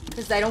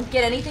 Because I don't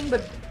get anything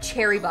but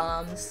cherry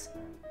bombs.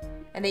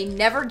 And they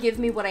never give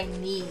me what I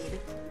need.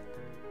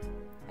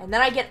 And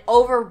then I get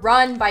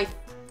overrun by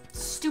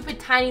stupid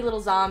tiny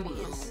little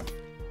zombies.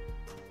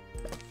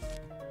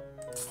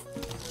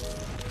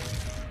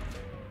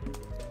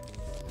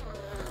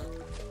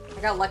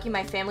 I got lucky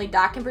my family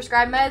doc can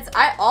prescribe meds.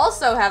 I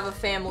also have a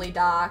family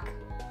doc.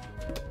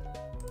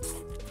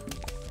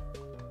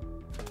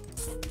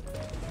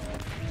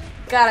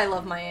 God, I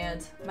love my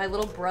aunt. My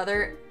little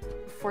brother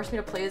forced me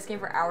to play this game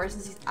for hours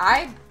since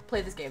I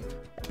play this game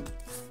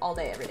all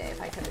day, every day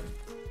if I could.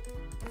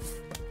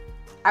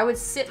 I would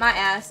sit my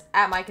ass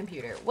at my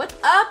computer. What's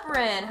up,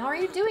 Ren? How are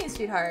you doing,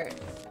 sweetheart?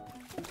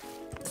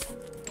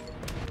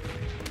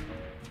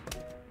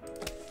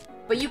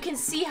 But you can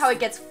see how it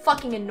gets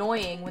fucking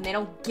annoying when they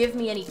don't give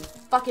me any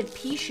fucking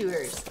pea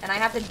shooters and I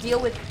have to deal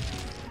with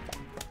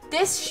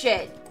this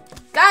shit.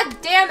 God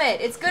damn it,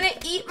 it's gonna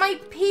eat my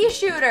pea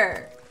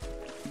shooter.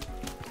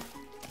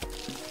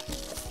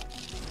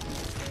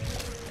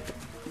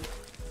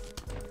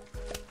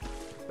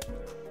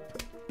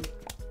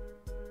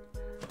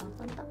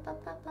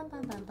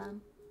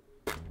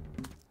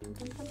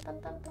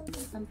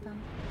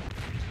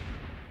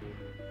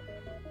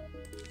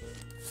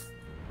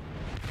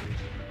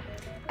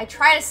 I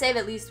try to save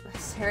at least.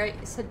 Sarah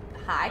said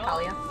hi,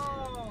 Kalia.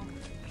 Oh.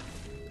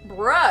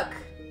 Brooke,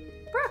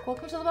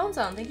 welcome to the Bone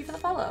Zone. Thank you for the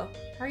follow.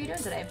 How are you doing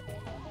today?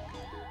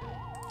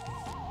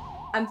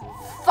 I'm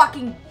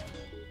fucking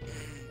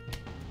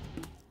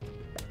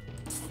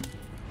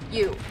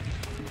you.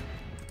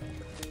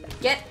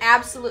 Get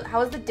absolute.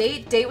 How was the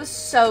date? Date was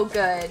so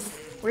good.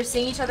 We're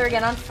seeing each other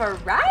again on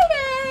Friday.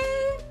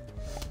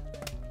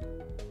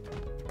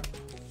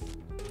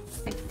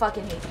 I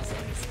fucking hate these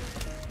things.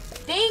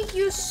 Thank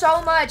you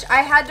so much.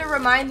 I had to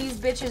remind these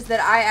bitches that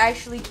I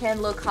actually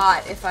can look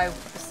hot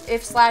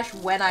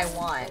if/when I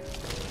want.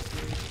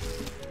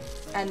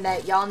 And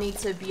that y'all need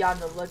to be on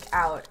the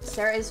lookout.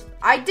 Sarah is...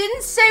 I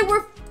didn't say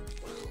we're...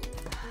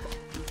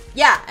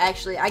 Yeah,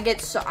 actually, I get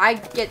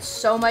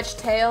so much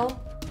tail.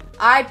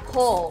 I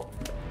pull.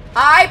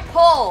 Why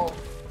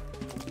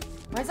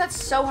is that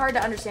so hard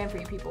to understand for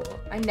you people?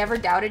 I never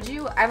doubted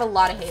you. I have a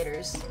lot of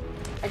haters.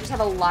 I just have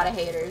a lot of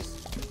haters.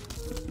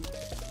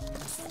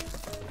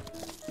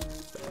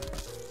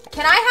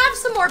 Can I have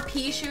some more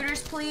pea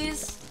shooters,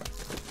 please?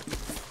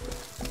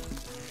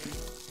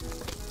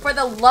 For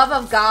the love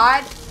of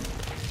God.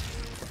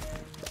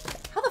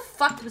 How the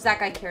fuck was that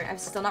guy carrying? I'm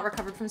still not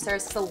recovered from Sarah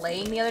still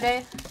laying the other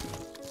day.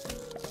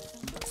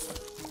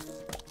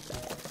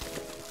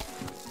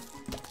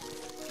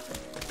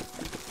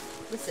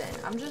 Listen,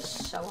 I'm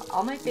just so...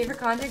 All my favorite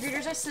content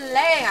creators are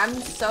slaying. I'm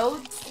so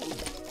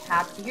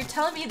happy. You're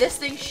telling me this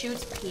thing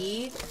shoots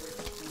pee?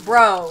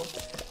 Bro.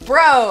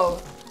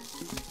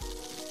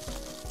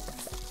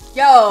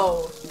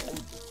 Yo.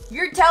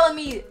 You're telling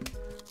me...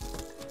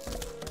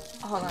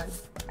 Hold on.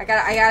 I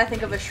gotta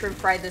think of a shrimp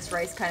fried this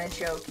rice kind of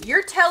joke.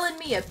 You're telling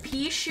me a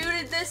pea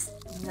shooted this?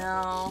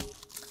 No.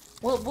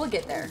 We'll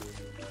get there.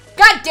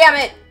 God damn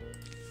it!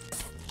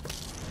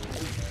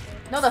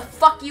 No, the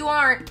fuck you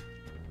aren't.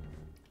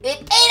 It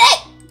ate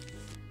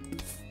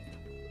it!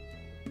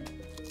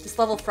 This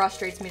level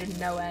frustrates me to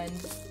no end.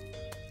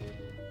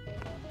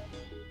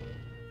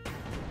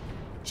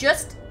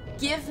 Just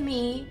give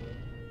me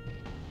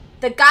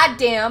the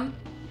goddamn...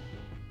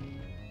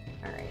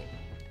 Alright.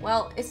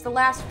 Well, it's the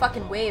last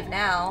fucking wave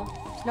now.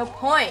 There's no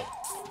point.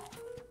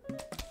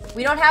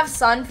 We don't have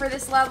sun for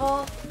this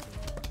level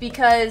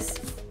because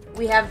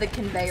we have the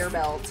conveyor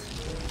belt.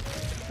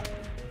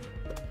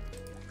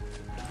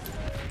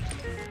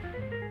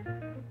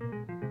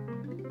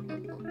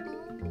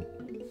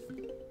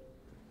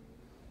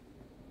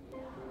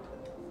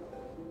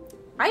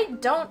 I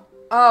don't...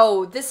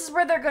 Oh, this is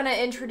where they're gonna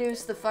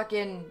introduce the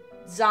fucking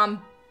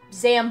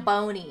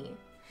Zamboni.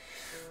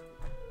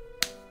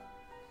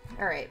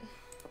 Alright.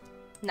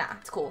 Nah,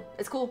 it's cool.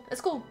 It's cool. It's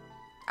cool.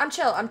 I'm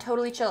chill. I'm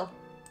totally chill.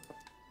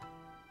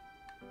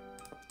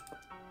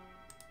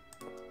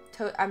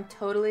 I'm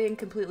totally and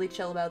completely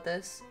chill about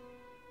this.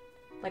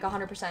 Like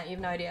 100%. You have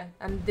no idea.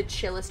 I'm the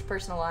chillest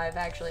person alive,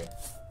 actually.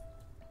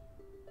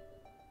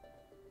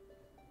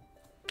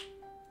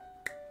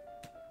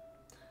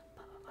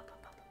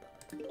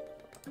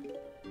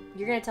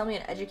 You're gonna tell me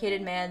an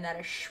educated man that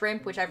a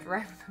shrimp, which I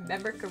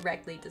remember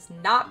correctly, does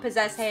not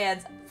possess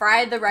hands,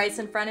 fried the rice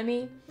in front of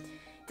me?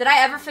 Did I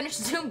ever finish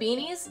Zoom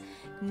beanies?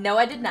 No,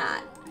 I did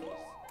not.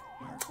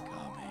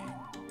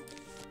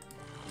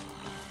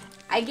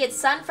 I get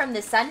sun from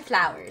the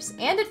sunflowers,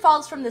 and it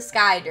falls from the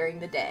sky during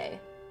the day.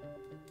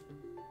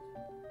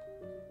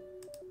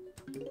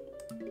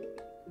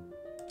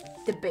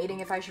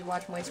 Debating if I should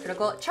watch Moist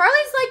Critical.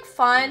 Charlie's like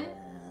fun.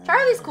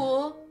 Charlie's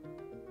cool.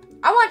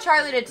 I want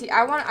Charlie to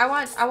I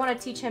want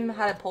to teach him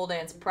how to pole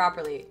dance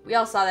properly. We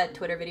all saw that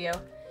Twitter video.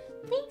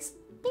 Thanks,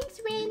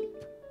 Rin.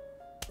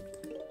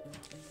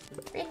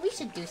 Rin, we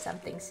should do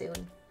something soon.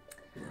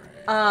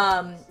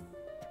 Him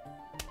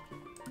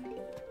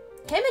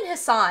and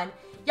Hassan.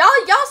 Y'all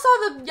saw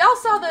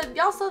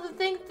the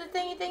thingy,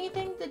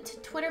 the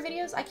Twitter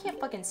videos. I can't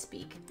fucking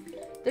speak.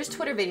 There's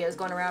Twitter videos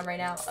going around right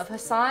now of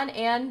Hassan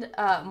and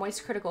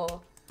Moist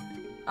Critical,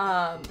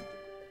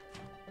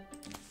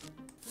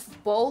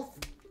 both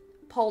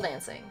pole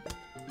dancing.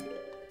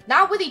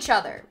 Not with each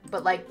other,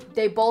 but like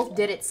they both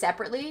did it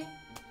separately.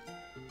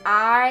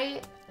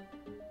 I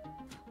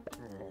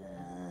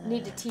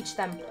need to teach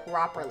them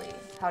properly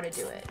how to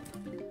do it.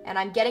 And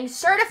I'm getting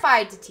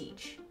certified to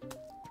teach.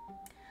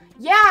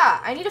 Yeah,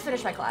 I need to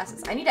finish my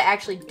classes. I need to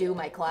actually do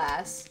my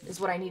class, is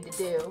what I need to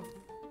do.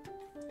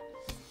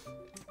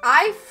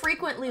 I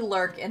frequently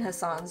lurk in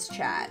Hassan's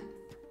chat.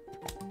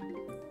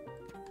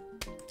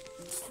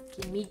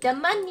 Give me the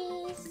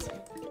monies.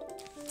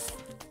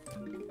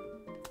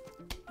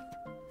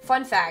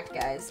 Fun fact,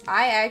 guys.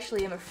 I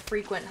actually am a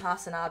frequent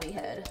Hasanabi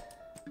head.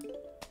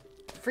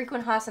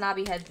 Frequent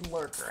Hasanabi head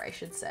lurker, I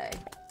should say.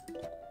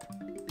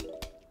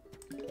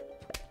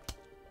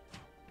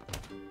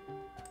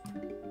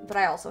 But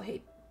I also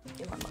hate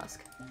Elon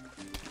Musk.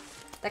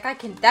 That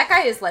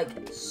guy is like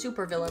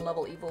super villain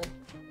level evil.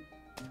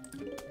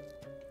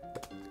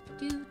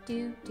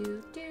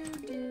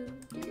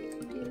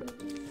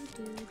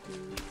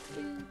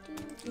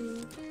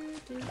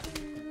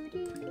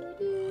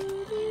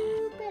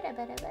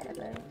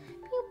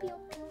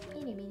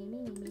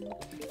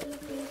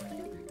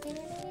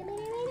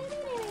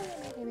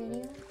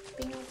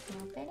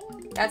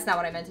 That's not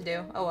what I meant to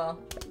do. Oh well.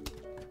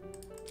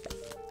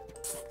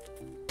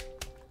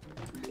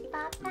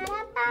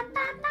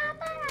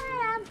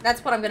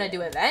 That's what I'm gonna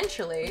do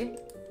eventually.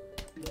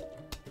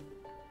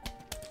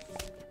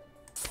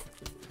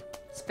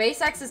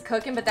 SpaceX is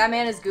cooking, but that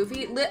man is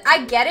goofy.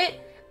 I get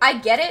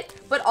it,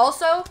 but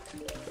also,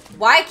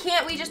 why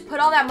can't we just put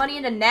all that money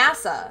into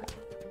NASA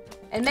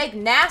and make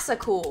NASA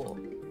cool?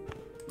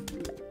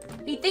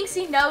 He thinks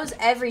he knows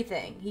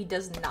everything. He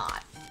does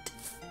not.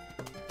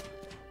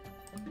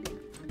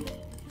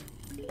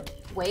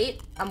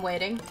 Wait, I'm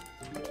waiting.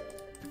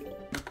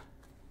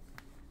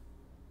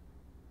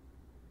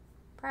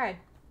 Pride.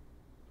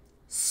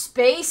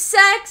 Space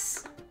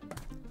sex?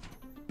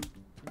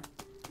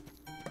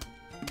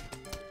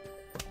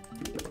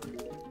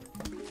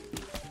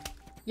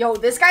 Yo,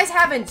 this guy's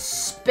having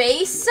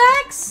space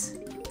sex?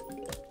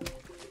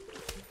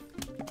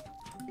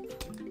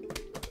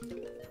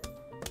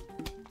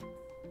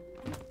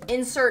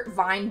 Insert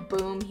Vine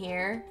boom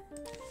here.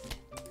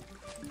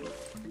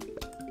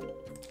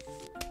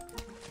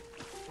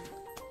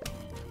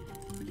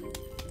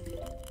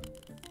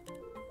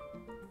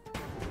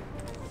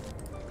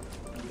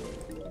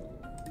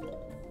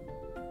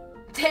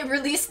 They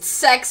released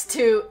Sex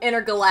 2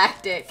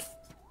 Intergalactic.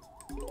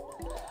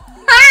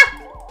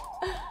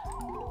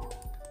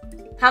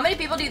 How many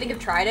people do you think have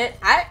tried it?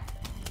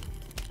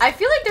 I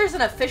feel like there's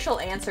an official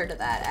answer to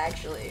that,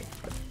 actually.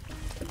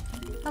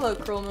 Hello,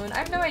 Cruel Moon. I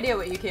have no idea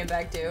what you came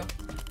back to.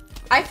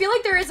 I feel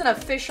like there is an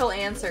official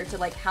answer to,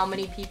 like, how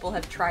many people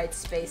have tried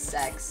space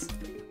sex.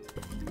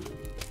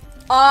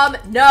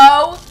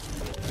 No!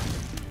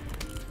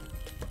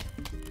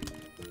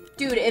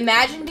 Dude,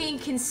 imagine being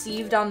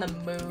conceived on the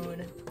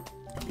moon.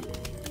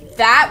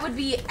 That would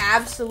be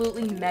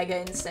absolutely mega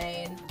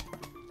insane.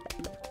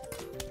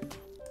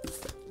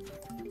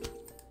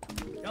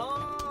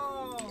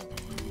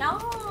 No,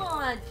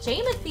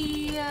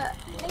 Jamothy,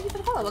 thank you for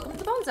the follow. Welcome to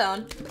the Bone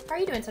Zone. How are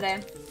you doing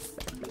today?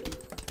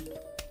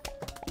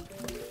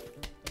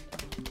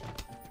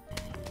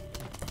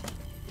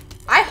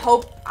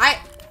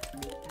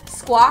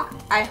 Squawk,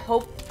 I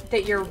hope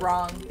that you're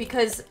wrong,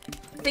 because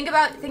think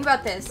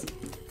about this.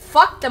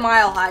 Fuck the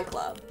Mile High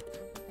Club.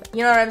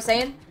 You know what I'm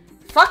saying?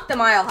 Fuck the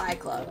Mile High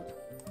Club.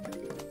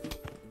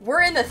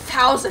 We're in the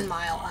 1,000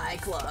 Mile High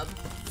Club.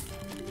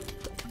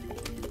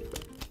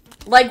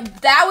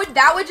 Like,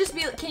 that would just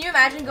be, can you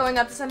imagine going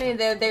up to somebody and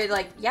they're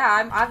like, yeah,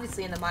 I'm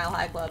obviously in the Mile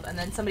High Club, and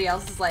then somebody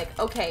else is like,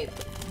 okay,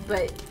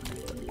 but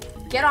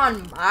get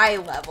on my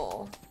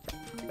level.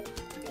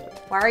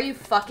 Why are you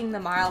fucking the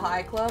Mile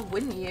High Club?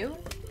 Wouldn't you?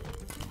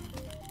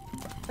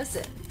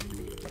 Listen,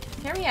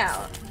 hear me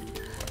out.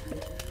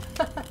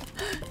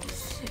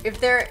 If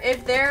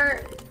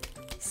they're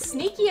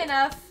sneaky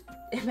enough,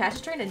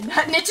 imagine trying to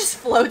nut and it just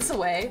floats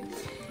away.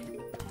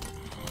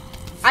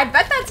 I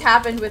bet that's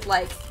happened with,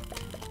 like,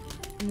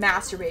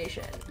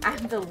 masturbation.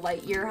 I'm the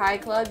Lightyear High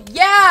Club.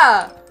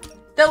 Yeah!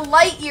 The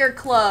Lightyear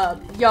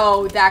Club!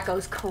 Yo, that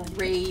goes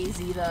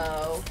crazy,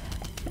 though.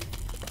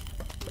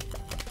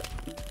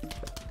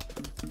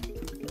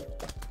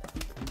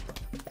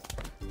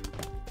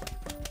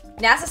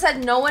 NASA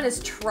said no one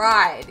has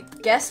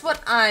tried. Guess what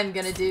I'm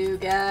gonna do,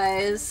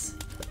 guys?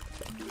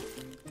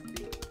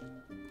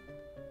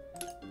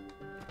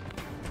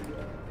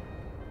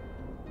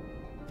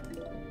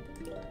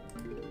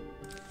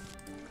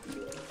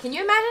 Can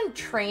you imagine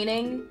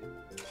training?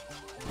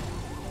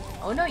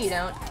 Oh, no, you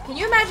don't. Can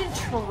you imagine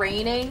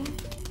training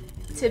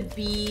to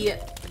be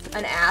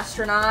an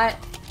astronaut?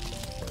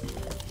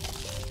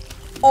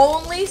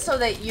 Only so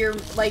that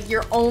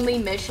your only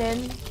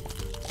mission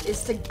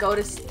is to go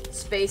to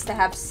space to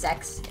have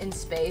sex in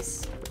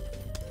space.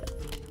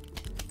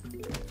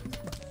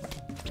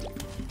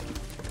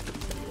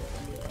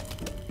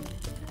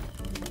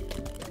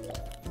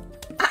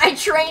 I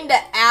trained to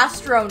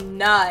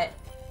astronut.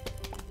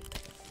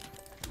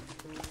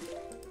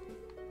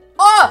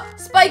 Oh!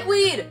 Spike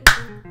weed!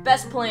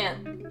 Best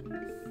plant.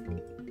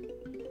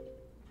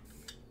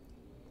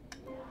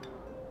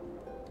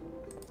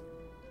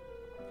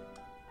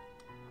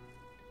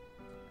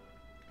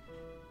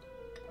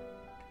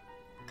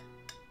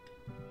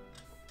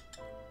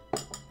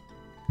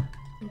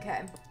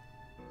 Okay.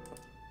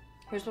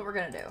 Here's what we're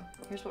gonna do.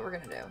 Here's what we're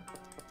gonna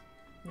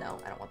do. No,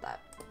 I don't want that.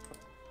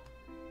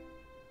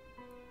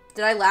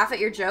 Did I laugh at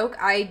your joke?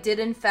 I did,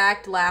 in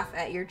fact, laugh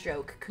at your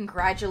joke.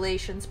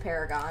 Congratulations,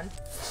 Paragon.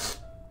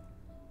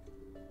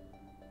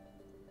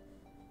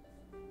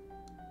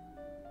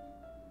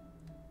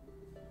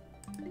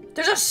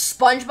 There's a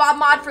SpongeBob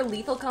mod for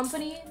Lethal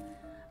Company?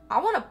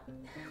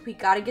 We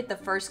gotta get the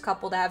first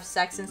couple to have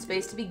sex in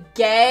space to be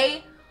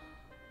gay?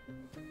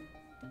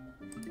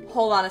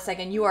 Hold on a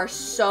second. You are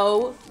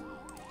so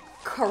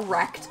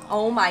correct.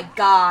 Oh my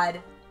god.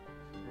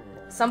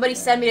 Somebody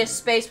send me to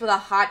space with a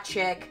hot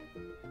chick.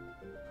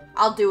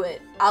 I'll do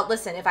it.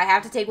 Listen, if I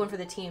have to take one for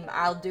the team,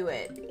 I'll do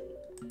it.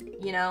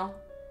 You know?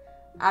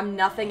 I'm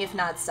nothing if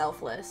not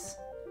selfless.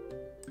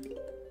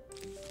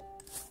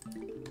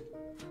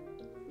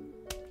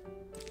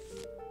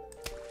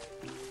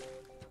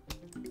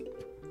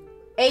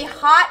 A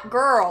hot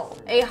girl.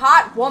 A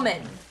hot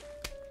woman.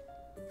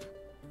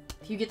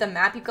 If you get the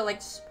map, you go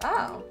like,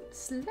 oh,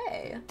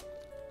 slay.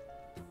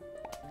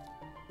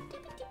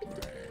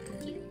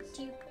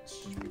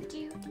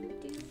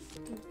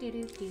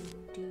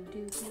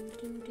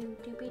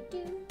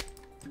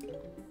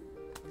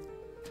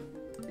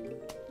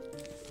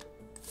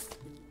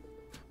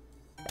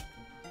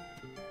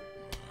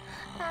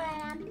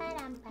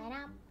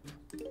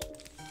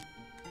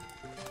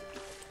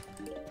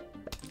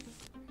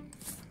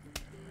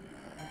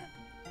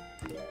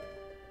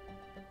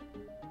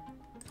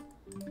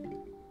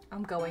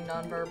 I'm going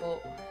nonverbal.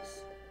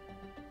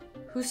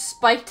 Who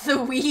spiked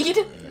the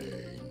weed?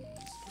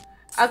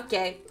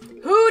 Okay.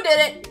 Who did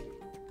it?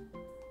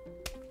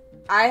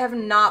 I have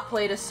not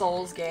played a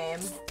Souls game.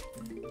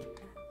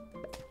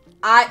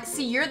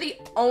 See, you're the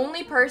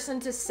only person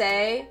to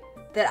say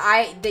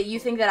that you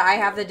think that I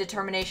have the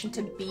determination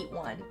to beat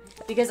one.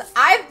 Because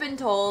I've been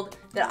told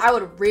that I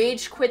would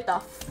rage quit the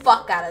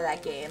fuck out of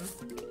that game.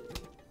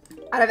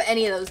 Out of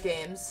any of those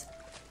games.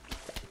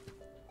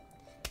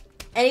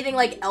 Anything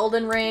like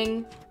Elden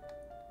Ring.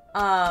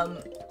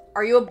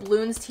 Are you a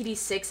Bloons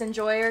TD6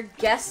 enjoyer?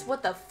 Guess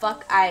what the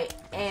fuck I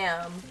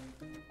am.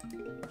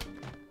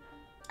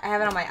 I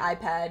have it on my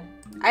iPad.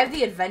 I have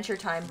the Adventure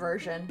Time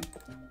version.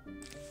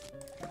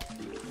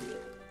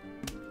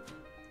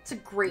 It's a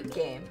great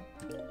game.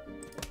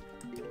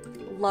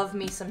 Love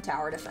me some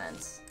tower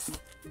defense.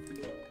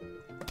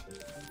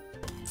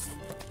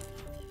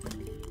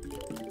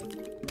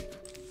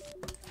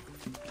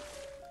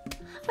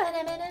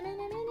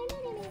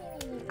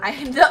 I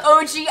am the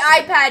OG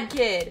iPad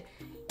kid.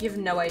 You have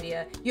no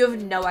idea. You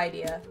have no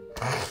idea.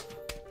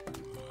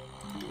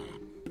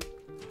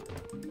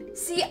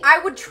 See, I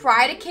would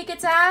try to kick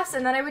its ass,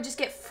 and then I would just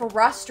get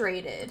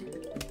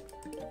frustrated.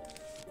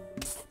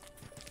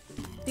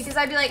 Because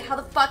I'd be like, how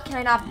the fuck can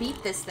I not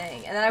beat this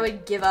thing? And then I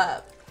would give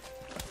up.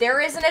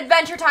 There is an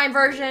Adventure Time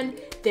version.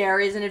 There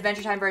is an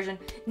Adventure Time version.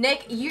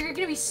 Nick, you're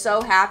gonna be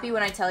so happy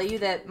when I tell you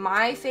that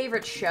my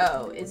favorite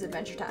show is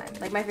Adventure Time.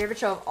 Like, my favorite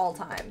show of all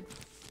time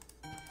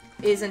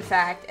is, in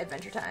fact,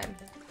 Adventure Time.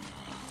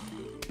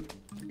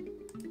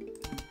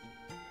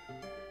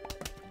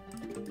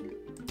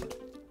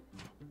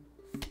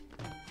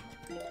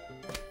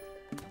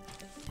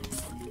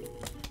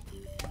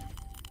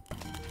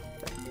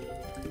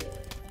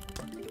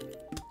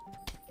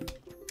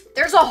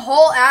 There's a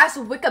whole ass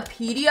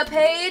Wikipedia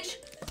page?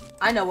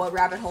 I know what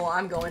rabbit hole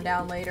I'm going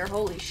down later.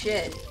 Holy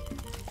shit.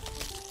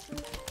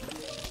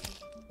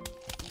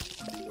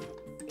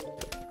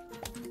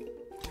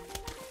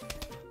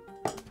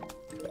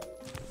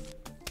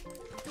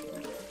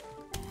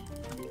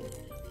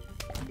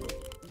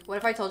 What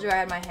if I told you I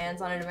had my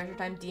hands on an Adventure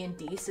Time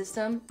D&D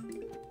system?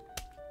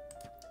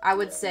 I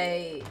would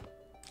say,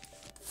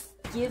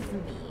 give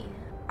me.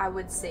 I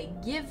would say,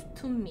 give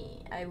to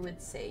me. I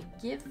would say,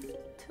 give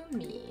to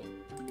me.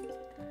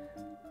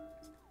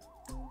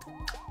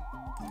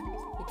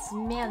 It's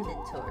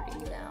mandatory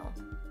now.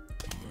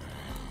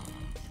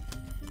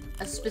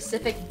 A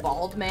specific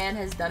bald man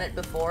has done it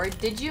before.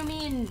 Did you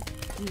mean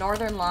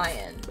Northern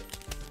Lion?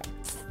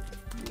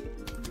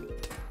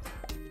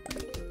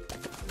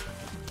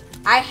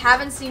 I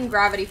haven't seen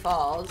Gravity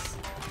Falls.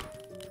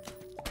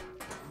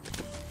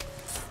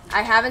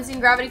 I haven't seen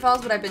Gravity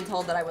Falls, but I've been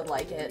told that I would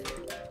like it.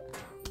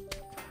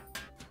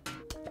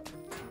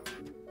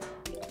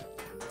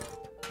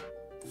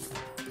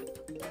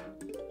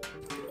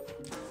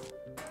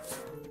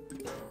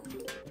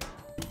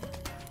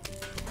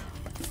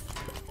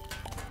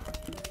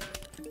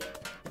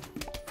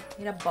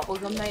 You had a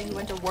bubblegum night and you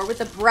went to war with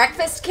the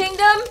Breakfast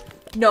Kingdom?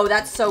 No,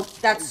 that's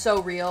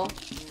so real.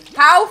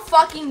 How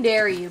fucking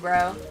dare you,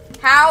 bro?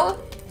 How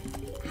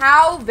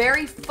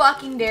very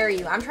fucking dare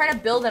you? I'm trying to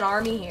build an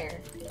army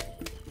here.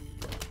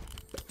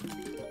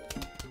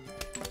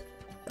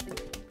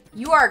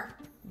 You are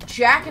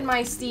jacking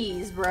my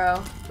steez,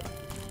 bro.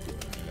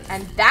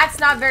 And that's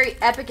not very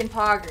epic and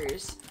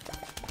poggers.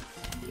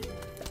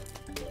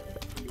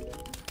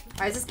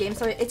 Why is this game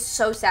so... It's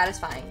so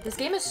satisfying. This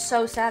game is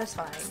so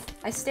satisfying.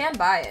 I stand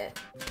by it.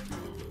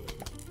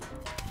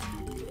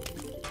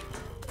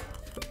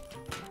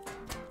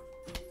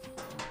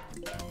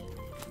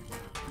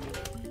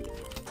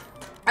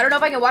 I don't know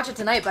if I can watch it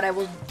tonight, but I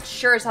will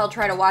sure as hell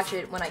try to watch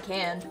it when I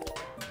can.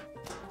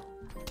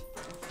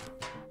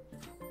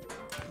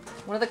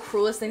 One of the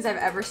cruelest things I've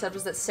ever said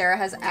was that Sarah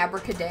has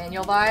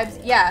Abracadaniel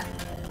vibes. Yeah.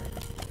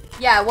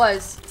 Yeah, it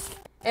was.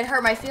 It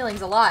hurt my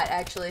feelings a lot,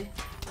 actually.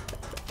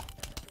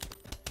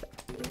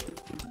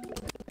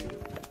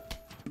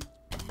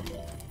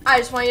 I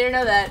just want you to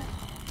know that.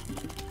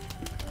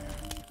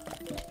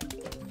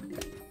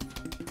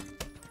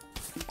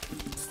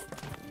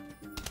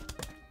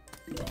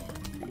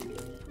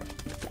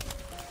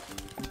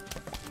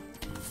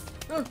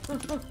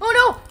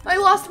 Oh no! I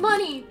lost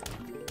money!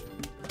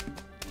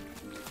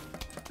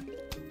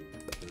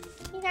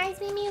 You guys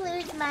made me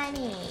lose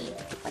money.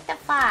 What the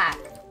fuck?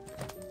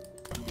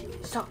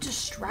 Stop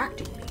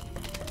distracting me.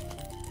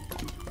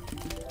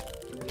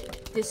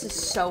 This is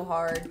so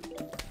hard.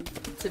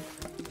 To...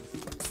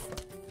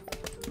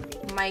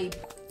 My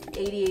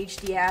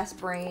ADHD ass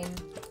brain.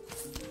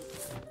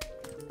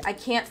 I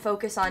can't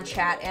focus on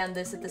chat and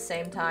this at the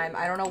same time.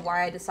 I don't know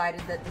why I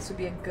decided that this would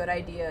be a good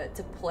idea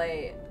to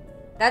play.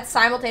 That's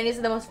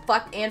simultaneously the most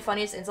fucked and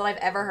funniest insult I've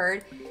ever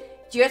heard.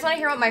 Do you guys want to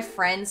hear what my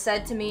friend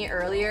said to me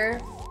earlier?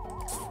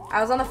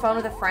 I was on the phone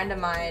with a friend of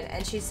mine,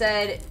 and she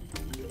said,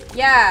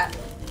 yeah,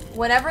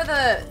 whenever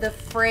the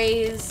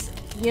phrase,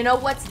 You know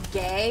what's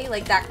gay?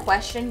 Like, that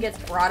question gets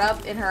brought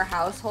up in her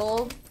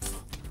household.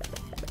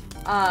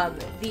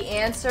 The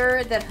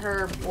answer that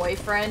her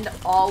boyfriend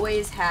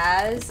always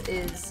has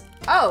is,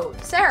 oh,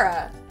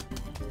 Sarah.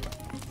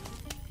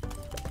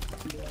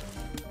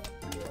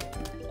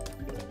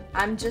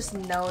 I'm just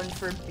known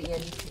for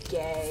being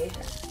gay.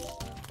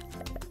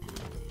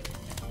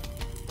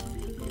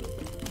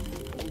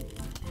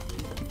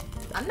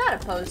 I'm not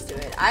opposed to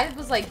it. I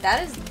was like,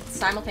 that is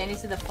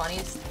simultaneously the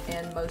funniest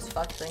and most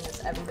fucked thing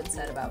that's ever been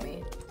said about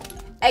me.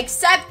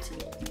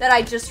 Except that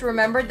I just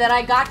remembered that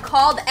I got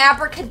called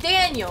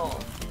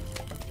Abracadaniel.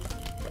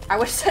 I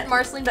would have said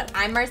Marceline, but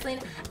I'm Marceline.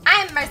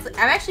 I'm Marceline.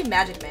 I'm actually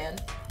Magic Man.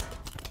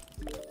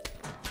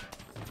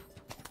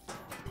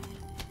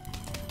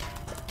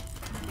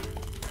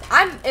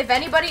 If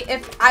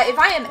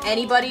I am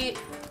anybody,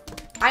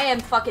 I am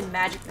fucking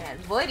Magic Man.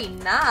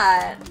 Voidy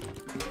not.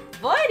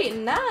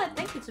 Voidy not.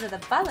 Thank you for the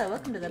follow.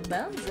 Welcome to the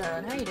Bone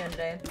Zone. How are you doing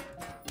today?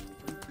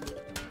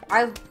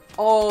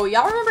 Oh,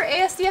 y'all remember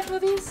ASDF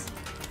movies?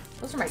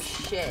 Those are my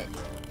shit.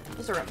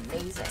 Those are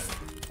amazing.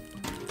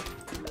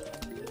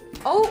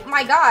 Oh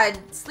my god,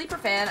 Sleeper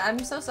fan, I'm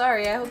so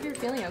sorry. I hope you're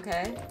feeling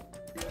okay.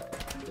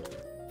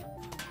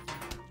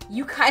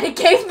 You kind of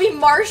gave me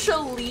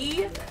Marshall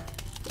Lee?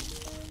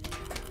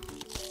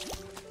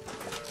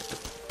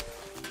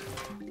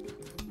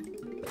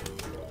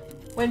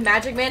 When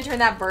Magic Man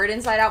turned that bird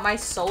inside out, my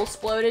soul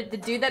exploded. The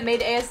dude that made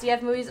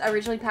ASDF movies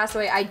originally passed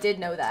away. I did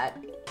know that.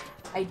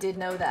 I did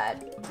know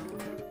that.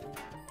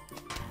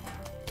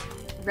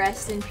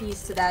 Rest in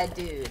peace to that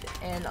dude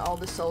and all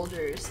the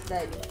soldiers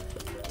that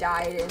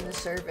died in the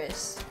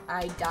service.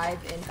 I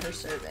dived in her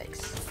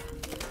cervix.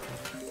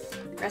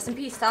 Rest in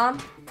peace, Tom.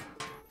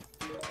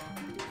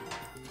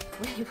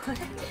 Wait, what?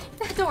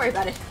 Don't worry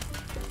about it.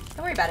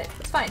 Don't worry about it.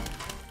 It's fine.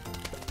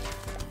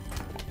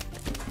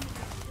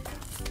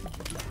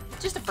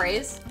 Just a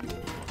phrase.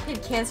 He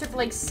had cancer for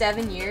like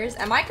 7 years.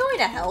 Am I going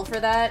to hell for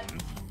that?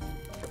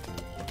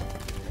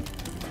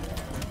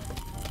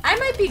 I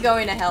might be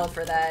going to hell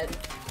for that.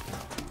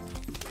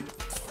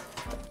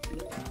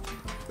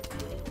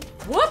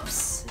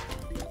 Whoops!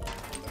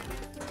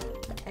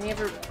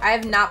 I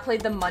have not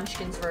played the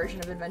Munchkins version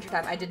of Adventure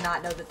Time. I did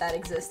not know that that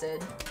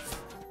existed.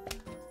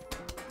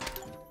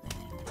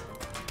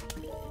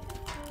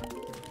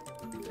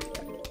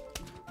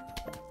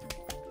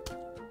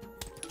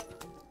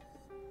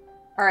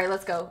 Alright,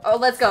 let's go. Oh,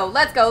 let's go.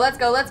 Let's go. Let's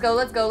go. Let's go.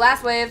 Let's go.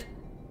 Last wave.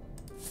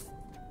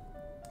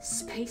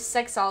 Space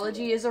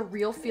sexology is a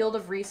real field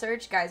of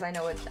research. Guys, I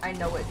know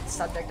what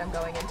subject I'm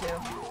going into.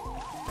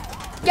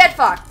 Get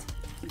fucked!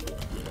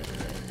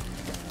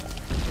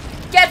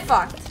 Get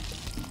fucked!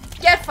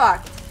 Get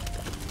fucked!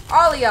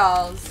 All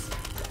y'alls.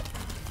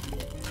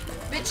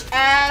 Bitch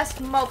ass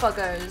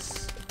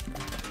motherfuckers.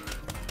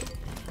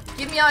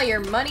 Give me all your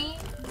money.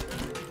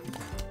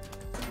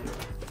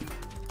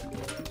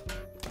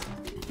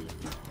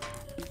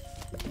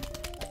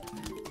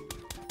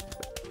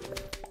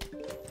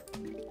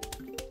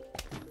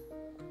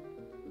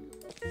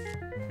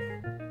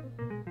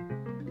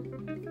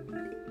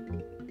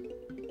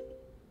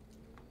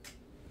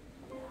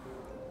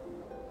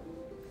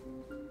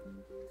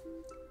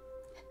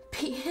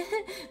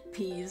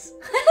 Peas.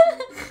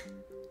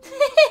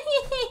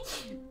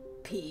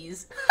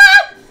 Peas.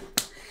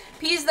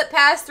 Peas that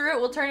pass through it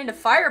will turn into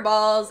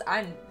fireballs.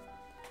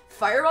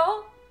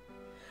 Fireball?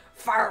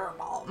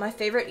 Fireball. My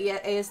favorite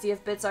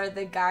ASDF bits are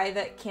the guy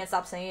that can't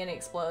stop singing and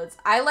explodes.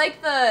 I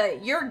like the,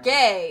 you're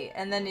gay,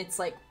 and then it's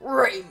like,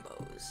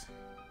 rainbows.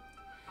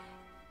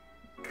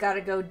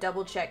 Gotta go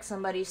double check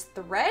somebody's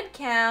thread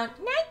count.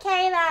 Not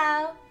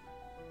Kayla.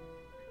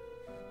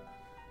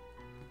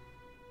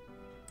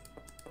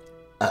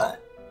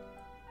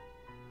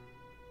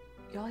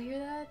 Y'all hear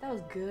that? That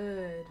was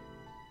good.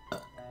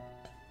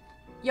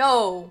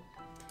 Yo,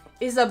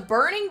 is a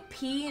burning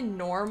pea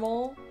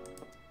normal?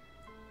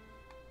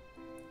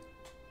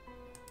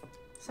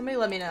 Somebody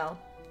let me know.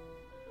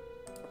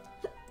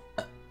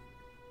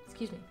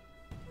 Excuse me.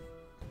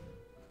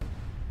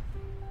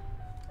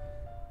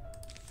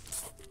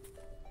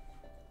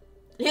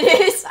 It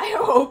is, I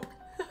hope.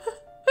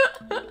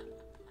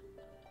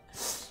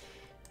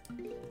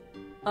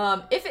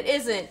 If it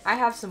isn't, I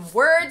have some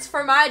words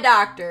for my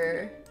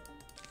doctor.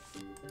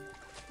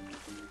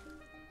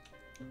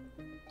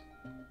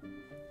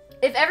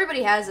 If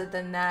everybody has it,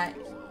 then that.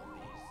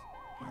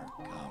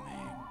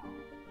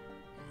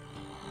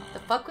 The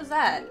fuck was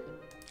that?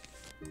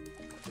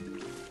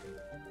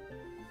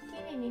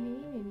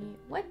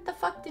 What the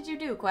fuck did you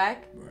do,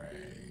 Quack?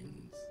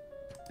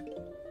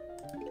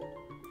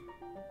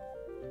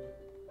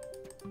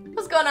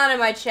 What's going on in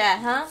my chat,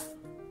 huh?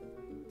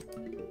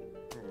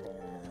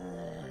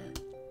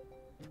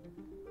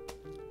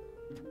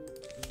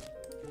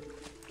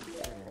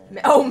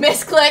 Oh,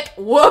 misclick!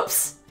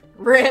 Whoops!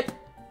 Rip!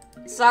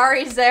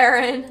 Sorry,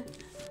 Zarin.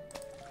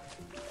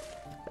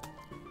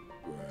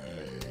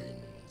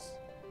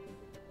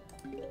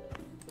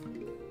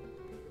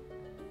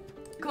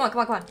 Come on,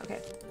 come on, come on.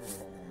 Okay.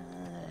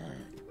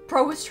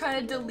 Bro was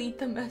trying to delete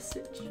the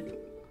message.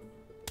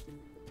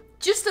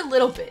 Just a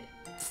little bit.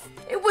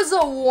 It was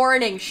a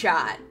warning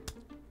shot.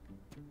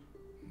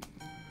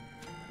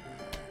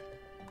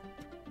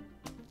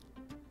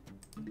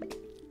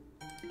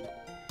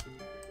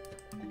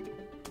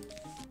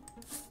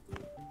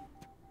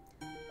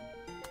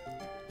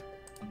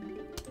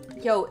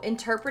 Yo,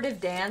 interpretive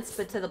dance,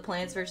 but to the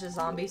Plants vs.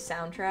 Zombies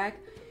soundtrack.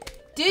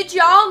 Did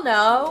y'all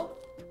know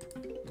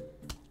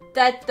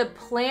that the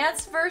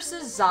Plants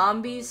vs.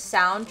 Zombies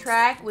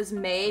soundtrack was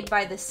made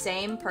by the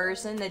same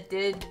person that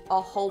did a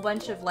whole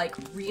bunch of, like,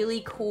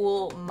 really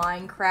cool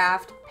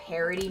Minecraft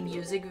parody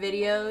music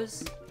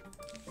videos?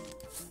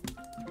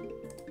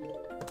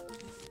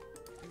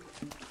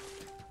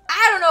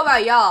 I don't know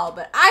about y'all,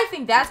 but I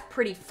think that's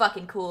pretty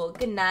fucking cool.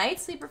 Good night,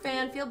 sleeper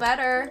fan. Feel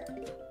better.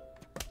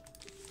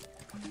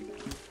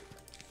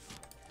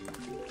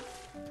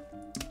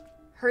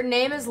 Her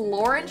name is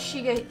Lauren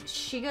Shiga...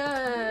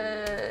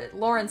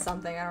 Lauren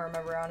something. I don't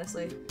remember,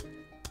 honestly.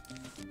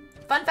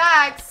 Fun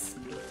facts!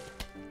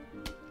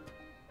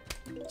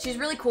 She's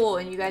really cool,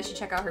 and you guys should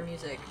check out her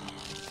music.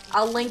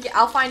 I'll link it.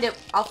 I'll find it.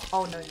 Oh,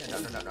 no.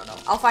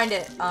 I'll find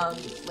it,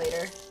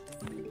 later.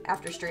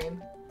 After stream.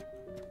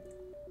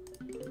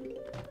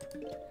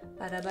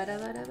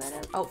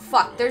 Oh,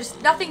 fuck. There's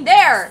nothing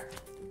there!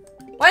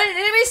 Why didn't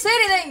anybody say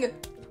anything?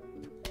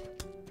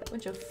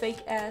 Bunch of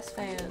fake-ass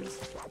fans.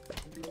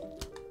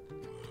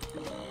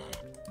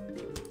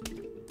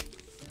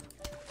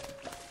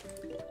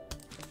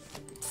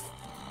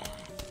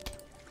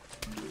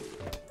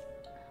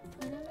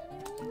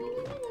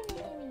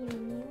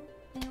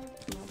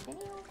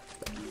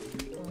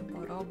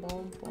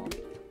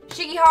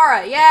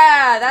 Shigihara,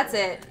 yeah, that's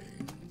it.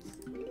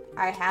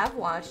 I have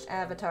watched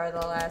Avatar: The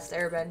Last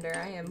Airbender.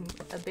 I am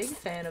a big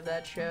fan of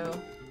that show.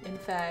 In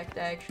fact,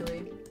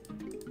 actually.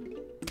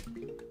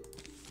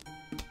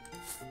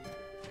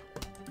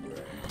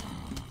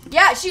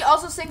 Yeah, she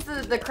also sings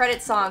the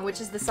credit song, which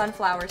is the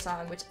Sunflower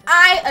song, which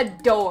I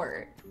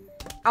adore.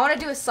 I want to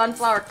do a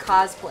Sunflower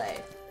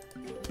cosplay.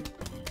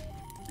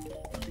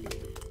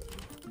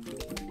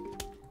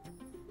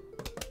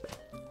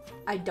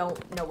 I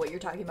don't know what you're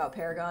talking about,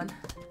 Paragon.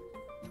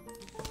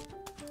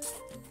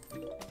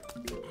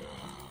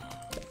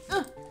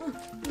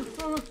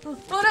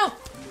 Oh no!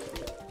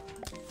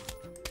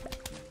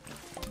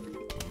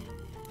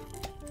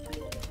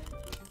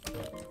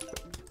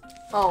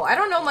 Oh, I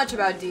don't know much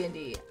about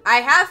D&D. I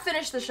have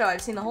finished the show.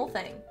 I've seen the whole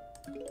thing.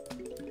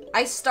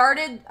 I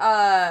started,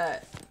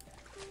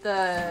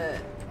 the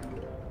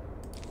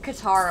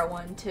Katara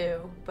one,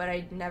 too, but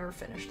I never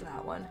finished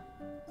that one.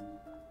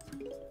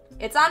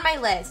 It's on my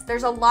list.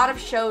 There's a lot of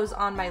shows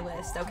on my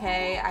list,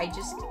 okay? I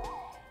just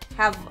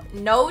have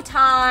no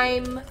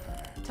time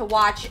to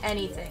watch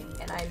anything,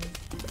 and I'm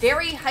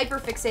very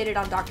hyper-fixated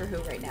on Doctor Who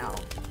right now.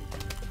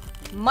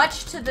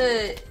 Much to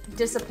the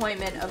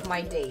disappointment of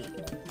my date.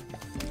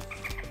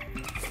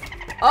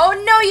 Oh,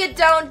 no you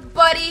don't,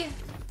 buddy!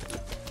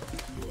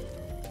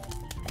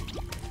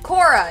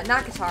 Korra,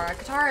 not Katara.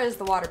 Katara is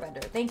the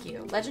waterbender. Thank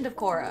you. Legend of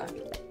Korra.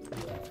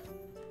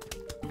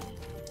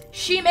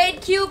 She made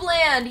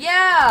Cubeland!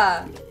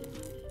 Yeah!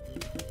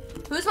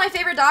 Who's my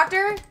favorite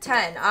Doctor?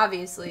 10,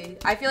 obviously.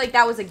 I feel like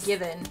that was a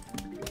given.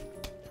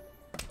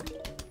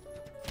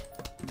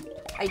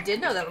 I did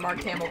know that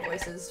Mark Hamill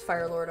voices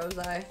Fire Lord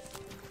Ozai.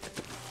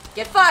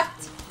 Get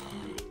fucked!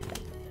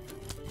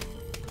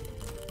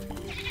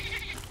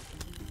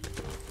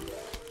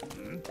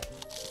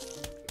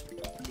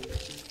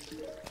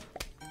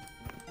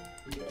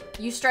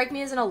 You strike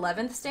me as an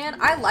 11th stan?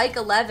 I like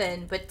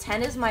 11, but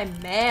 10 is my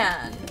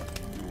man.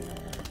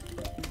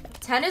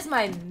 10 is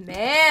my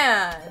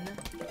man.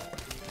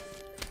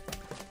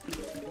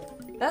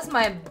 That's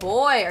my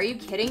boy. Are you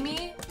kidding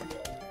me?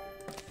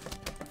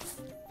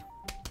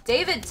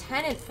 David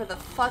Tennant for the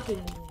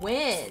fucking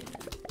win.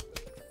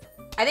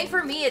 I think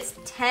for me it's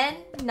 10,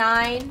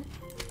 9,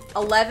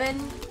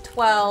 11,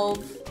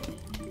 12,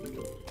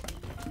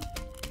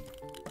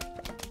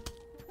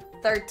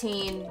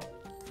 13,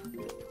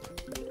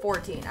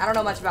 14. I don't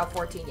know much about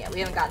 14 yet. We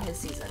haven't gotten his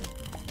season.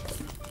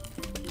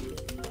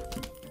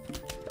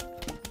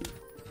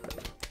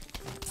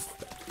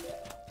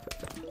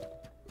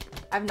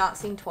 I've not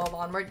seen 12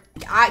 onward.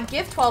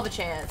 Give 12 a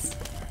chance.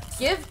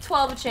 Give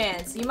 12 a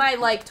chance. You might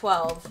like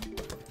 12.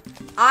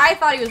 I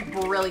thought he was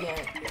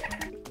brilliant.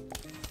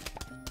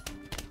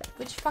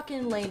 Which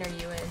fucking lane are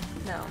you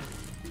in? No.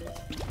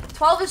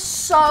 12 is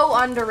so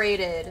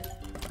underrated.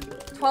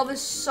 12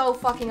 is so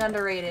fucking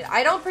underrated.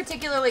 I don't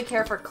particularly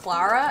care for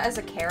Clara as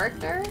a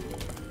character,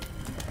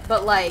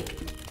 but like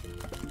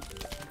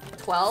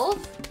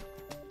 12?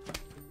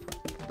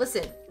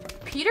 Listen,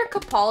 Peter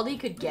Capaldi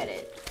could get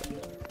it.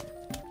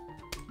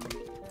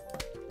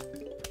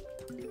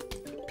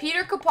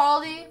 Peter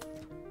Capaldi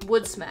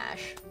would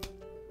smash.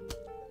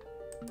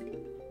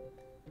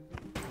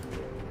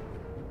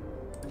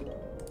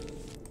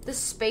 The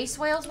Space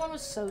Whales one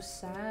was so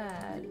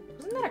sad.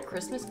 Wasn't that a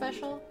Christmas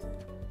special?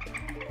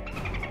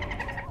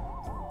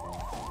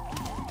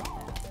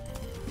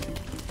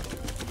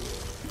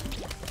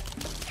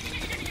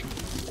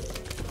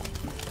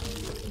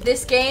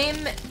 This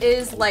game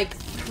is like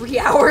 3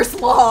 hours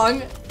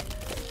long.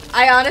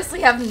 I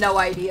honestly have no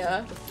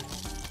idea.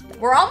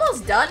 We're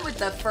almost done with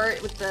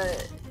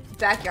the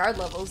backyard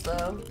levels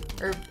though,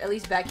 or at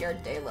least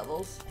backyard day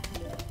levels.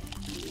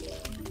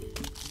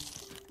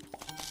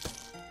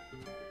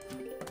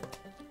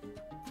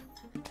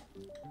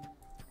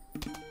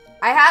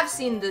 I have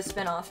seen the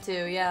spin-off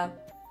too, yeah.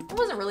 It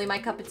wasn't really my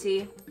cup of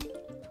tea.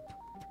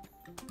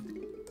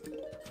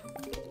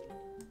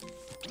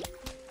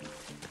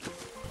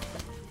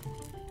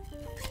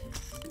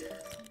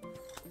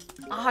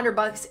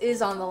 $100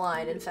 is on the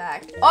line, in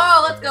fact.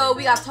 Oh, let's go.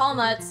 We got tall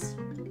nuts.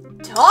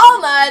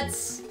 Tall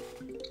nuts!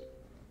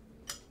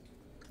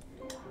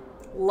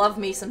 Love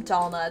me some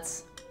tall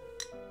nuts.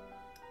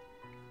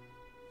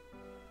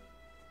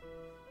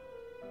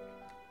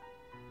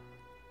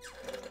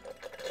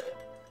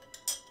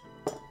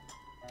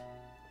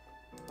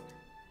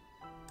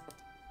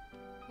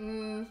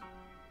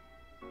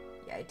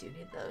 Yeah, I do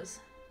need those.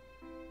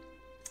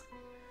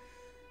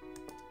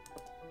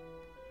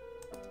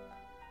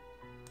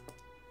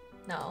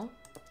 No.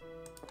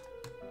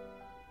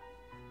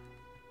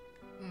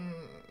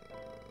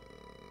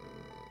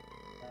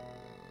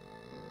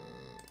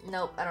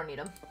 Nope, I don't need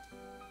them.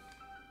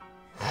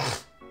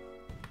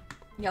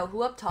 Yo,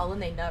 who up tall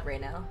and they nut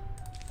right now?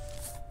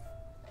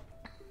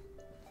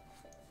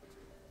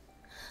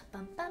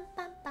 Bum bum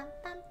bum bum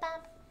bum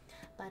bum.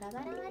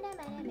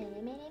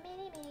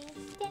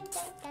 Dun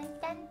dun dun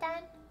dun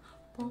dun.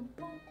 Bum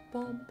bum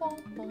bum bum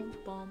bum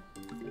bum.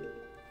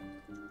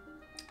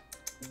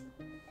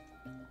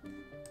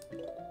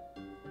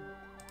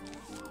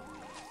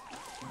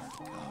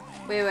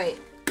 Wait.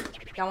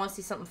 Y'all want to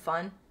see something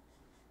fun?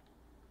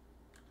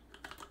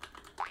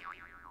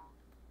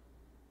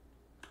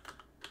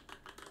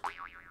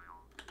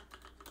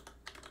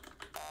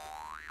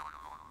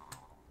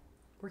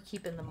 We're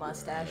keeping the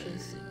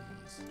mustaches.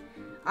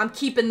 I'm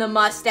keeping the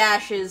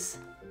mustaches.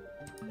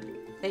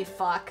 They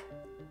fuck.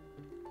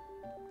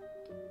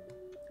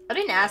 I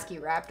didn't ask you,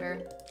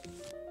 Raptor.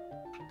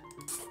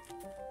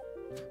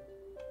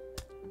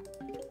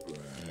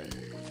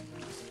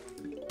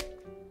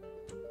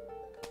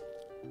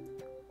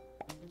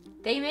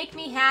 They make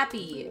me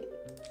happy.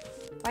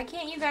 Why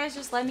can't you guys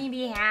just let me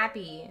be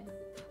happy?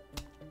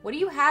 What do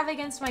you have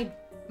against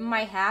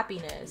my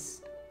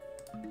happiness?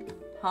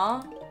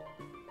 Huh?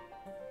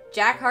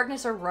 Jack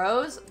Harkness or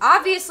Rose?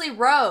 Obviously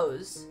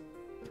Rose.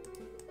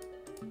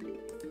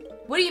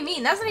 What do you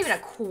mean? That's not even a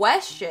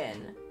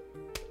question.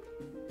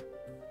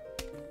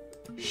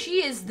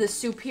 She is the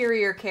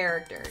superior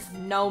character,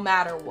 no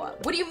matter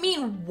what. What do you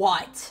mean,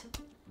 what?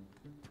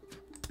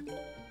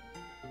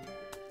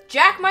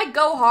 Jack might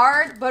go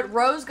hard, but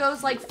Rose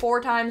goes like 4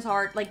 times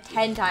hard, like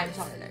 10 times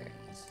harder.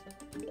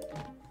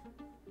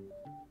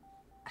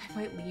 I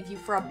might leave you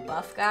for a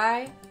buff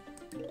guy.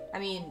 I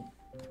mean,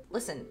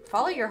 listen,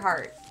 follow your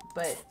heart,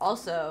 but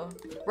also,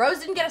 Rose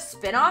didn't get a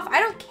spin-off? I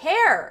don't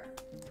care.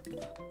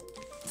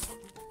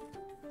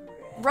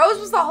 Rose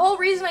was the whole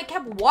reason I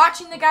kept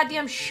watching the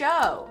goddamn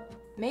show.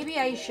 Maybe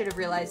I should have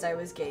realized I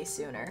was gay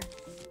sooner.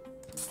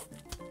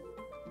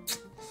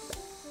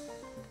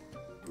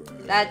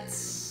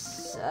 That's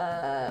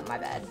my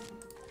bad.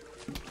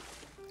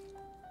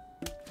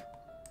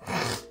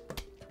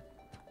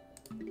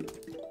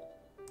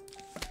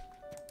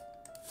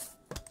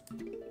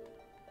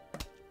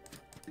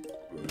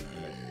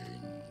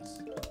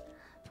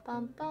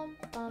 Bum bum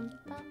bum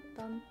bum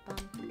bum bum.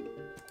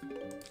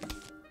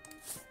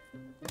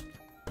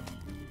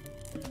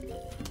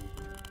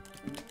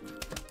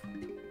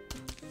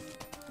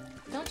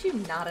 Don't you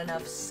not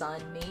enough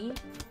son me?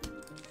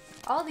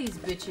 All these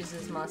bitches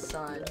is my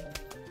son.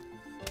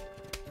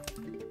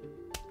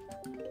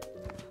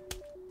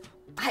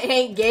 I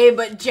ain't gay,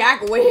 but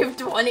Jack waved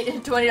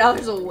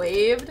 $20 a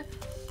waved.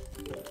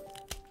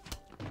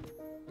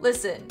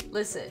 Listen.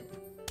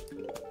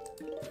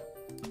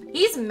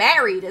 He's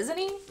married, isn't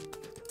he?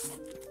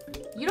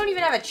 You don't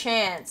even have a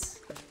chance.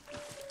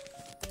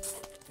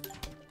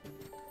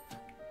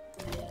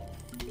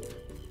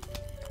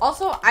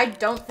 Also, I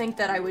don't think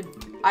I would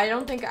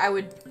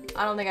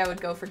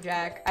go for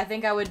Jack. I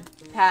think I would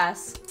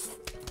pass.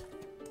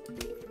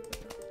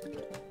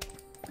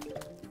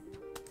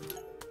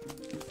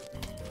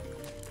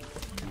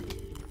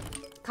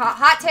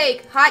 Hot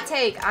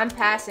take. I'm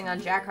passing on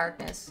Jack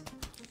Harkness.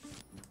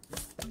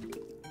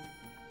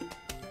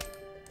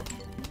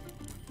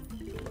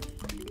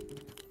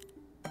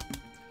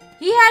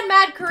 He had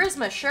mad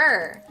charisma,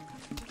 sure.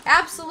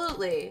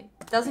 Absolutely.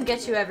 Doesn't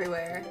get you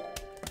everywhere.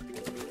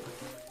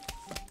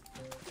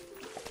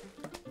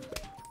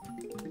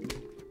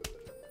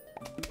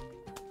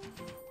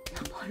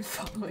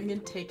 Unfollowing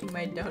and taking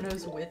my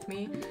donos with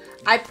me.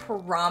 I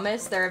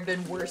promise there have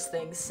been worse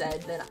things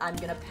said than I'm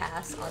gonna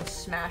pass on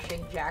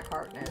smashing Jack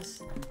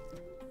Harkness.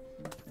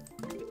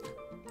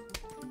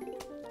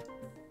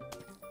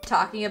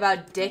 Talking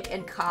about dick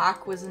and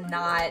cock was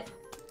not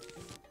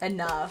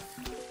enough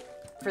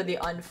for the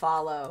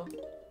unfollow.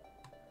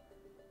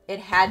 It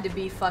had to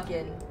be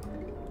fucking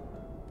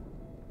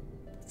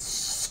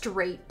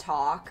straight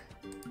talk.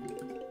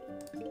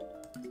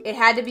 It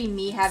had to be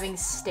me having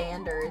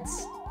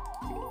standards.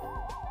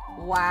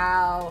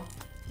 Wow.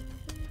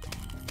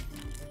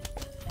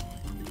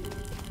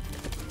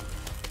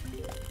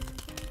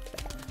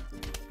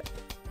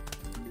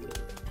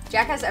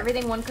 Jack has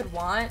everything one could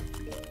want?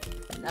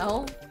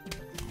 No.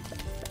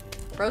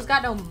 Bro's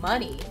got no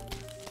money.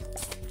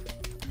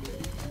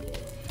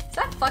 Is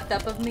that fucked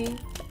up of me?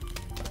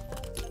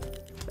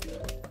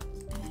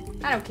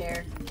 I don't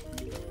care.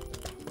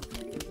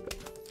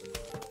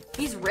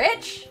 He's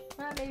rich?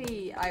 Well,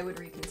 maybe I would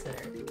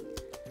reconsider.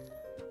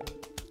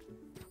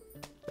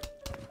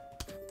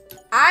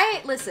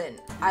 Listen,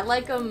 I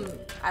like him.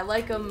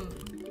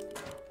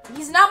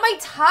 He's not my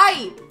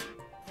type.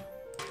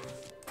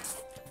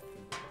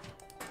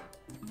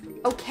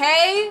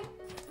 Okay?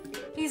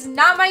 He's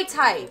not my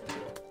type.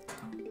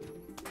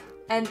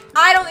 And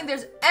I don't think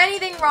there's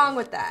anything wrong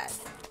with that.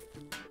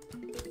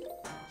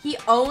 He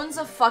owns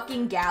a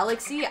fucking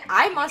galaxy.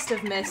 I must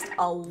have missed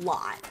a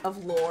lot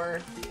of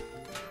lore.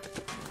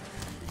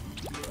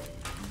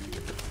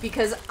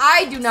 Because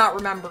I do not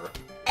remember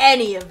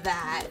any of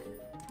that.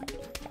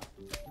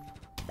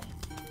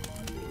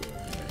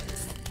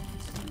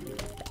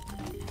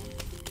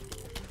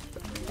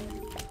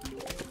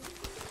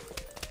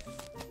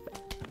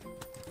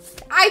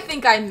 I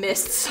think I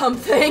missed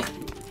something.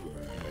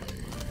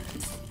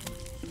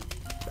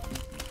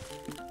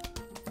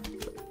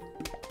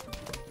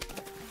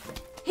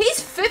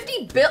 He's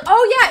 50 bill.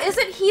 Oh yeah,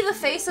 isn't he the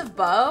face of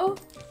Bo?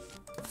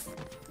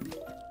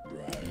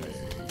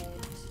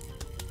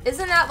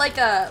 Isn't that like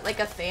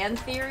a fan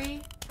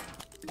theory?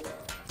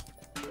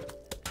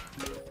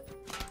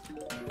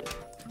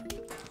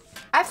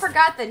 I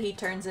forgot that he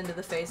turns into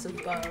the face of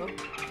Bo.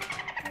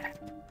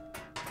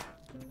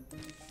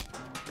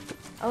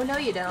 Oh no,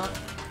 you don't.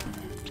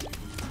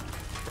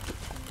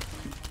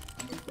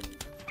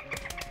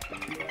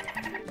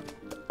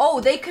 Oh,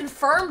 they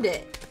confirmed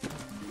it.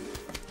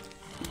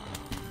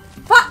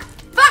 Fuck!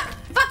 Fuck!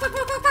 Fuck! Fuck!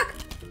 Fuck! Fuck! Fuck!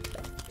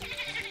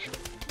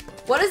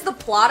 What is the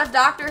plot of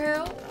Doctor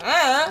Who?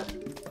 I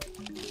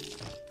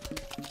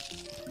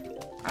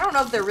don't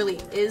know if there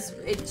really is.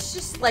 It's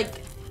just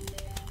like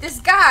this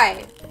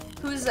guy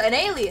who's an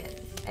alien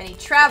and he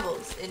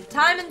travels in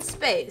time and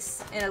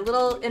space in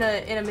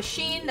a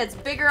machine that's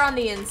bigger on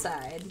the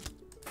inside.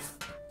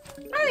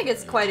 I think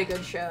it's quite a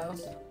good show.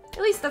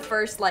 At least the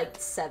first like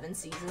 7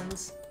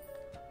 seasons.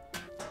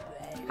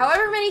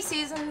 However many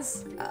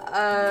seasons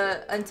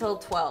until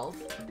 12.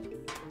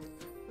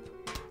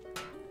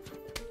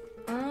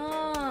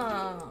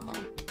 Oh.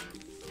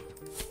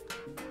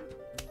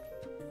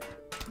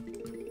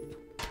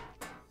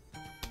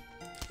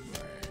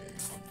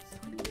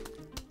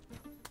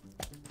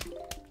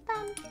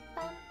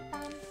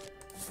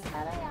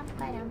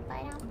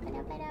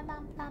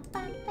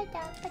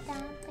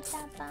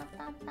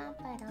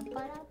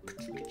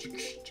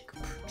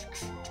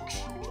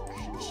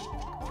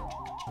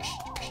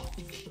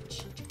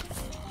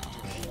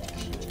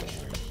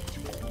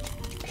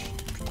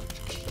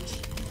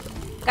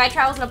 Guy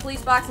travels in a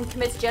police box and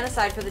commits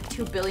genocide for the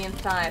 2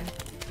 billionth time.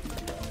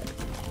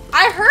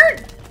 I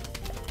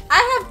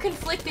have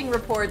conflicting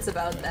reports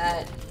about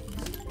that.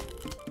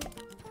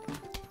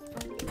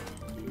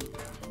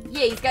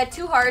 Yeah, he's got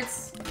 2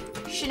 hearts.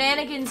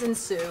 Shenanigans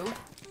ensue.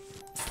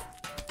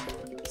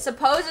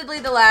 Supposedly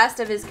the last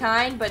of his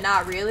kind, but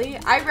not really.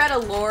 I read a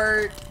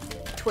lore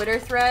Twitter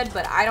thread,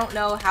 but I don't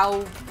know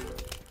how...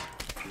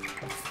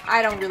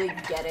 I don't really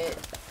get it.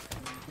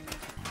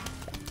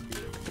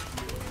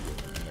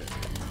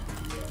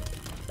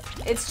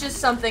 It's just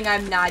something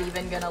I'm not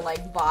even gonna,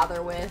 like,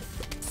 bother with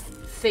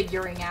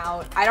figuring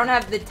out. I don't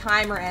have the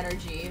time or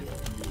energy.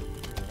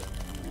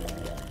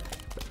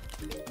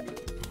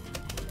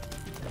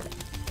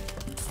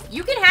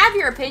 You can have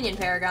your opinion,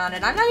 Paragon,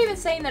 and I'm not even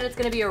saying that it's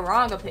gonna be a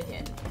wrong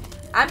opinion.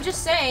 I'm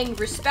just saying,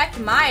 respect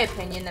my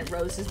opinion that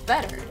Rose is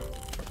better.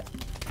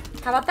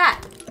 How about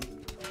that?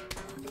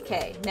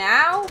 Okay,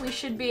 now we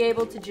should be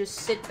able to just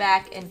sit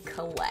back and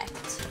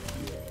collect.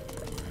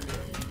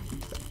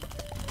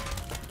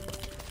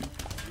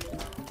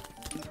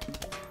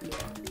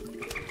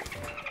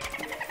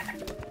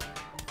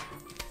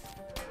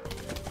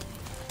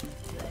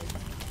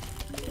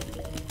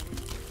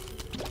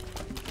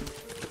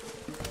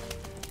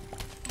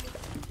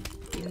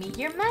 Give me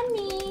your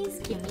monies.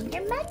 Give me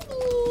your money.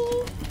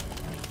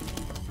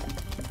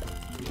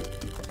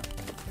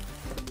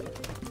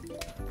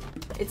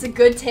 It's a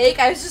good take.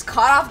 I was just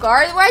caught off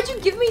guard. Why'd you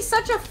give me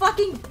such a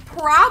fucking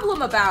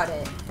problem about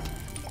it?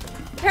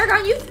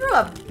 Paragon, you threw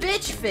a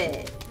bitch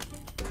fit.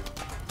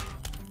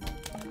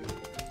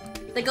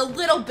 Like a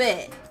little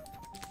bit.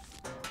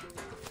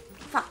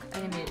 Fuck,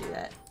 I didn't mean to do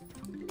that.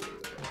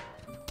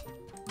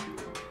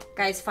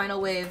 Guys,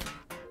 final wave.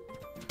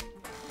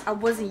 I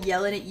wasn't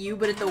yelling at you,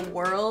 but at the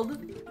world.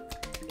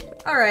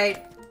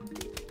 Alright.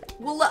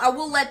 We'll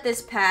let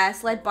this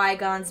pass. Let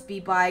bygones be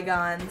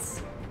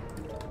bygones.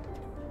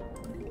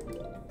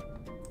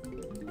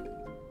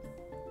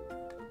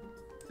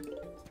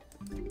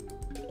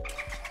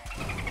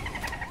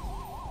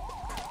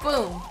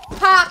 Boom.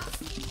 Pop!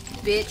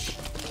 bitch.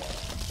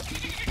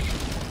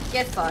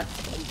 Get fucked.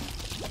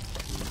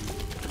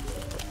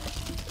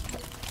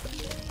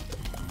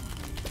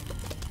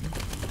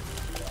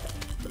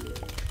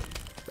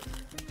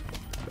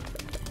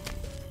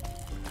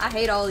 I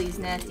hate all these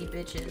nasty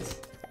bitches.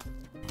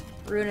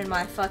 Ruining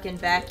my fucking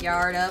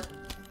backyard up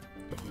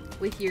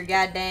with your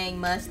goddamn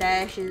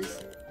mustaches.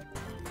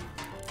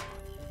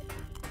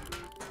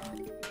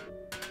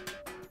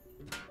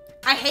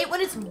 I hate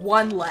when it's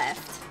one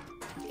left.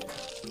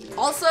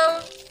 Also,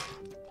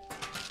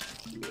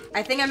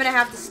 I think I'm gonna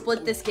have to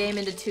split this game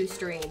into 2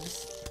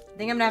 streams. I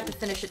think I'm gonna have to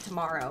finish it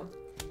tomorrow.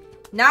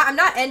 I'm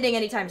not ending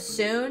anytime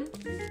soon,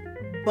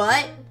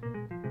 but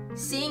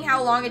seeing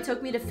how long it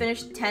took me to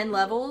finish 10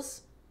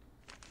 levels,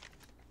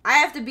 I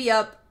have to be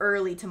up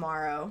early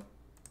tomorrow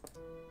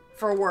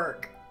for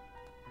work.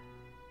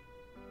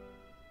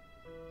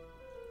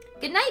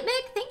 Good night,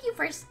 Mick. Thank you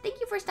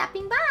for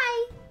stopping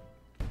by.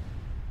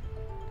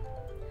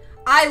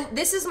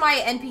 This is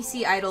my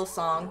NPC idol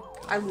song.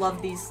 I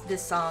love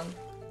this song.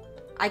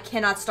 I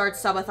cannot start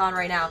subathon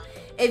right now.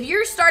 If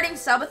you're starting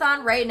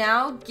subathon right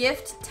now,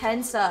 gift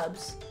 10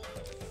 subs.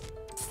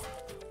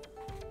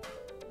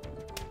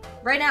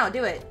 Right now,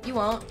 do it. You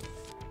won't.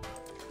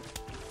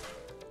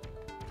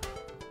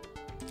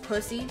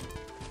 Pussy.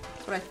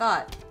 That's what I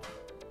thought.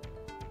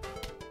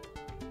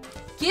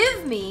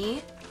 Give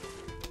me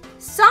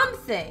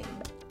something.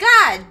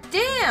 God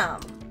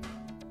damn.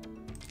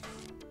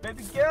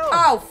 Baby, go.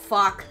 Oh,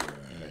 fuck.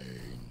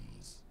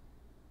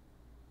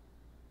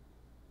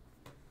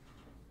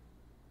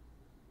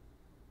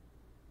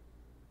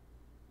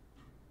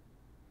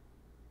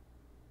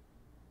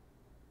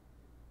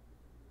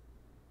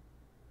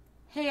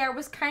 Hey, I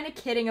was kind of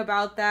kidding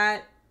about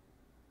that.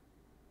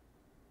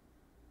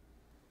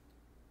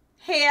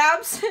 Hey,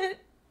 Absent.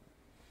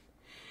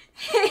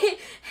 Hey,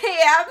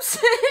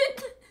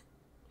 Absent.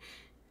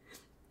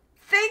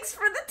 Thanks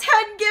for the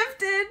 10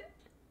 gifted.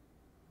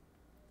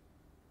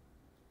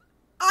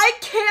 I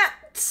can't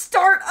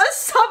start a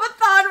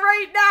subathon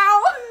right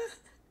now.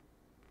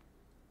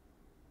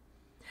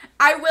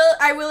 I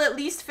will at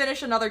least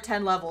finish another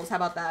 10 levels. How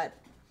about that?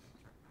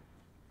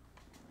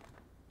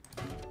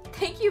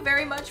 Thank you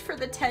very much for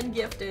the 10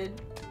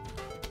 gifted.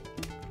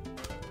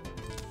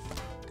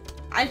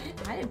 I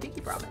didn't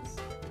pinky promise.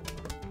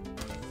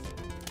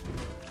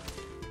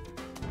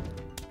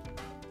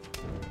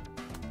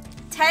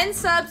 $10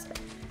 subs.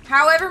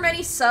 However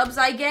many subs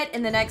I get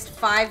in the next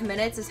 5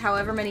 minutes is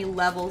however many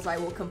levels I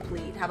will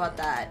complete. How about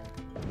that?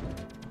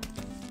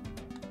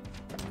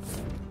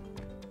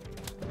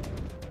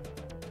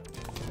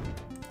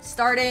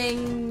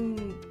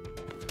 Starting...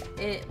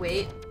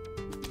 wait.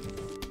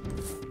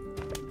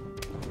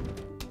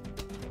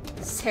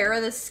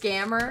 Sarah the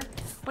scammer?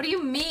 What do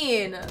you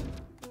mean? I'm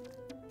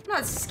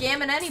not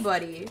scamming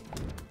anybody.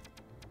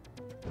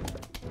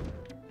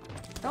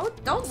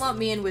 Don't lump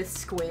me in with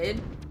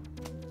Squid.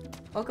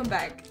 Welcome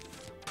back.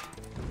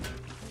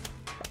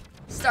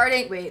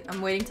 Starting, wait,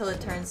 I'm waiting till it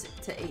turns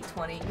to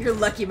 8:20. You're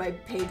lucky my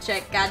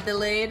paycheck got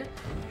delayed.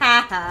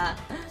 Haha.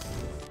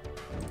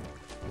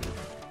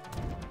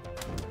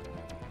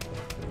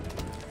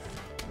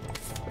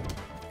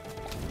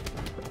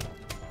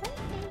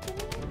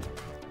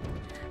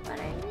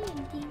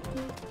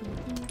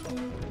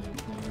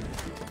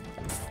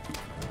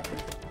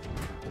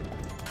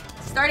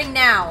 Starting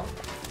now.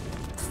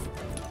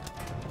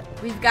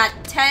 We've got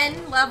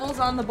 10 levels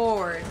on the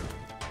board.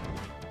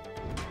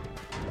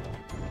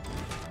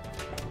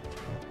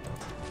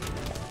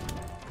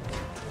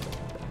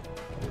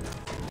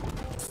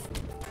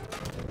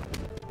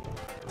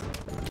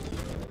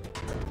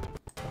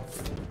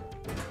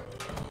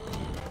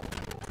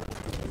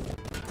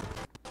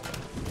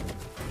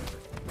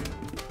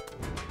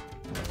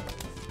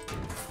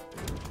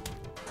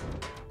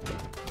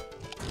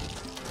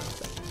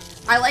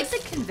 I like the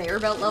conveyor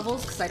belt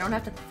levels because I don't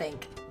have to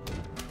think.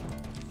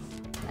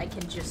 I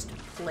can just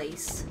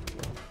place.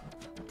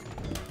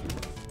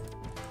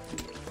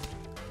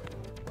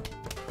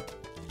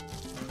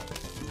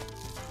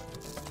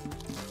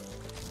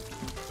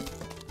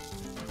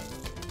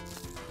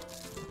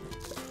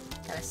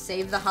 Gotta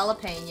save the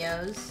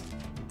jalapenos.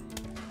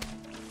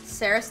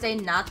 Sarah stay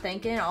not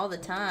thinking all the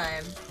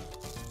time.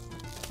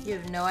 You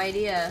have no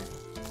idea.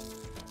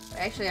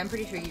 Actually, I'm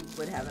pretty sure you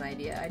would have an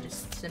idea. I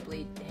just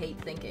simply hate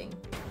thinking.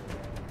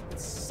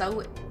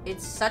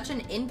 It's such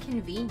an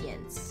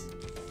inconvenience.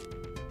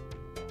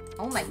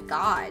 Oh my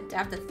god, to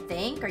have to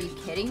think? Are you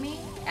kidding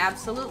me?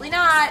 Absolutely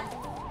not!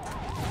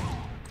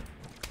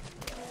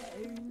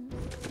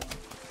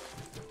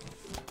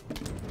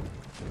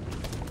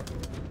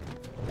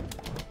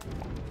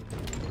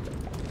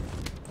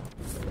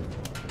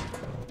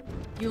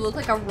 You look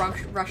like a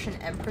Russian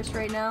empress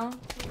right now.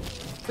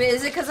 Wait,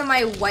 is it because of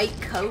my white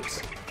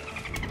coat?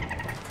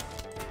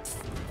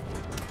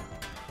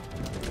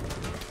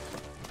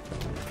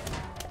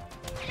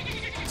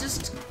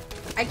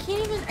 I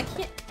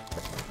can't.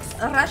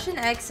 A Russian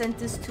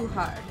accent is too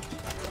hard.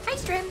 Hi,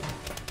 Strim.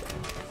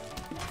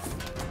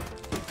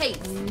 Hey,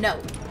 no.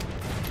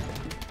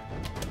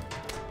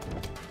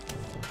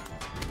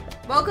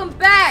 Welcome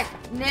back,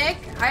 Nick.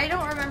 I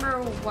don't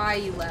remember why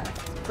you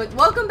left, but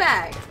welcome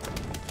back.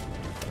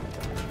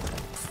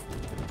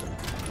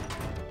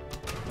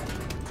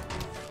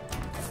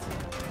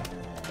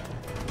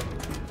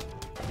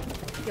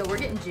 Yo, we're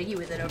getting jiggy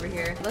with it over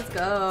here. Let's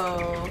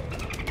go.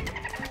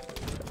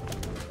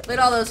 Look at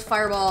all those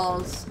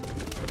fireballs.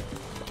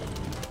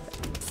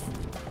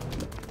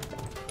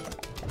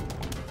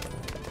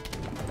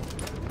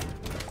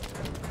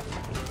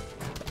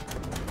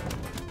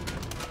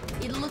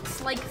 It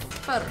looks like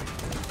fur.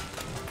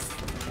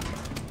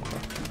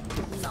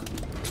 No.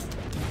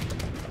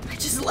 I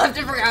just left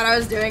and forgot what I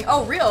was doing.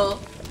 Oh, real?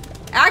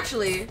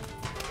 Actually.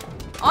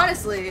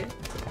 Honestly.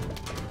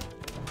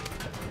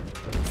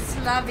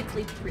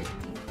 Slavically pretty.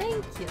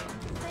 Thank you.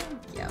 Thank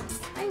you.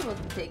 I will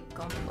take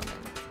compliment.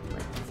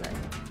 Let's say.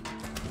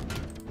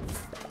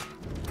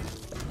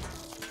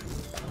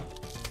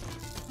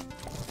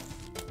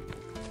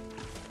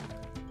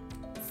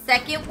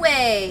 Second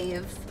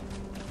wave.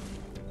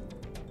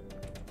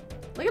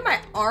 Look at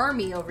my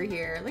army over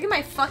here. Look at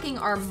my fucking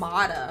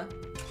armada.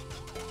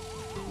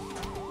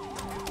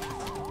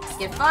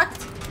 Get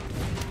fucked.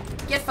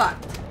 Get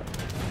fucked.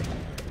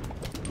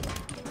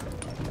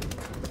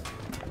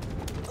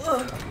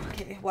 Ugh.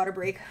 Okay, water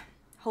break.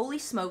 Holy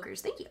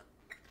smokers. Thank you.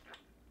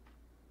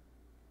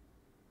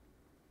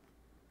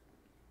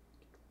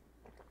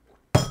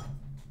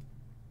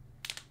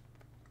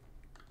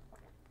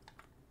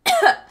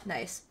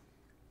 Nice.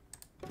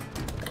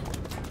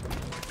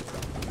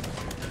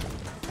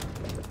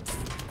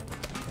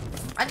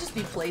 I just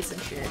be placing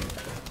shit.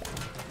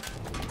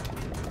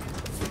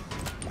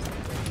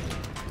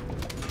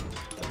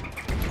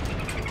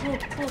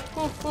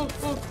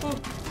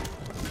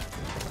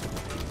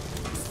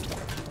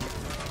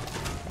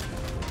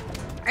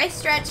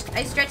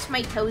 I stretched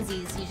my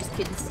toesies, you just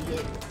couldn't see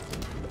it.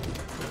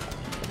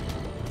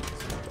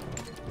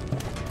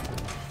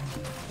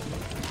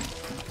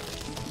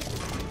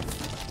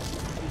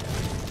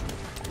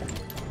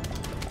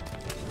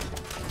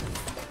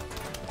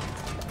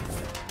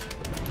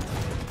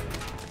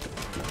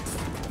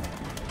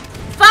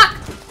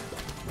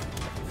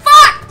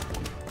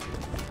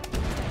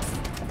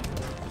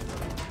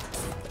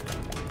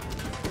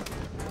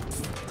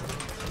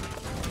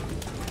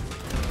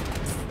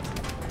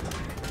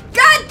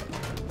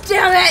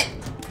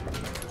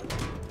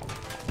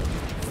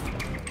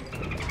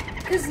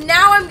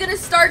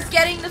 Start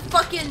getting the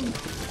fucking...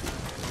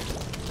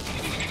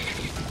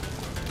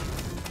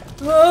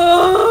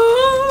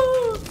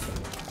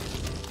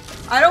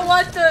 I don't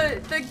want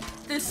the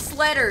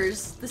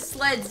sledders. The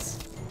sleds.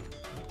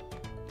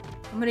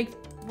 I'm gonna...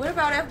 What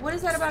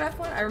is that about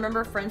F1? I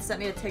remember a friend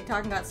sent me a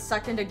TikTok and got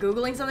sucked into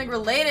Googling something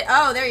related.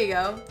 Oh, there you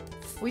go.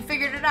 We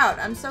figured it out.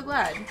 I'm so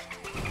glad.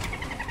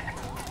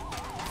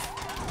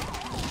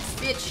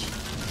 Bitch.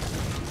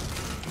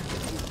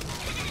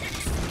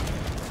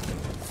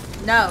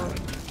 No.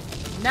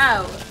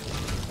 No.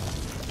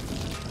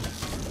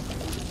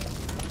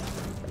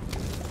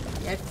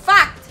 Get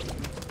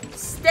fucked!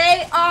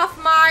 Stay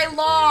off my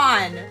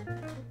lawn!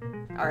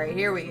 Alright,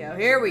 here we go,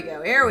 here we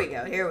go, here we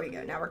go, here we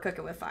go. Now we're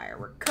cooking with fire.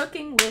 We're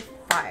cooking with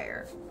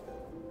fire.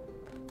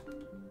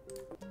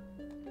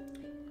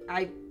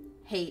 I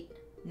hate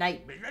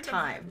night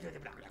time.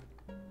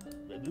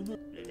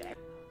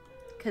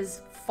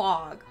 Cause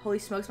fog. Holy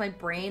smokes, my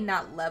brain,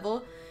 that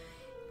level.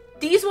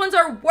 These ones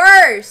are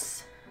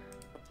worse!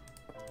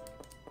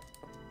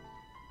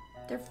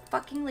 They're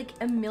fucking like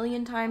a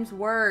million times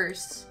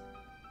worse.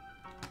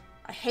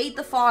 I hate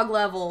the fog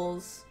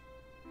levels.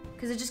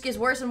 Cause it just gets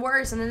worse and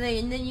worse, and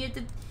then you have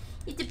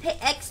to pay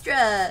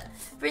extra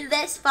for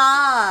less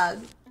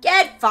fog.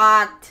 Get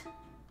fucked.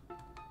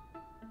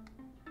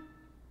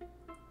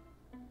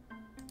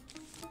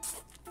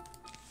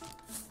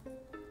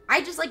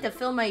 I just like to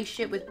fill my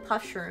shit with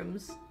puff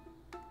shrooms.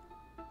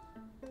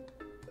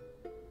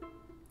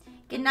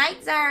 Good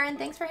night, Zarin.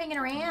 Thanks for hanging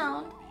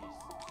around.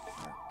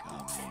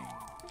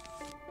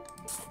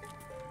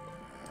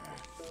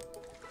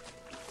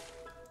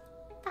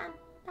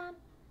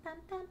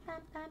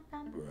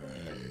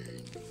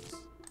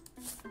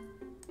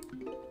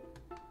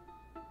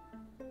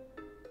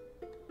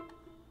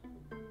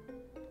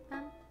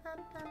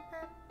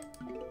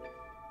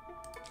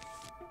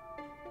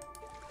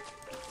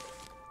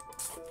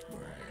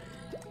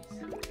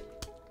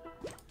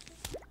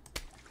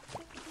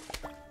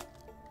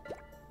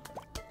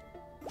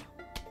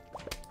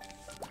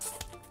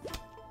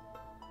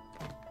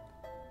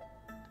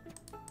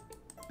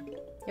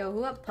 Yo,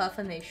 who up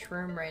puffing they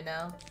shroom right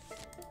now?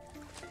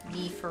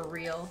 Me for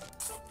real.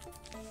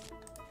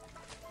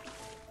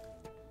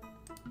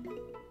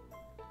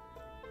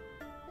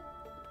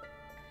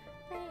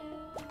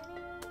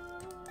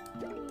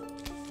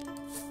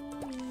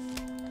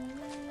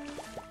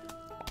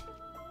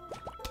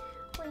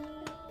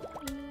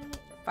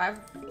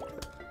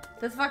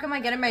 The fuck am I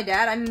getting my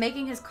dad? I'm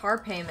making his car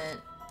payment.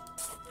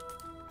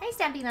 Hey,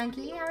 Stampy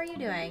Monkey, how are you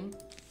doing?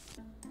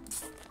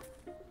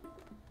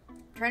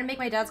 Trying to make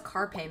my dad's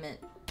car payment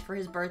for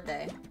his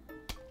birthday.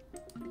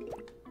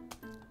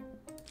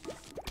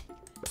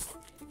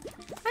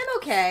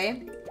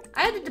 okay.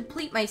 I had to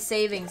deplete my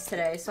savings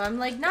today, so I'm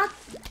like not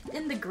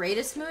in the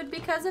greatest mood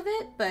because of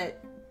it,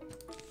 but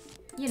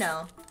you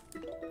know,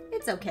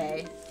 it's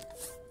okay.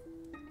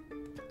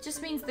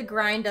 Just means the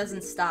grind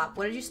doesn't stop.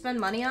 What did you spend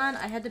money on?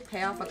 I had to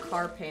pay off a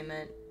car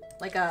payment.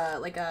 Like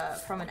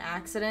from an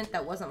accident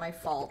that wasn't my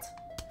fault.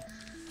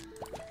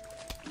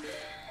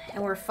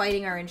 And we're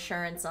fighting our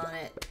insurance on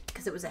it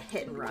because it was a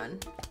hit and run.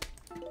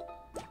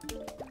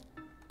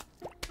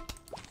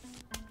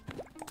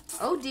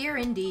 Oh dear,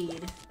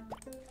 indeed.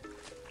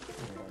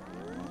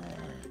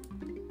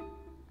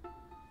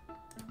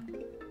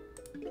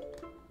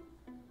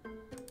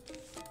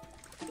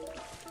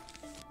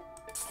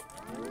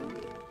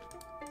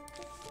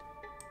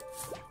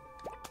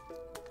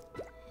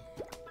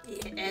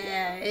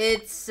 Yeah,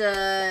 it's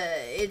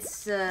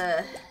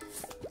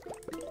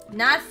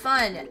not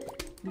fun.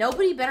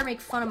 Nobody better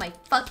make fun of my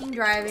fucking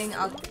driving.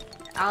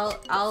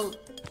 I'll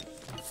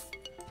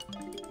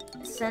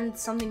send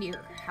something to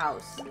your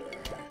house.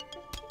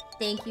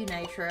 Thank you,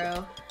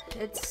 Nitro.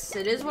 It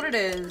is what it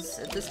is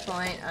at this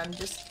point.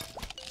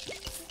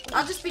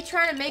 I'll just be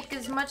trying to make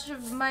as much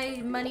of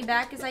my money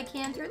back as I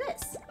can through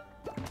this.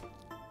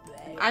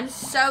 I'm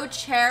so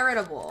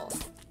charitable.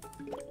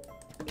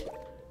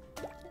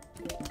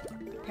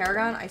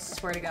 Paragon, I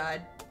swear to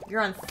God, you're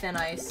on thin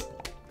ice.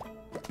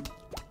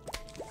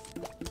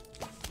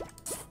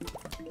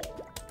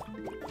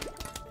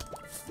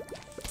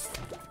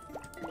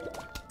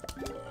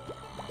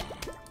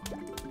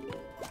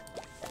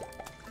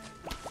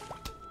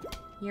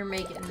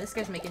 This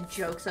guy's making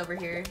jokes over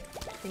here.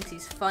 Thinks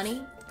he's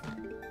funny.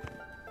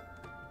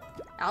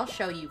 I'll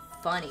show you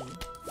funny.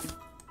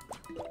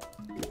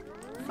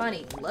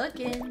 Funny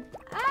looking.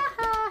 Ah,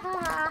 ha,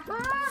 ha,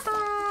 ha,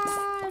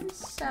 ha. I'm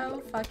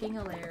so fucking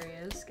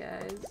hilarious,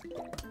 guys.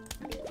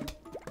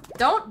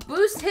 Don't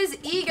boost his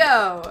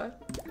ego!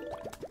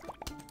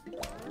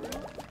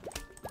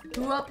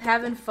 Who up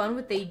having fun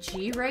with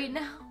AG right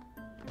now?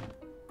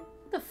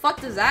 What the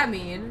fuck does that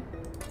mean?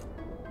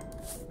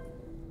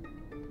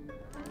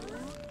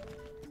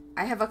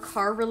 I have a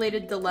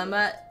car-related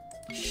dilemma.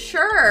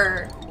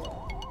 Sure.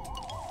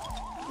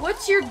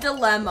 What's your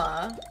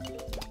dilemma?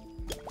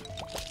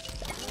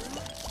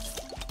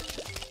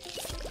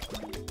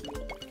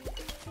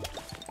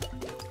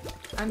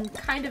 I'm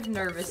kind of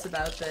nervous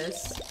about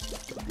this.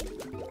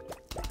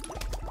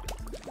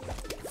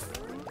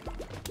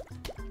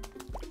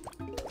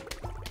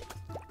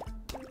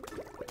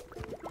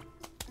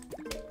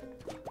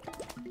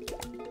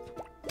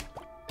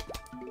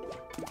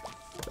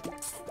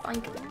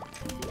 Boink.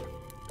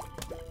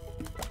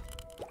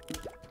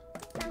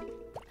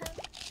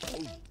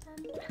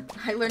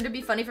 I learned to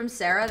be funny from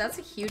Sarah? That's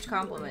a huge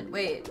compliment.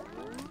 Wait,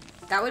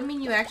 that would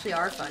mean you actually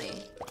are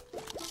funny.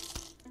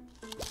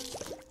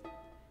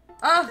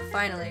 Oh,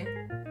 finally.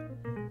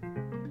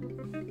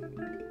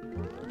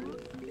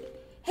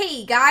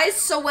 Hey guys,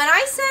 so when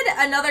I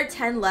said another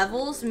 10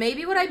 levels,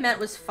 maybe what I meant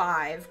was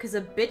 5, because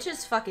a bitch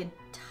is fucking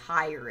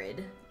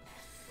tired.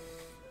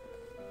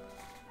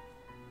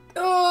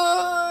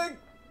 Oh,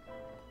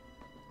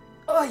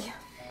 yeah.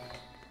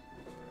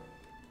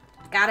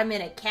 Got him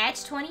in a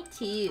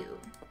catch-22.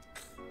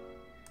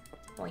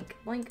 Boink,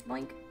 boink,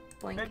 boink,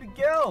 boink. Baby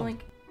Gil!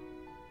 Boink.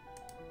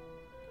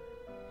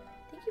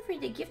 Thank you for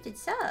the gifted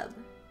sub.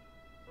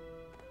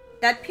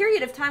 That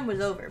period of time was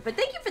over, but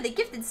thank you for the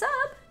gifted sub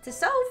to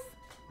Soph.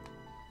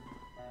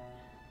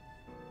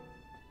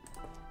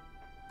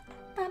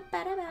 Bum,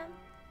 ba, da, bum.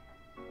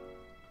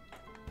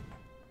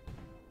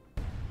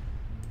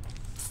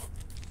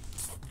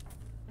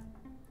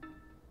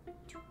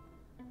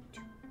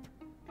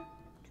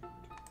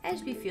 I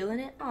just be feeling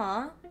it.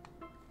 Aw.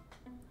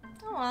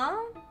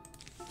 Aw.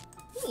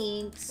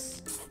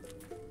 Thanks.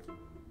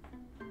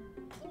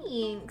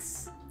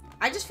 Thanks.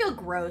 I just feel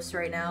gross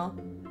right now.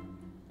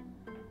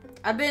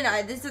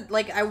 This is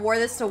like, I wore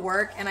this to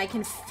work and I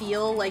can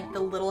feel like the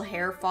little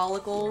hair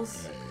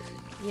follicles.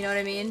 You know what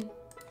I mean?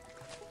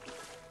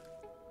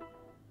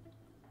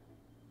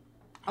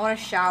 I want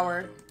to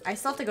shower. I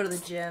still have to go to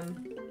the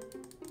gym.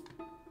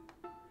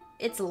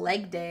 It's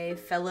leg day,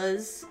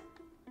 fellas.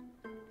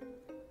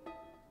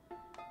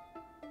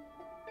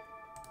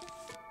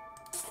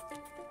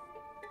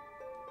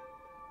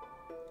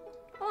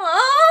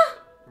 Aww!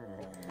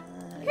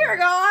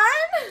 Paragon!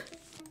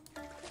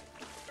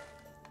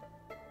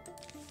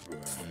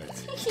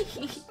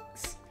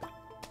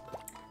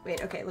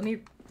 Wait, okay, let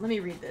me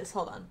read this.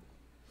 Hold on.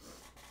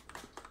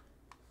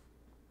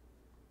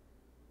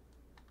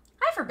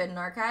 Hi, Forbidden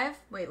Archive.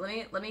 Wait,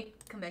 let me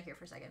come back here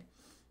for a second.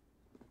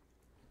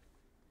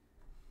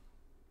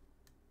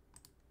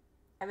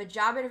 I have a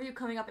job interview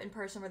coming up in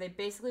person where they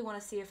basically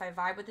want to see if I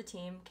vibe with the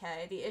team.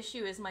 Okay. The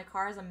issue is my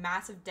car has a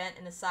massive dent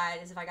in the side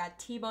as if I got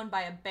T-boned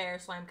by a bear,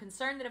 so I'm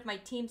concerned that if my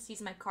team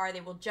sees my car,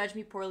 they will judge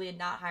me poorly and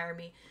not hire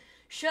me.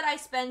 Should I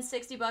spend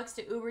 $60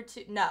 to Uber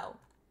to... No.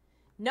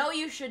 No,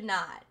 you should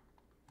not.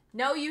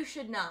 No, you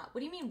should not.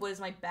 What do you mean, what is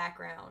my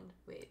background?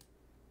 Wait.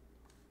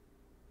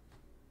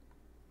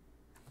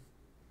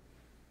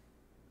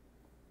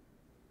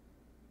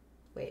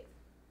 Wait.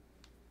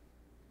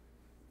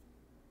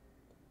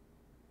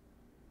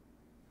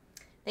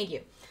 Thank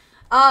you.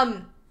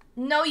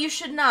 No, you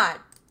should not.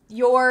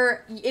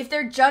 If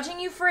they're judging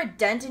you for a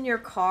dent in your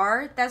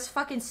car, that's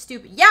fucking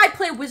stupid. Yeah, I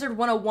play Wizard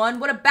 101.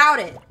 What about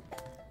it?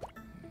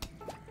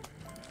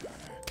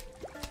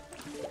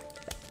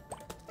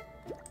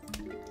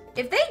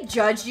 If they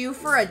judge you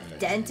for a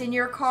dent in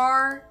your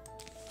car,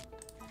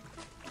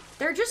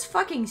 they're just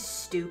fucking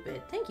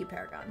stupid. Thank you,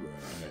 Paragon.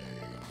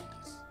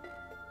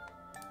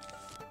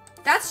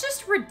 That's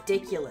just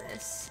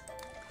ridiculous.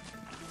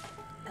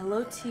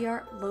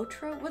 L-O-T-R...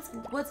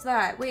 Lotra? What's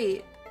that?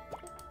 Wait.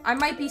 I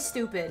might be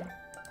stupid.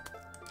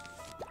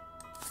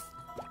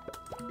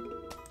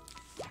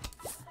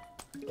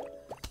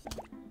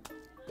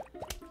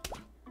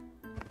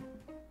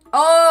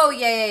 Oh,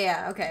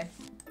 yeah. Okay.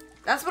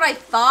 That's what I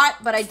thought,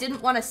 but I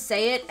didn't want to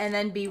say it and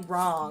then be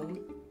wrong.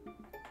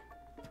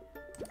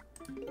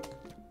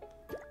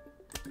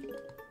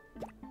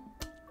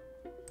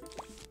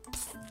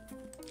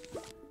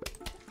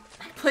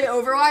 I play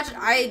Overwatch?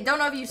 I don't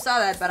know if you saw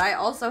that, but I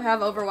also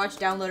have Overwatch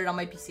downloaded on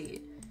my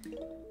PC.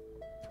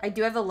 I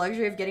do have the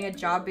luxury of getting a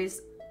job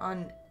based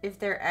on if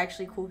they're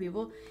actually cool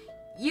people.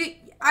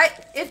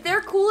 If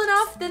they're cool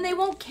enough, then they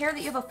won't care that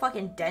you have a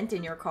fucking dent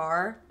in your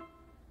car.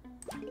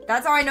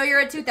 That's how I know you're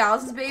a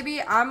 2000s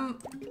baby.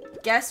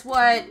 Guess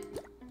what?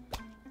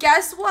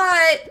 Guess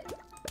what?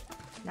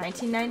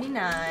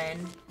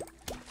 1999.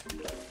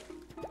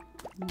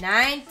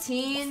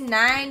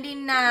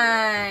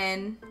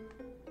 1999.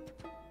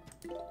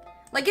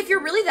 Like, if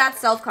you're really that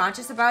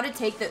self-conscious about it,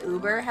 take the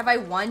Uber. Have I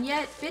won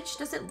yet? Bitch,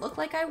 does it look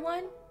like I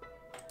won?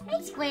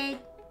 Hey, Squid.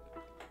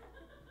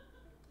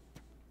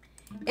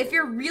 If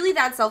you're really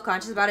that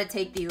self-conscious about it,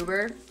 take the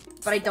Uber.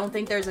 But I don't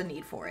think there's a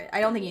need for it. I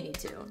don't think you need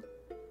to.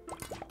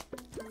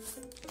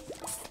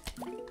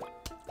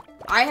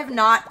 I have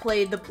not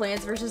played the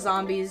Plants vs.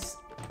 Zombies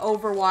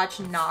Overwatch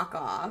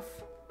knockoff.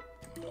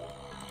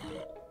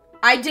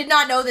 I did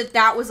not know that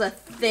that was a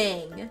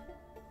thing.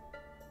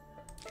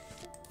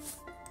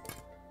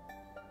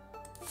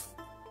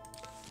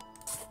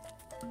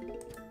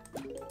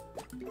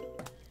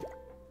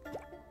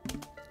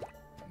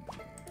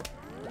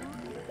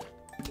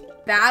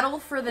 Battle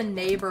for the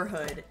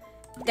Neighborhood.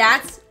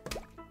 That's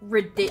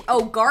ridiculous.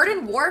 Oh,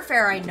 Garden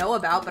Warfare I know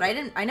about, but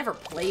I never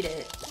played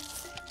it.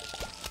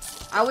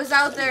 I was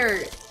out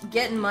there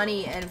getting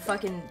money and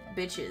fucking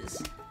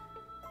bitches.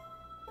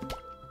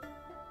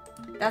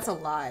 That's a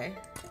lie.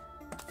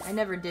 I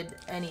never did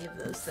any of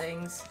those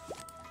things.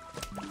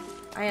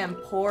 I am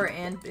poor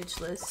and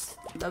bitchless.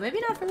 Though maybe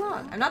not for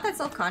long. I'm not that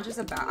self-conscious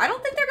about. I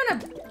don't think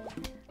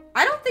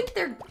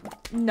they're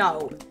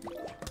no.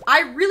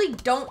 I really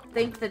don't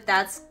think that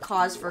that's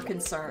cause for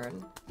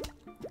concern.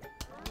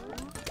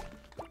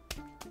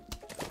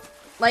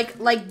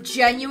 Like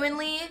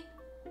genuinely,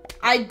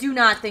 I do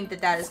not think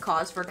that that is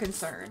cause for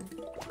concern.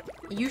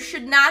 You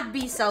should not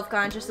be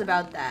self-conscious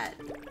about that.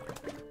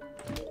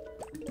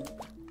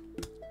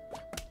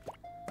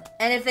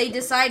 And if they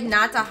decide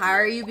not to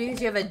hire you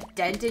because you have a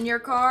dent in your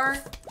car,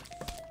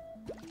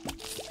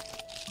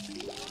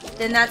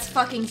 then that's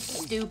fucking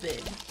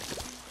stupid.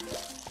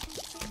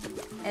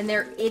 And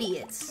they're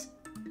idiots.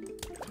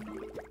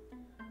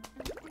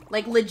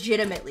 Like,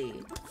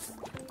 legitimately.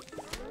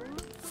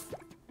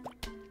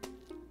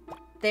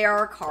 They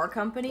are a car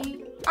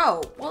company?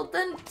 Oh, well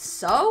then,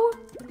 so?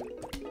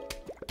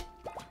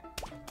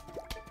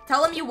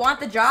 Tell them you want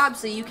the job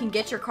so you can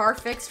get your car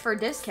fixed for a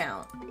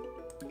discount.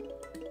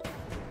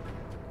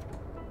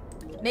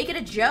 Make it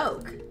a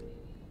joke.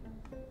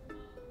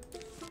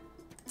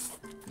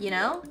 You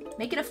know?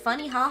 Make it a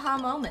funny haha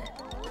moment.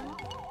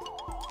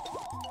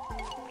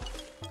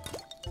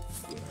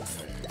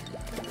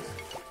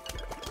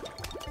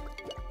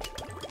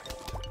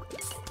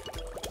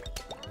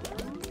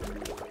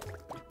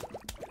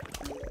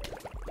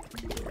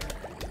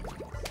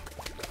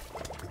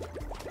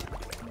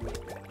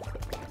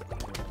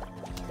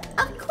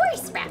 Of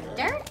course,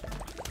 Raptor.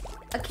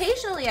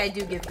 Occasionally I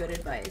do give good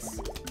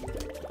advice.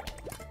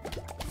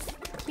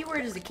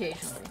 Keyword is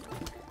occasionally.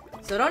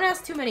 So don't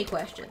ask too many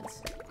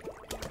questions.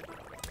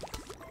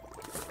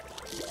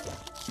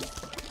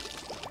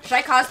 Should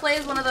I cosplay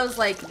as one of those,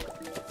 like,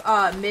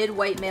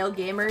 mid-white male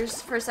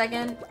gamers for a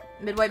second?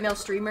 Mid-white male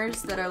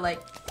streamers that are like,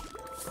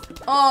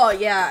 oh,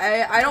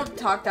 yeah, I don't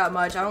talk that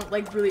much. I don't,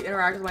 like, really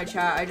interact with my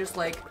chat. I just,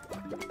 like,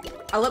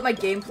 I let my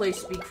gameplay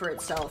speak for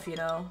itself, you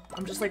know?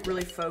 I'm just, like,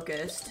 really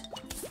focused.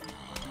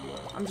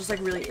 I'm just, like,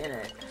 really in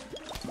it.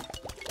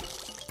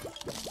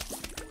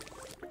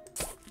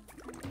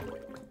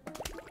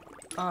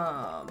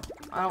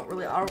 I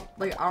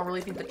don't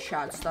really think the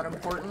chat's that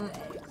important.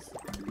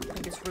 I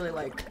think it's really,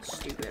 like,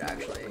 stupid,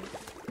 actually.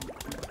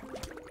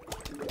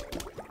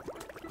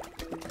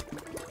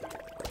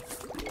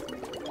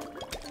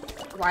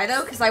 Why,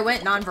 though? Because I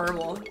went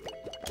nonverbal.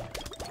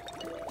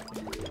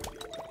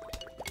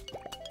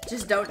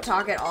 Just don't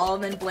talk at all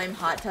and then blame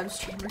hot tub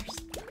streamers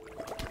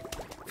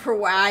for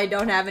why I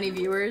don't have any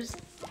viewers.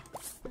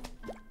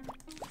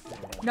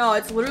 No,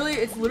 it's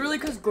literally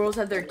because girls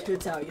have their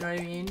tits out, you know what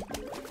I mean?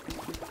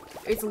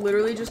 It's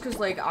literally just because,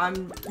 like,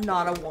 I'm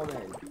not a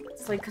woman.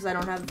 It's like because I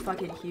don't have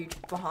fucking huge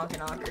bahonka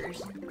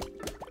knockers.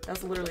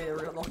 That's literally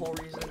the whole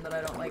reason that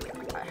I don't like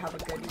I have a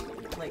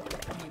good like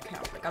view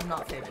count. Like I'm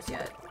not famous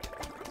yet.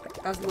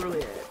 That's literally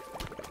it.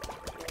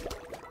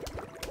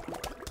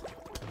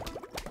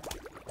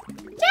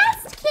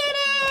 Just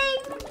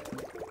kidding!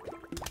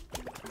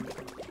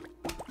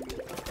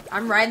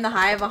 I'm riding the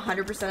high of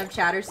 100% of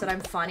chatter said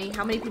I'm funny.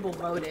 How many people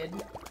voted?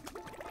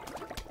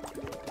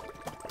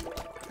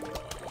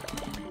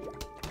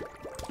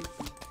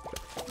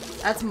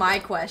 That's my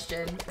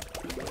question.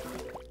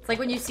 It's like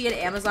when you see an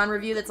Amazon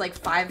review that's like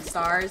 5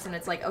 stars and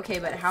it's like, okay,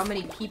 but how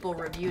many people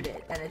reviewed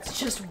it? And it's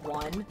just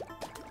 1.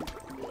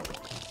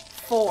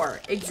 4,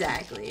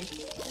 exactly.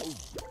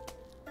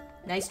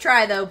 Nice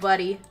try though,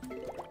 buddy.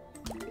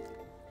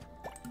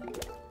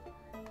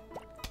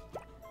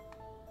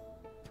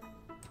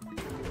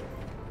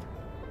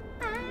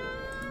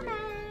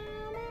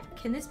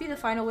 Can this be the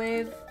final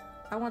wave?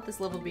 I want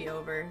this level to be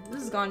over.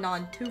 This has gone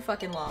on too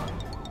fucking long.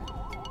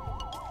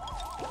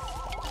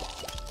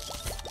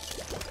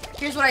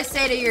 Here's what I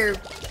say to your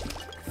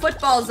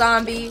football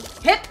zombie.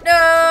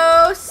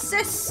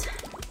 Hypnosis!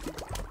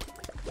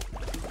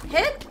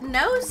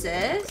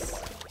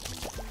 Hypnosis?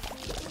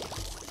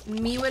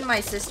 Me when my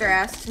sister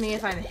asks me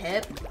if I'm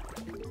hip.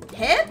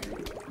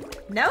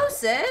 Hypnosis?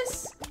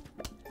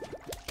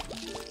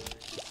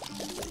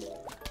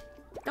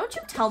 Don't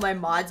you tell my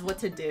mods what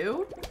to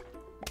do.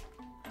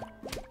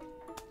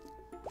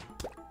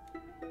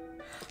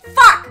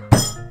 Fuck!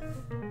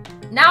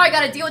 Now I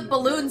gotta deal with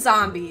balloon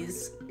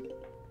zombies.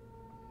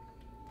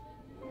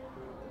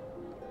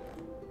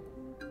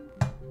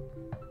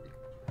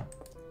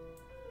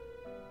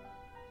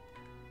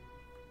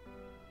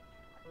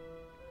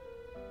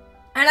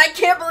 And I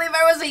can't believe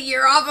I was a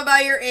year off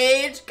about your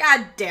age.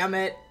 God damn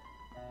it.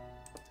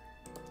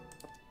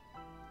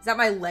 Is that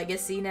my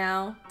legacy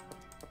now?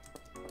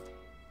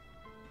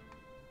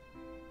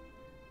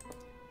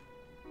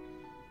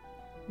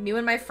 Me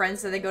and my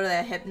friends said they go to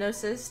the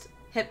hypnotist.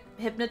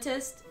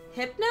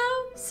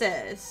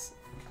 Hypnosis.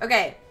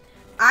 Okay.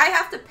 I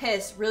have to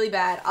piss really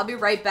bad. I'll be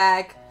right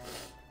back.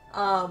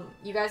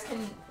 You guys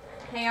can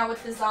hang out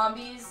with the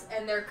zombies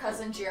and their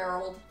cousin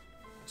Gerald.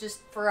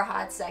 Just for a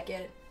hot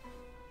second.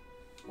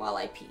 While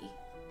I pee.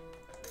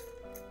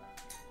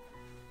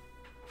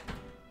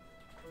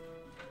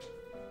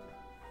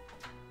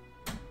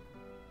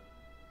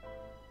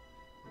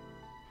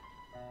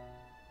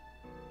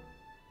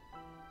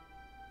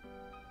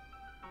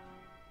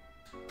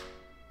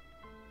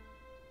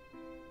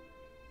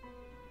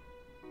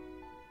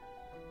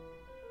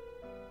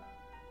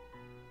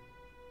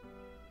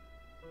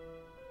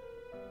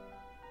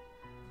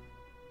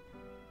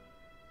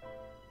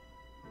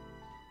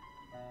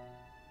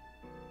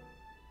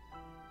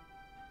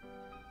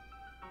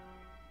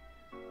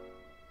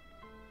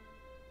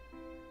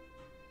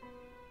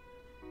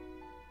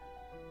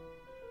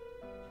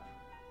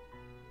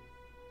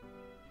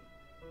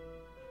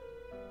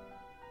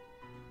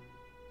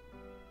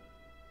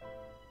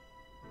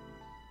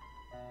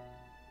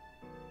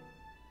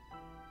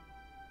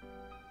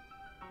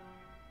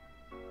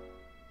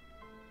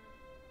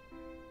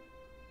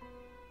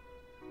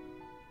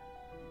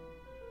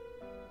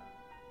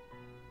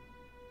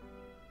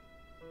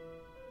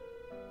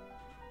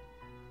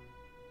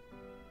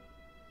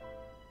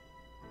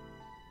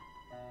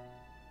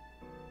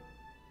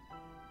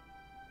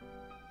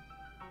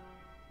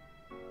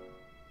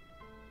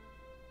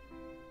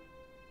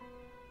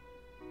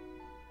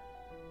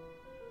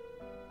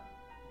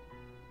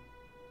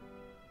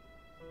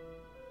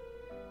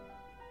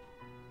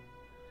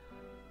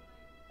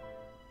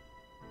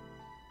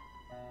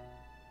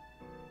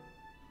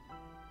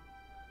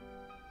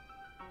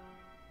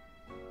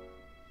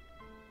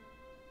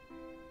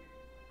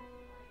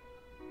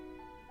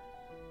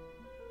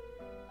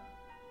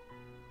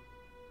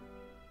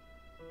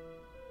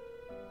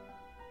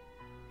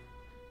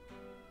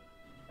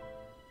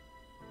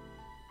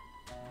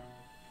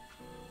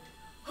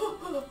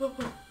 Did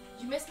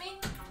you miss me?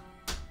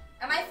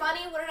 Am I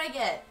funny? What did I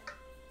get?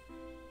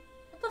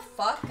 What the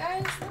fuck,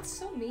 guys? That's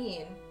so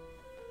mean.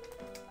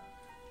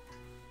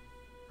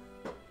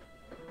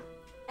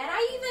 And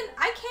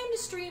I came to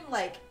stream,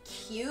 like,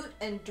 cute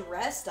and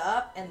dressed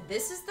up, and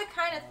this is the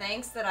kind of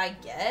thanks that I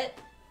get?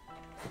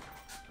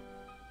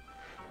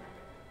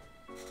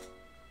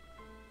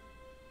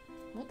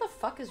 What the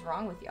fuck is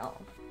wrong with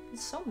y'all?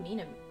 It's so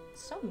mean of me.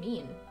 It's so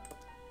mean.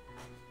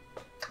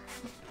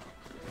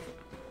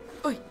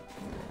 Oi.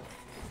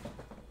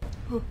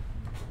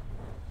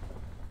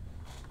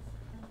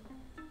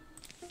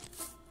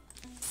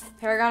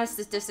 Paragon is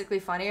statistically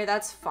funnier.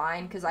 That's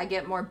fine, because I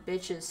get more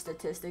bitches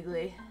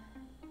statistically.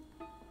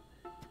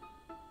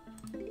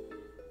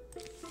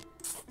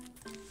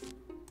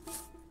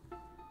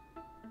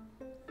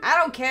 I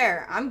don't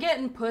care. I'm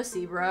getting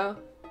pussy, bro.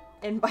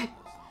 And by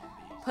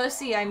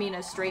pussy, I mean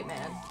a straight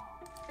man.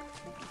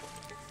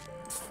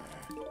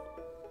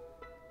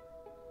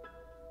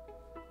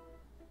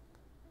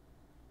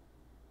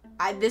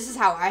 This is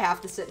how I have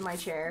to sit in my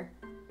chair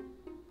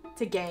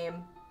to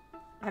game.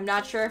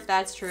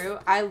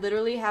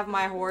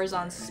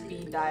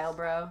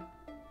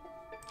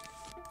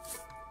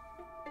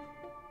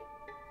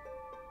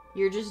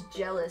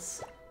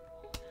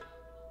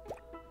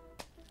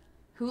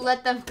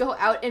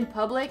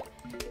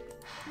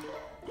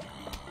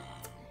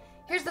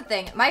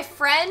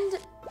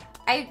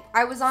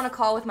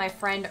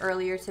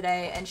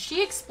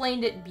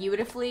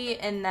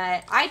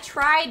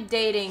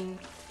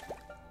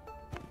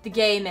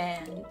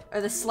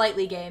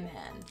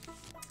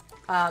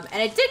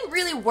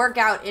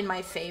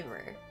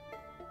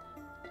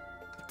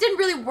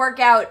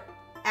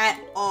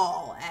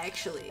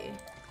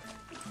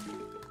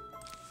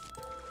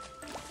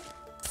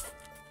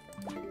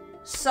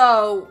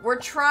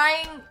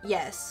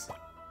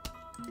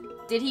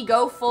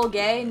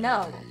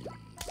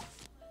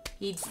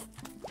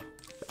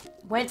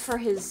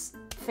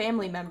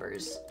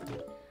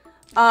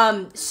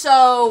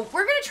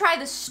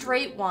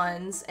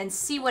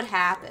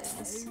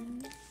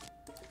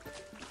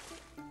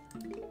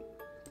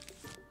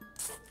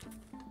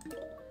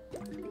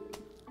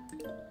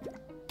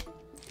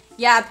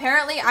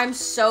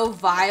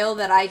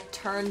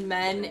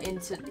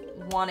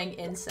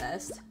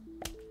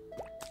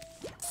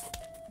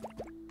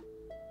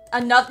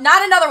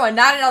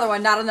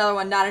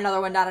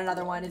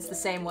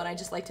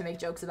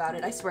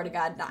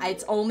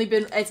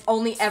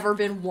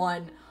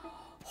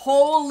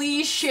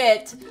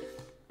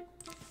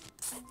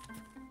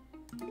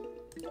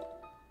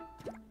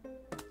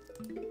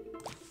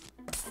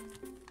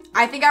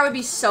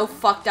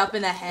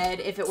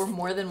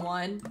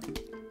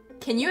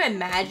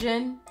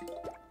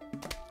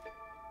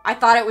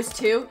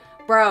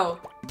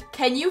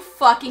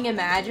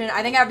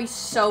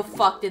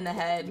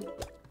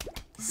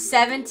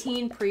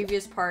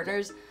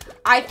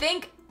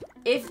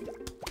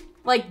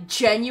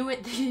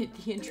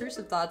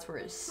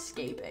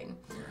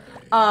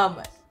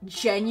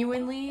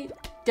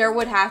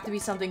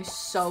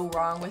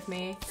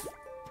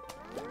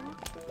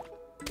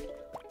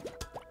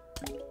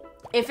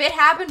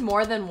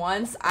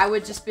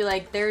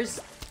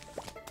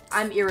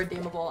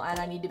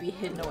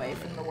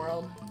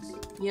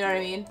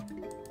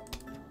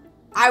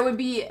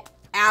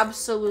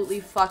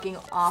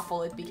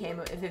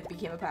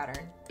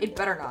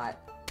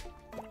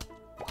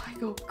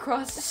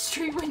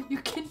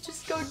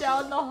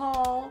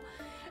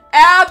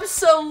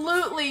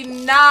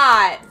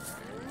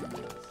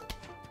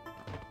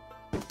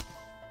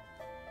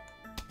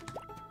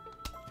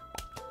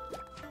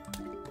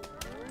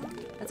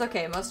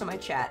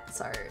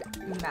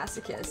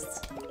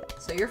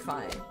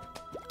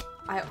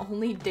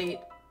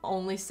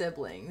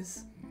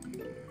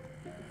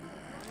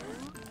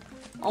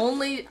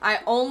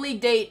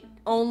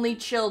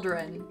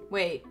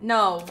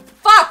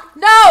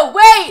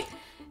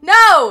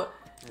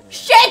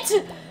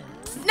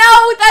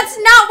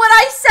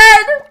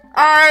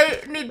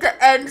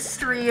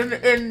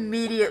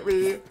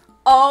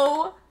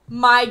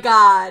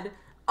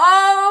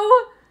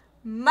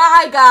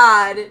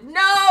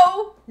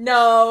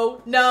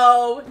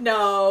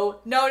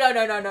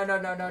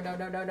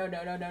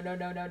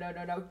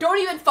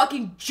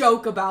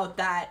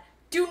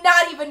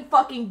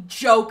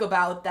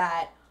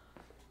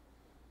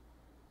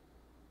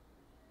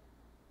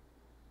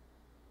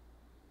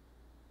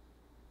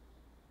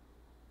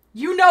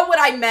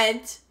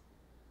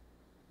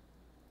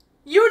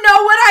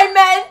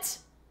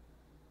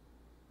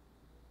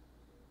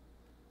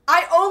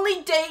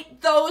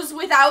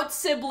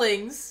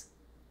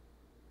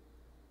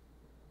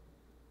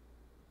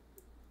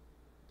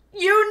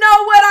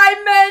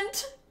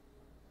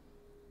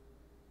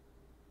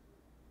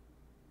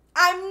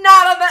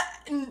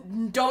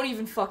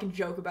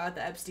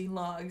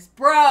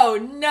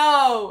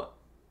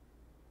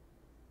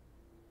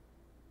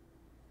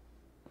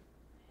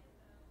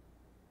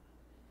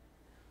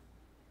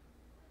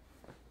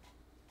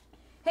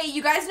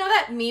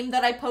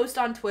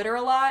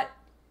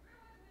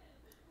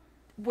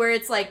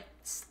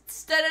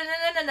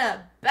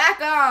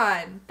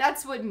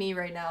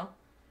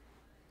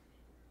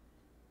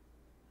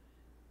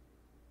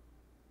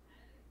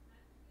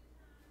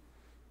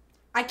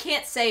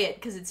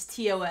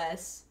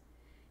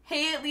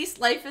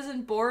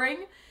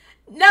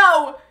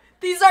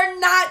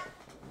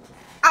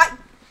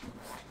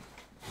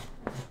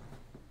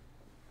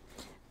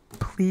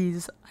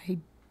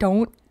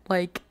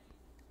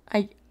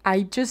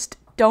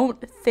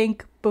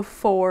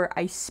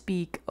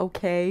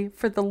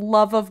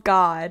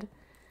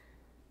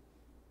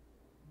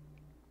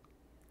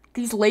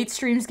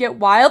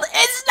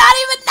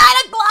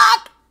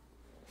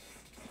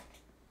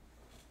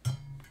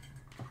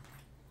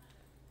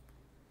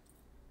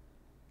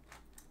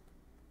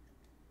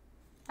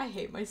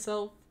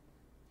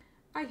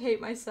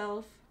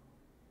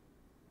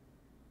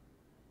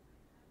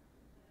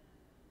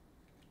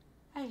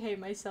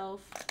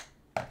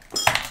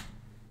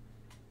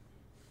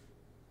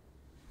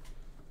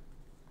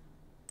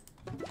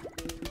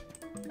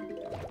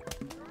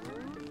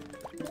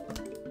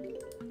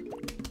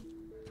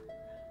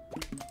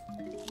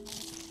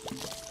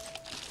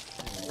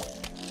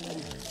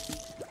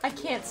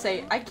 can't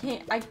say,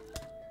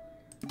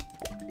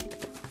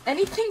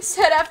 anything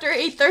said after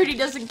 8:30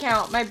 doesn't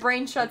count. My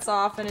brain shuts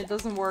off and it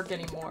doesn't work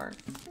anymore.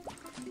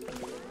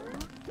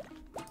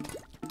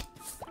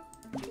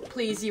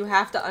 Please, you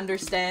have to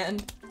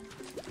understand.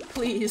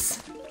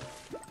 Please.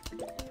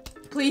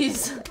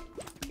 Please.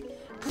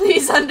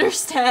 Please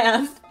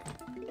understand.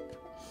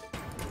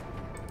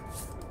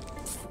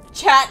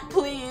 Chat,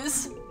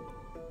 please.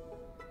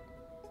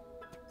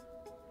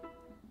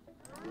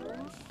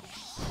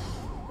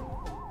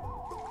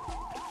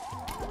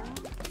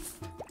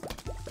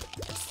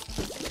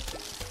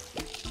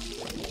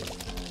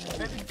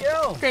 Baby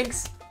Gil!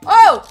 Thanks.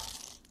 Oh!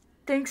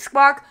 Thanks,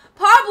 Squawk.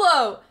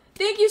 Pablo!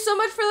 Thank you so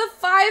much for the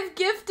 5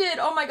 gifted!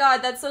 Oh my god,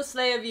 that's so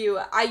slay of you.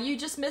 You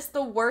just missed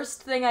the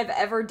worst thing I've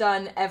ever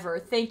done, ever.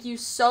 Thank you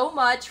so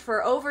much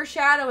for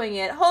overshadowing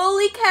it.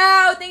 Holy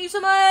cow! Thank you so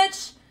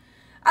much!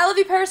 I love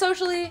you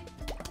parasocially.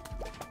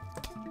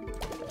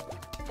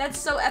 That's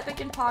so epic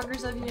and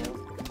poggers of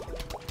you.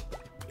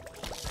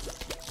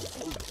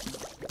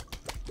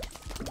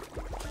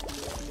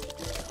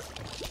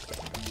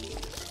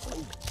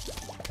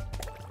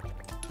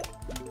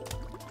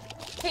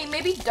 Hey,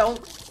 maybe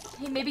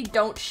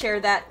don't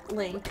share that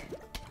link.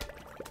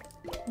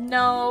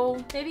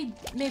 No,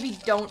 maybe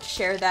don't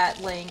share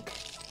that link.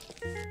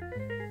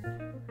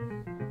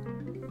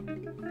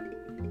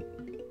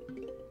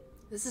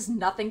 This is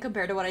nothing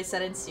compared to what I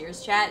said in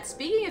Sear's chat.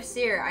 Speaking of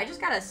Sear, I just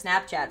got a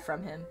Snapchat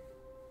from him.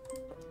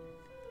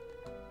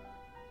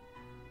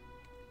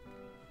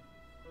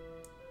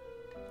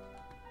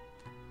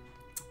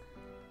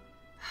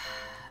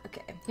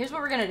 Okay, here's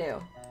what we're gonna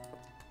do.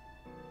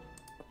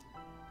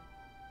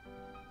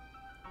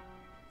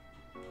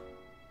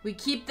 We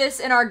keep this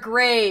in our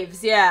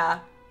graves,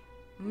 yeah.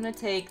 I'm gonna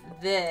take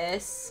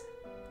this.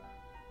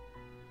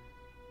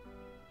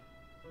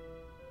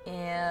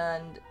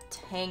 And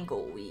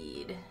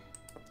tangleweed.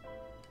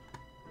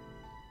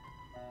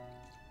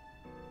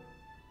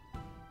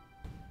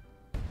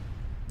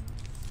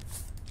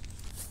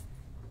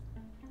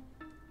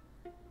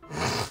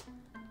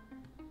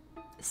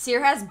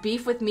 Sear has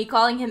beef with me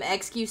calling him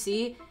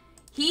XQC.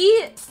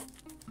 He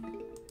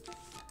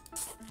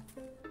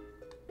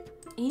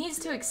needs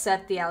to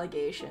accept the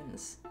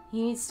allegations.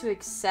 He needs to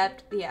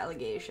accept the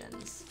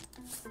allegations.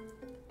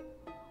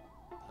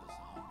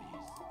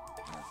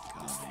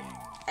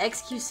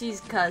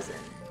 XQC's cousin.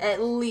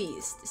 At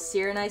least.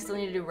 Sear and I still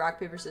need to do rock,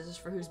 paper, scissors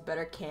for who's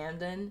better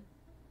Camden.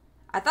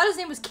 I thought his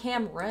name was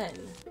Cameron.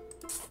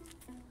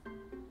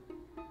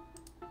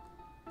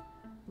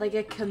 Like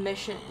a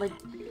commission, like...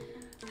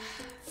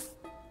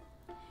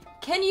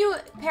 Can you,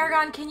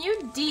 Paragon, can you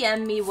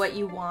DM me what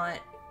you want?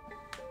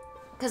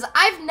 Because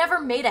I've never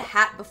made a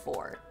hat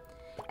before.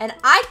 And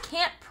I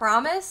can't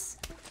promise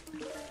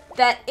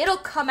that it'll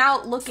come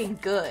out looking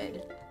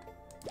good.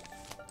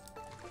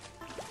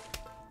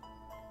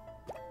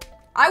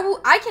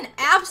 I can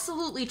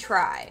absolutely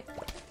try.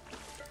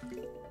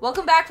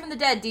 Welcome back from the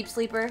dead, Deep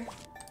Sleeper.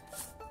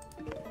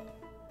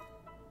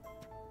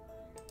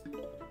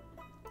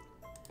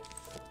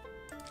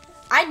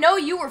 I know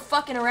you were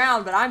fucking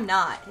around, but I'm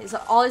not. Is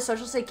all his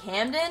socials say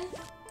Camden?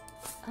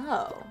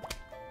 Oh.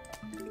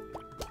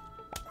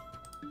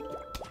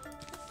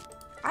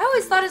 I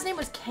always thought his name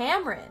was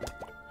Cameron.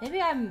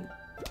 Maybe I'm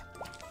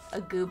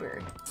a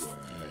goober.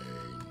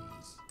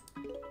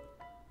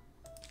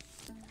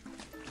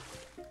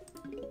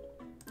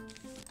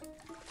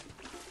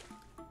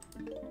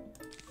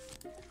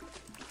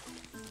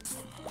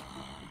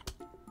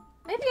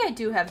 Maybe I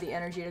do have the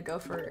energy to go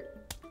for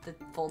the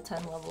full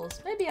 10 levels.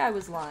 Maybe I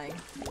was lying.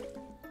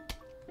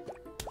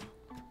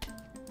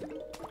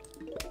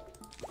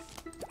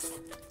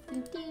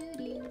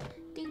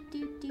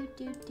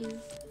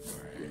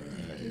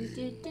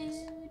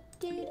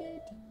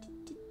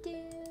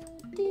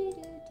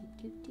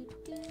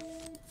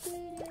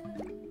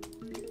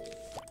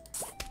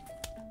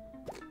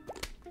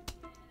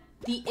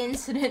 The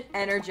incident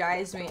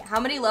energized me. How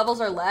many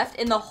levels are left?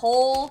 In the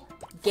whole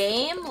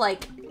game?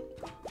 Like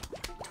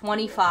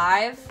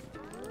 25?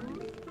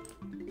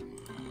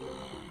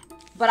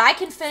 But I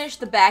can finish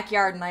the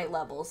backyard night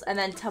levels. And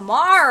then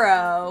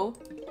tomorrow,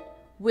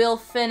 we'll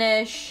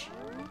finish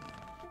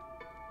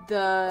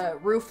the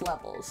roof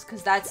levels.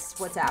 Because that's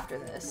what's after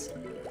this.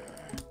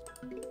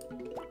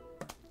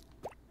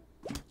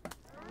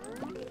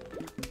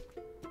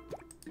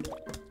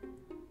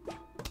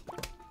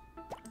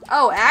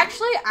 Oh,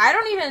 actually, I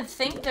don't even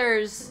think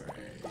there's...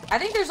 I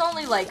think there's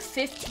only like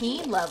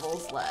 15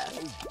 levels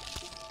left.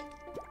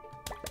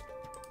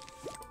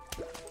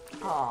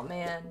 Oh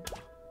man.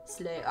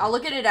 Slay. I'll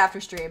look at it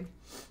after stream.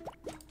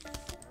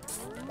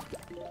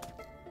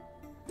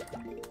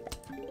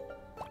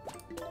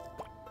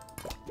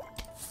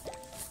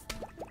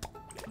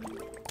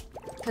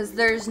 Because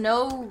there's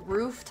no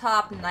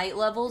rooftop night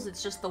levels,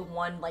 it's just the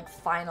one, like,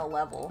 final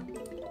level.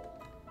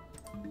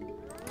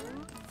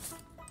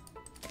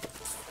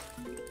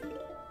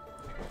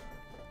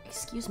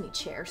 Excuse me,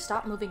 chair.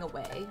 Stop moving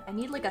away. I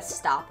need, like, a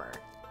stopper.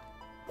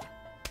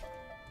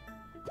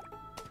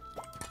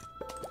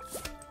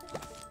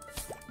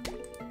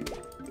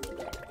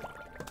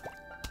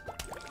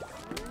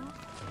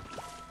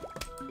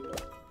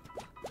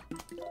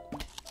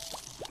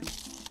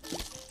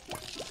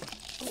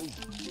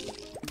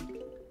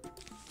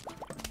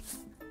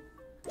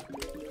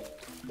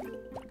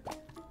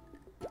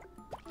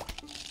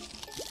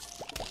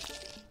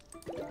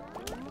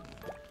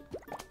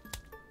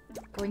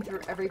 going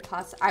through every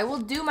I will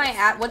do my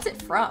ad. What's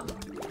it from?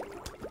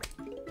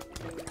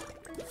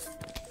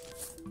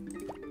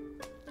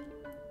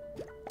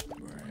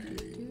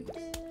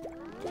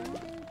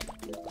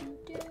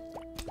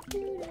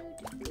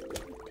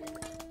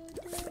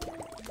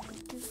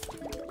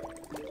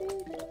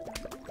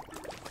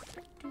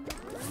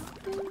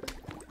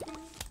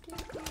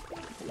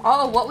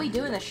 Oh, what we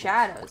do in the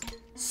shadows.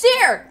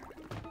 Seer!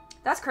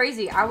 That's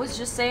crazy. I was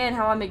just saying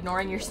how I'm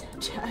ignoring your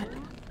Snapchat.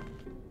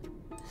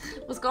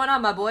 What's going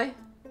on, my boy?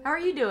 How are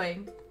you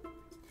doing?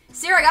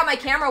 Seer, I got my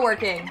camera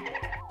working.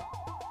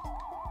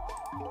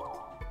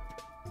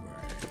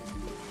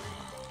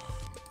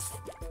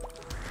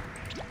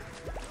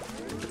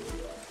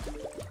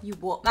 You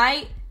what,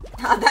 mate?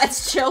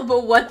 That's chill,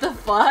 but what the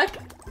fuck?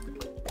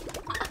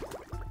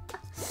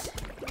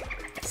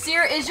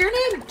 Seer, is your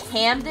name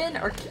Camden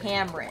or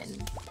Cameron?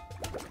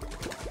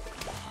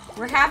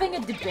 We're having a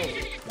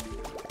debate.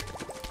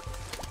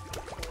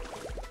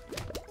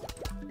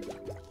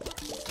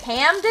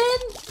 Camden?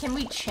 Can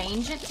we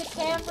change it to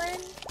Cameron?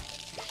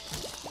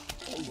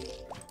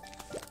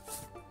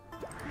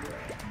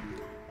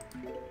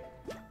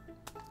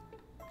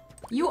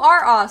 You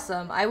are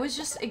awesome. I was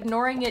just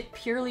ignoring it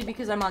purely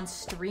because I'm on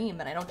stream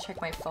and I don't check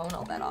my phone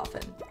all that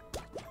often.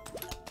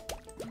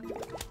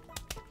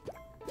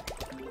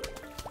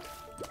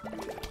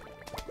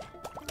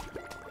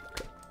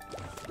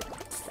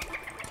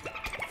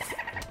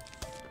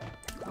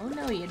 Oh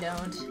no, you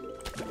don't.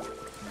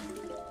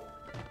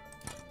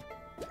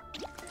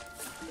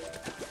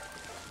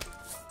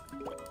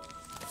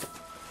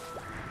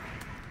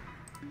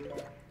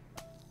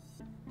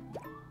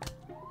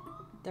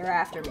 They're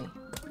after me.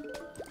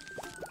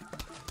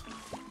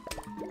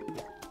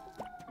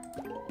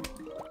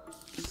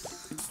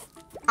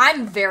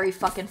 I'm very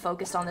fucking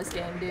focused on this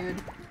game,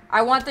 dude.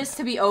 I want this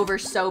to be over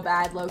so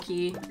bad,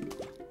 low-key.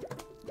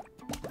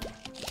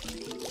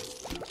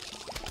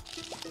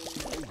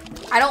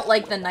 I don't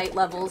like the night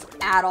levels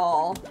at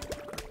all.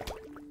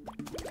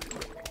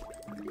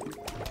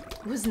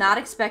 Was not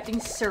expecting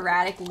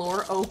Serratic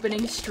lore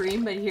opening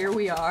stream, but here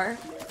we are.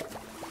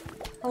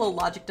 Hello,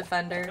 Logic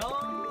Defender.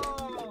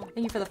 No!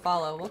 Thank you for the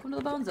follow. Welcome to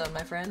the Bone Zone,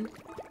 my friend.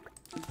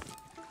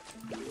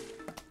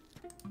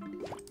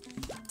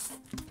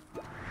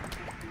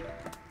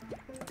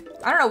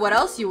 I don't know what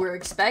else you were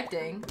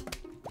expecting.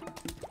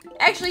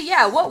 Actually,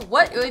 yeah,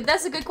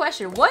 that's a good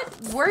question.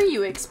 What were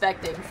you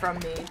expecting from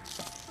me?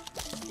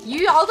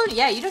 You all don't,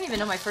 yeah, you don't even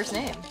know my first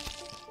name.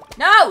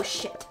 No!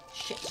 Shit.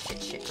 Shit.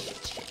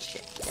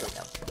 There we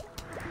go.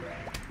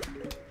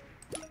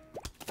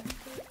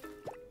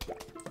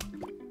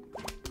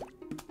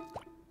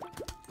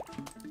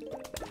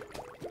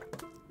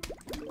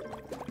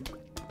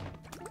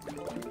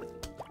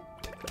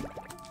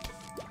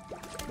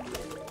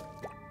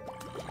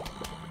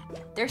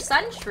 They're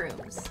sun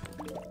shrooms.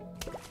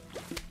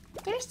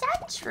 They're sun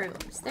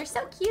shrooms. They're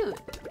so cute.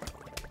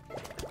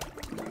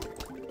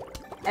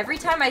 Every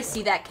time I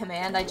see that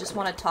command, I just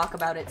want to talk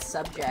about its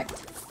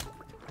subject.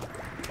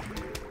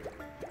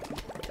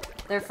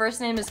 Their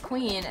first name is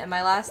Queen, and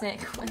my last name...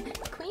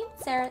 Queen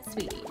Sarah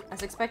Sweetie. I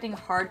was expecting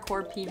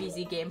hardcore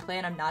PvZ gameplay,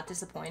 and I'm not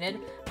disappointed.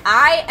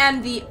 I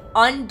am the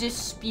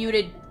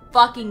undisputed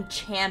fucking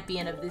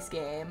champion of this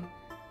game.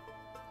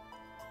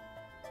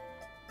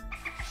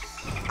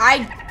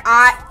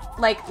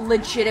 Like,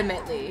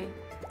 legitimately.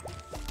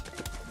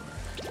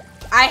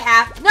 I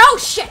have... No,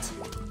 shit!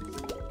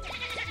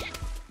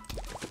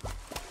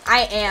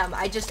 I am.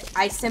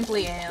 I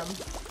simply am.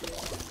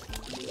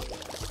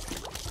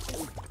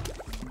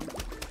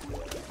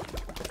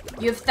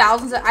 You have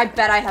thousands of... I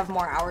bet I have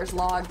more hours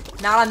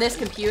logged. Not on this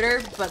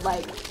computer, but,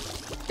 like,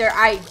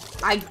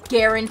 I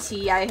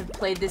guarantee I have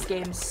played this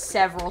game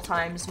several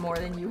times more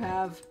than you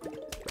have.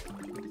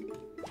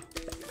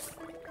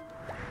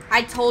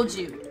 I told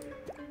you.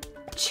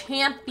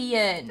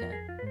 Champion.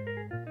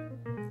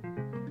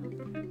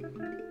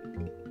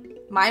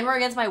 Mine were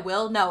against my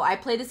will? No, I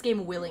play this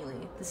game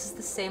willingly. This is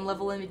the same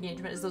level of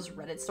engagement as those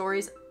Reddit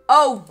stories.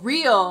 Oh,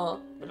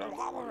 real!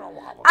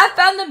 I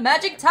found the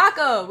magic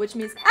taco, which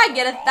means I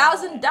get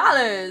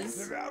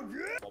 $1,000.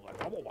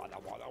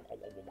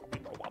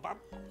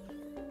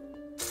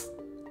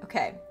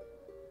 Okay.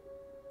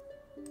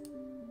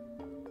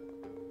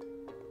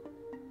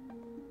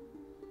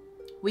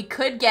 We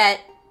could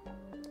get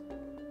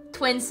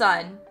Twin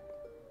Son.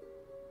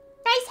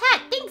 Nice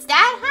hat. Thanks,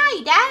 Dad.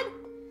 Hi, Dad.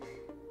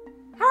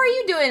 How are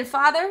you doing,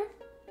 Father?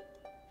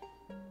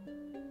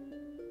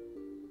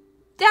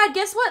 Dad,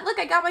 guess what? Look,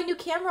 I got my new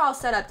camera all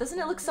set up. Doesn't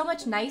it look so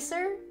much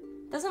nicer?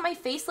 Doesn't my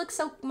face look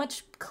so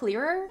much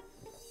clearer?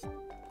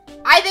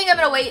 I think I'm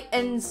gonna wait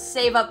and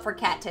save up for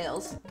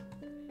cattails.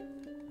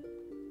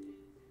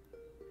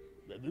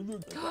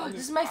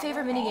 This is my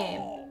favorite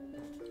minigame.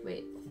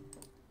 Wait.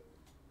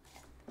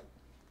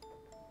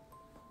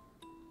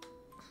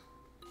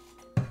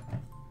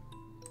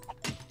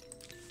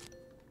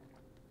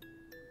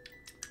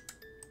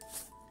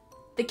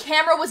 The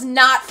camera was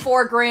not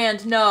 $4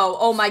 grand, no.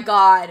 Oh my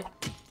god.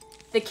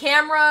 The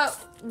camera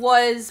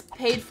was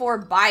paid for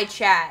by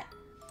chat.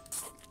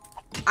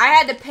 I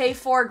had to pay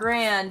 $4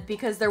 grand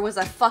because there was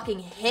a fucking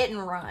hit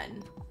and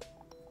run.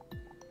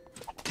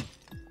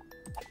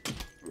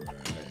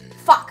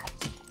 Fuck.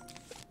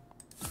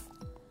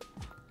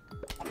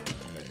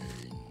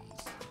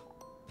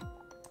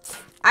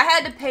 I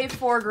had to pay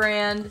 $4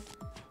 grand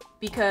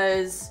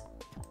because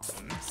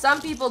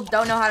some people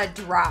don't know how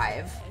to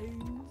drive.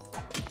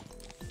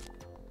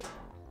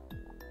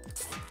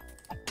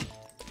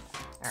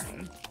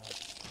 Alright.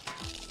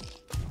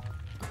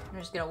 I'm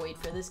just gonna wait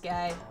for this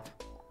guy.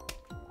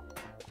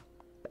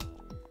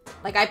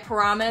 Like, I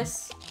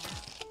promise.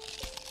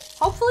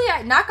 Hopefully,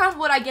 knock on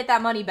wood, I get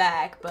that money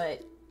back,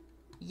 but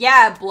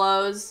yeah, it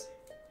blows.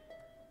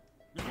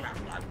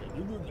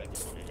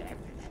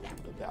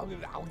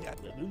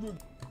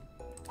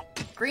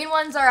 Green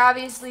ones are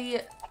obviously...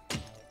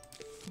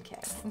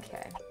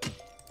 Okay.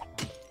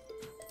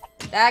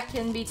 That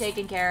can be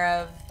taken care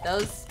of.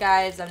 Those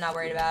guys, I'm not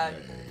worried about.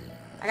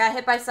 I got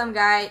hit by some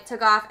guy,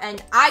 took off,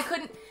 and I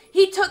couldn't...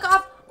 He took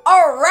off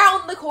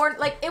around the corner.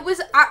 Like, it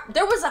was...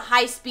 there was a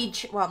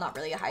high-speed... Well, not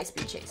really a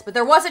high-speed chase, but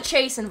there was a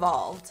chase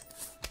involved.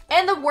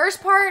 And the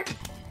worst part,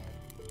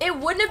 it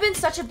wouldn't have been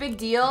such a big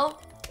deal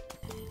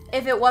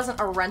if it wasn't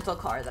a rental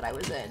car that I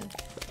was in.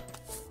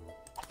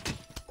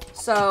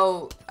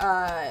 So,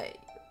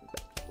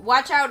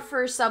 watch out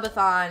for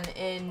subathon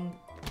in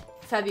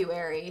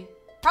February.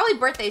 Probably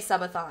birthday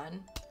subathon.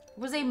 It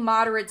was a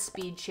moderate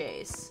speed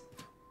chase.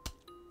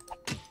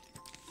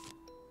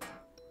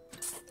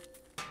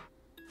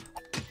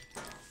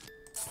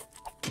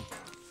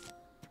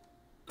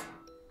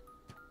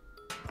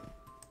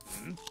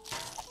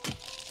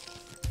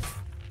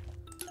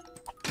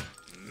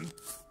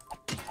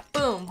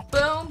 Boom,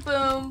 boom,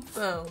 boom,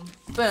 boom,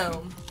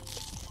 boom.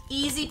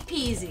 Easy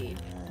peasy.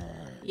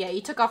 Yeah,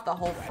 you took off the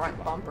whole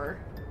front bumper.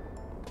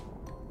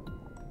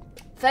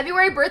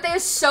 February birthday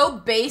is so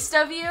based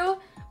of you.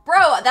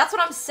 Bro, that's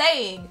what I'm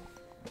saying.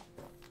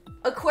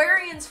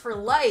 Aquarians for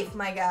life,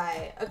 my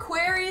guy.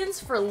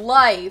 Aquarians for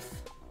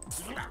life.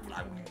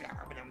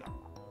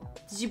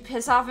 Did you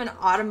piss off an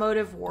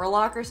automotive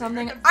warlock or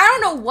something? I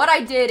don't know what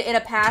I did in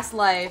a past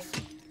life.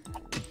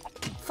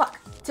 Fuck.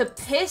 To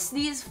piss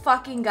these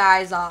fucking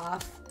guys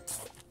off.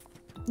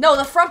 No,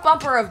 the front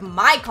bumper of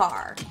my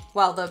car.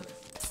 Well, the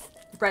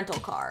rental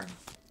car.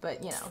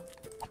 But, you know.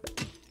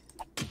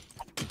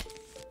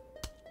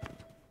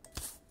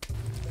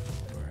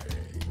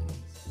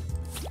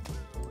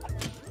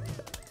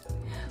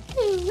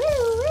 Woo, woo,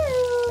 woo,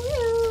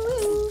 woo,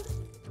 woo.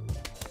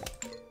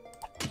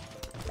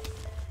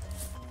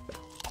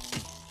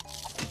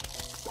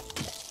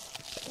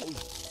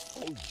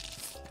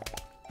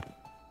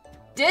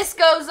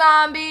 Disco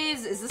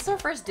zombies! Is this our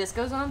first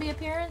disco zombie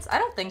appearance? I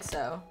don't think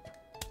so.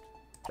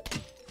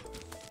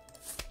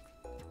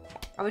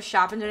 I was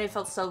shopping today,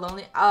 felt so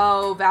lonely.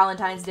 Oh,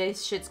 Valentine's Day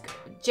shit's...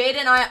 Jade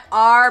and I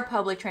are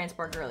public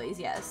transport girlies,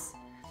 yes.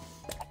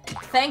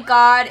 Thank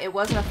God it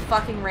wasn't a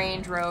fucking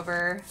Range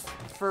Rover.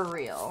 For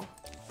real.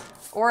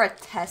 Or a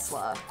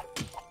Tesla.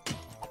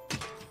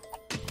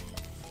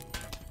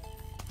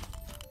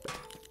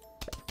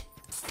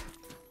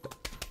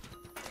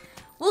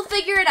 We'll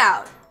figure it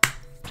out.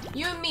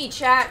 You and me,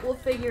 chat, we'll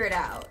figure it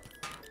out.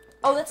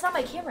 Oh, that's not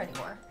my camera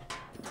anymore.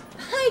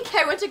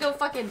 I went to go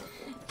fucking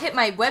hit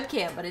my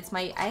webcam, but it's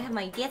my... I have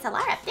my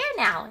DSLR up there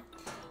now.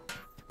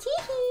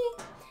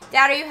 Teehee.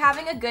 Dad, are you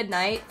having a good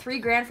night?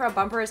 $3 grand for a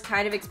bumper is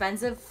kind of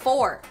expensive.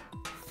 4.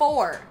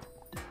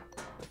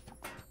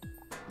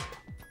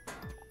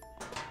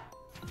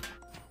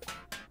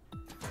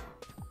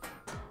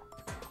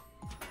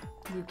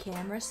 New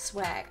camera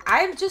swag.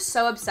 I'm just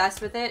so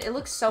obsessed with it. It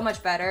looks so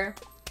much better.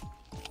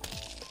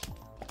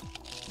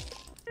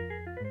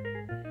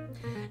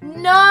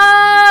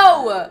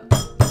 No!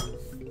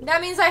 That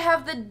means I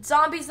have the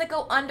zombies that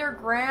go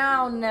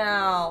underground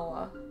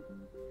now.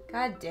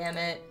 God damn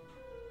it.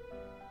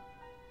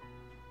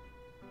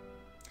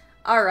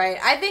 Alright,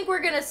 I think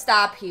we're gonna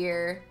stop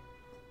here.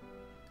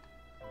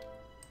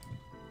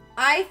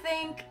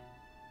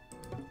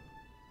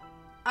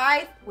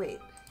 Wait.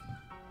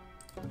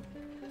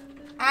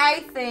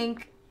 I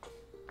think,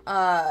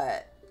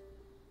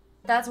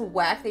 that's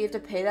whack that you have to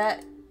pay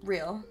that.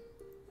 Real.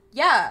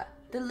 Yeah,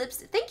 the lips.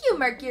 Thank you,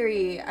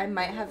 Mercury. I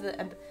might have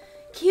the,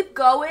 keep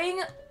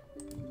going.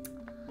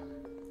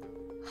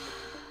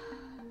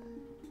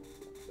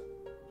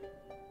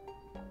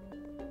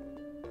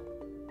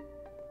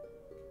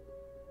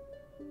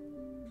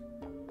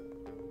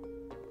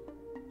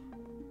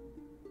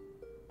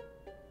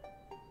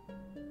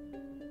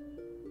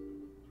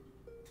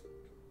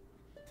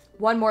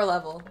 One more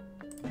level.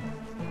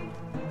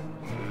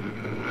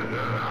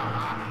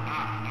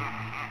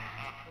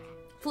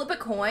 Flip a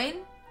coin?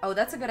 Oh,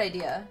 that's a good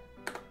idea.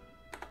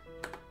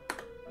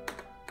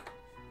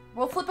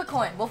 We'll flip a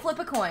coin. We'll flip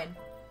a coin.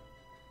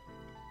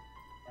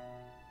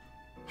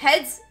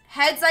 Heads,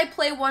 I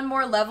play one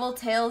more level.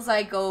 Tails,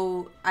 I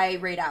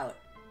raid out.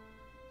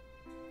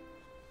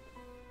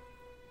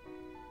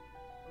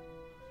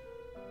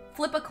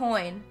 Flip a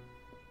coin.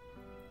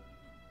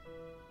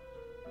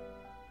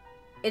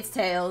 It's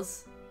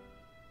tails.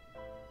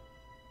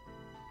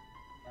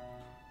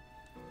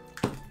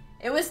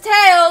 It was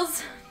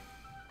Tails.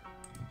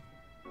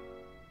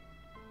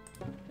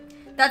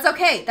 That's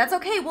okay. That's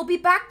okay. We'll be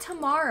back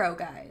tomorrow,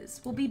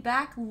 guys. We'll be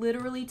back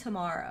literally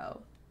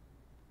tomorrow.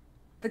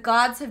 The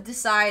gods have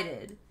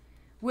decided.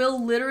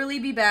 We'll literally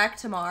be back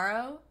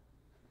tomorrow.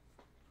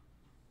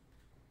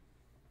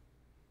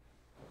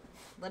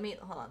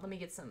 Hold on. Let me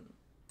get some.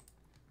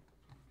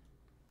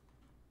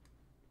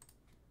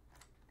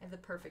 I have the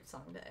perfect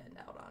song to end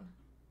out on.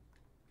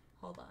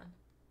 Hold on.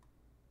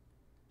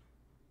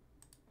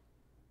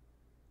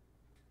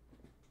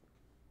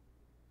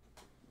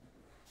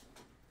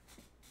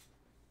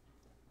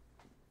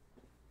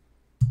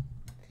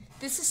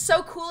 This is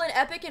so cool and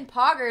epic and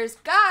poggers.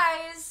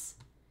 Guys,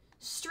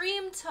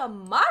 stream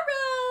tomorrow.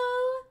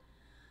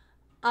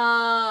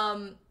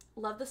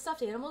 Love the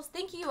stuffed animals.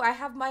 Thank you. I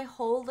have my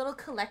whole little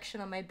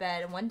collection on my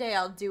bed, and one day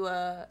I'll do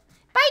a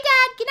bye,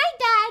 Dad. Good night,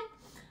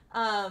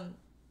 Dad.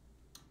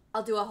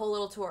 I'll do a whole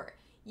little tour.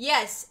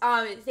 Yes.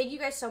 Thank you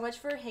guys so much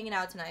for hanging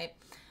out tonight.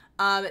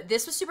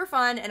 This was super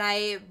fun, and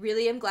I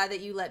really am glad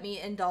that you let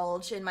me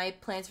indulge in my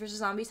Plants vs.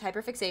 Zombies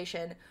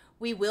hyperfixation.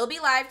 We will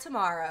be live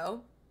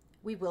tomorrow.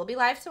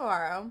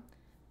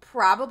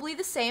 Probably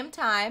the same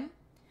time.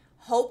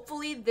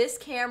 Hopefully this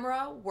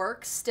camera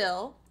works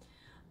still.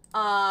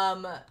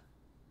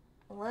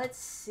 Let's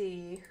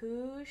see.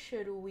 Who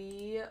should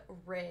we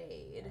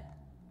raid?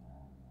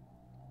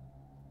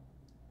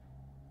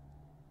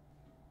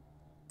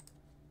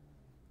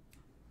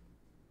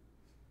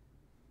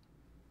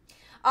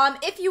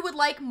 If you would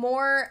like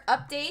more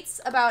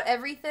updates about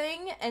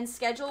everything and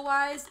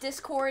schedule-wise,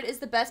 Discord is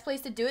the best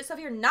place to do it. So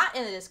if you're not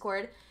in the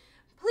Discord,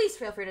 please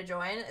feel free to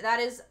join. That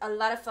is a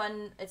lot of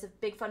fun. It's a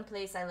big, fun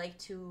place. I like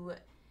to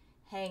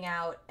hang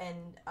out and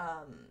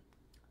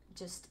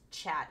just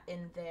chat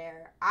in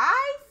there.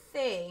 I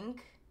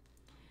think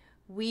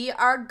we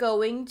are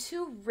going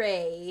to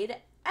raid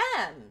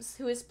Ems,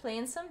 who is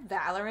playing some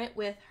Valorant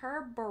with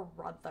her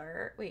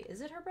brother. Wait,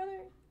 is it her brother?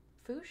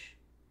 Foosh?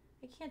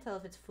 I can't tell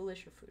if it's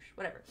Foolish or Foosh.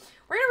 Whatever.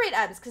 We're gonna raid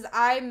Ems because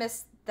I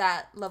miss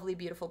that lovely,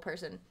 beautiful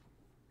person.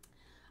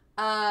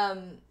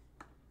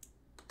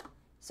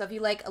 So if you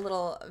like a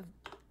little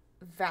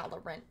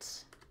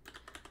Valorant,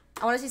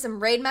 I want to see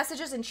some raid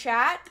messages in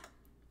chat.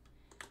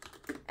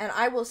 And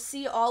I will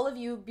see all of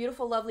you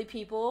beautiful, lovely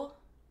people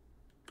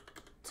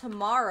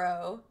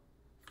tomorrow,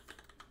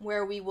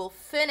 where we will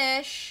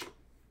finish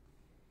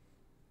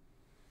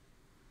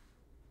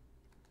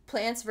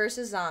Plants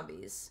vs.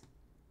 Zombies.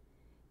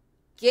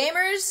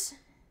 Gamers,